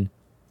get in,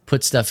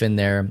 put stuff in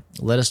there,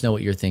 let us know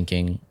what you're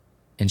thinking,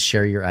 and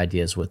share your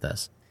ideas with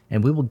us.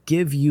 And we will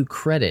give you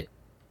credit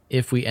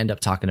if we end up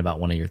talking about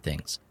one of your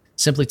things.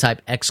 Simply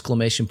type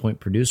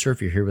 !producer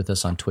if you're here with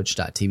us on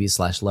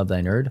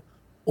twitch.tv/lovethynerd,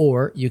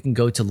 or you can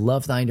go to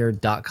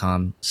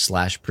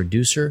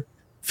lovethynerd.com/producer,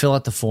 fill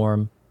out the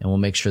form, and we'll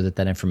make sure that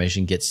that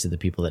information gets to the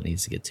people that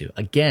needs to get to.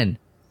 Again,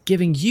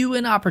 giving you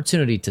an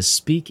opportunity to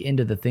speak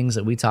into the things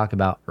that we talk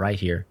about right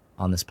here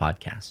on this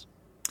podcast.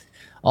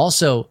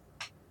 Also,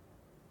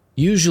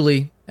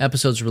 usually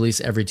episodes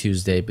release every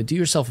Tuesday, but do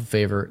yourself a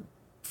favor,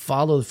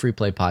 follow the Free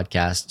Play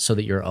Podcast so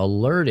that you're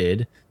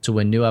alerted to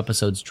when new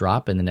episodes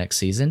drop in the next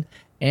season,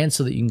 and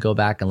so that you can go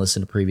back and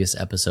listen to previous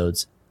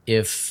episodes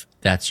if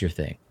that's your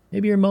thing.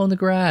 Maybe you're mowing the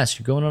grass,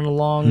 you're going on a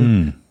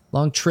long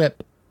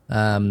trip,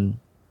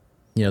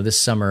 this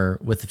summer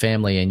with the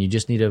family, and you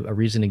just need a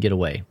reason to get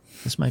away.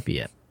 This might be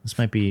it. This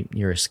might be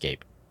your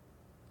escape.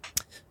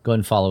 Go ahead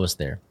and follow us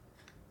there.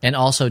 And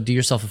also, do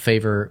yourself a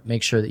favor,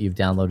 make sure that you've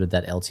downloaded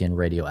that LTN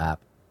radio app.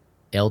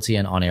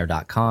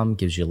 LTNonair.com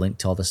gives you a link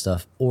to all this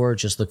stuff, or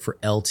just look for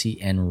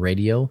LTN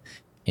Radio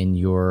in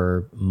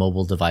your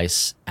mobile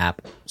device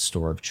app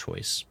store of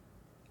choice.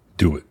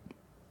 Do it.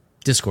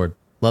 Discord.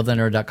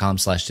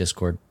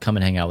 lovethynerd.com/Discord. Come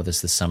and hang out with us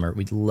this summer.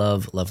 We'd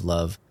love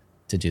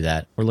to do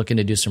that. We're looking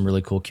to do some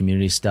really cool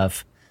community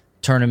stuff.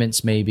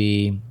 Tournaments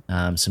maybe,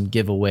 some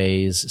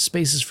giveaways,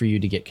 spaces for you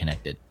to get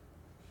connected.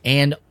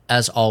 And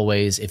as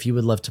always, if you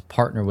would love to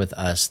partner with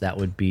us, that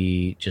would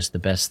be just the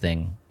best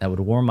thing. That would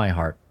warm my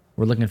heart.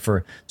 We're looking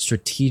for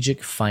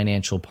strategic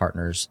financial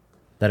partners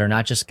that are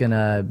not just going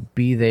to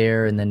be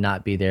there and then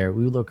not be there.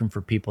 We're looking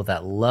for people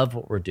that love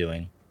what we're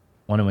doing,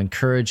 want to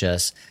encourage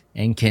us,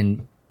 and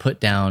can put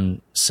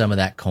down some of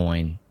that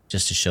coin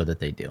just to show that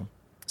they do.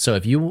 So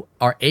if you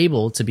are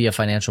able to be a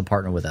financial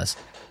partner with us,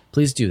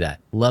 please do that.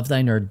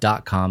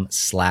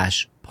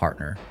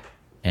 lovethynerd.com/partner.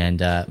 And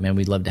man,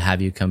 we'd love to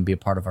have you come be a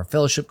part of our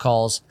fellowship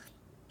calls,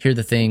 hear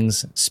the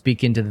things,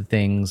 speak into the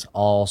things,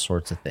 all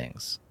sorts of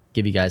things.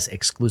 Give you guys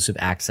exclusive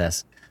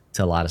access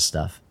to a lot of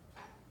stuff.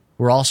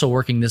 We're also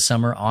working this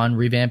summer on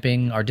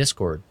revamping our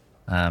Discord,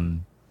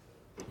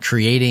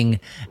 creating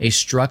a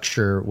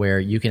structure where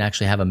you can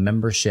actually have a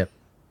membership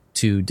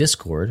to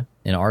Discord,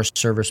 in our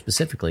server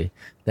specifically,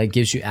 that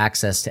gives you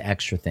access to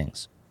extra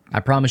things. I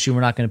promise you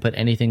we're not going to put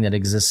anything that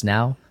exists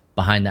now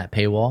behind that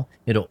paywall.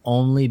 It'll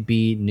only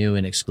be new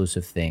and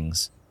exclusive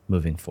things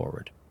moving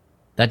forward.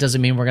 That doesn't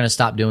mean we're going to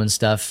stop doing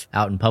stuff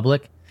out in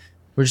public.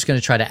 We're just going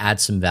to try to add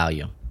some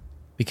value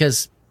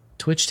because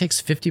Twitch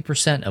takes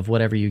 50% of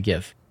whatever you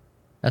give.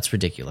 That's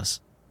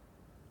ridiculous.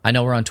 I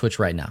know we're on Twitch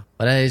right now,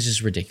 but it's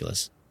just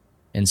ridiculous.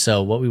 And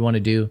so what we want to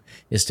do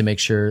is to make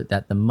sure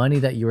that the money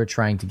that you are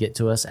trying to get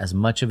to us, as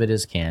much of it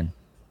as can,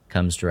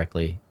 comes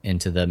directly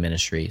into the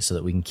ministry so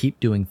that we can keep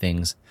doing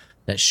things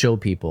that show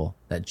people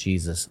that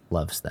Jesus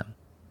loves them.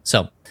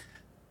 So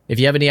if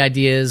you have any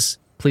ideas,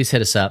 please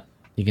hit us up.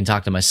 You can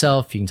talk to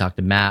myself. You can talk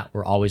to Matt.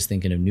 We're always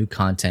thinking of new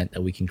content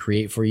that we can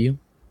create for you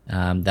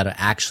that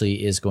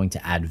actually is going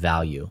to add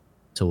value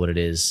to what it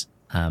is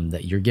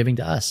that you're giving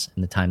to us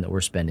and the time that we're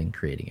spending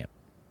creating it.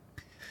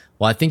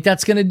 Well, I think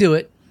that's going to do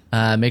it.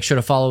 Make sure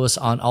to follow us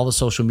on all the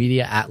social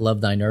media at Love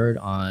Thy Nerd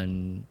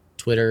on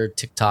Twitter,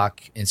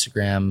 TikTok,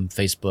 Instagram,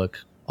 Facebook,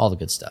 all the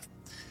good stuff.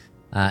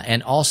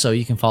 And also,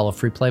 you can follow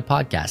Free Play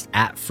Podcast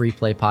at Free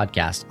Play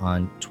Podcast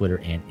on Twitter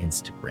and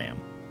Instagram.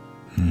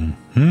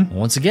 Mm-hmm.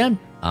 Once again,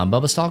 I'm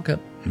Bubba Stallcup.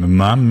 I'm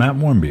Matt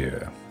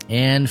Warmbier.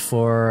 And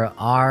for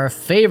our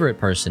favorite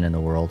person in the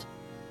world,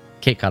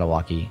 Kate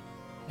Katawaki,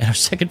 and our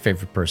second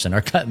favorite person,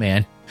 our cut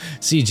man,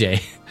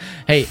 CJ.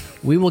 Hey,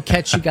 we will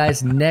catch you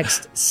guys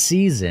next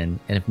season.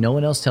 And if no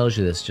one else tells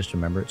you this, just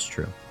remember it's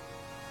true.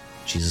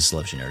 Jesus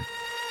loves you, nerd.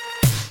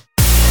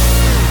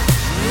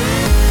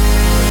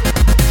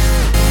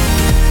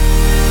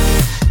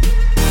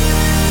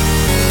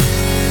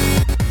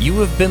 You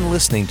have been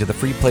listening to the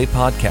Free Play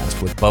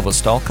Podcast with Bubba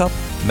Stallcup,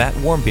 Matt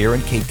Warmbier,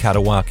 and Kate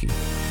Katawaki,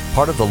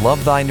 part of the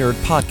Love Thy Nerd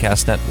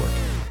Podcast Network.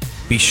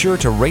 Be sure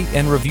to rate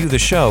and review the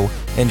show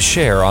and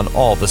share on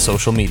all the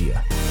social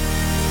media.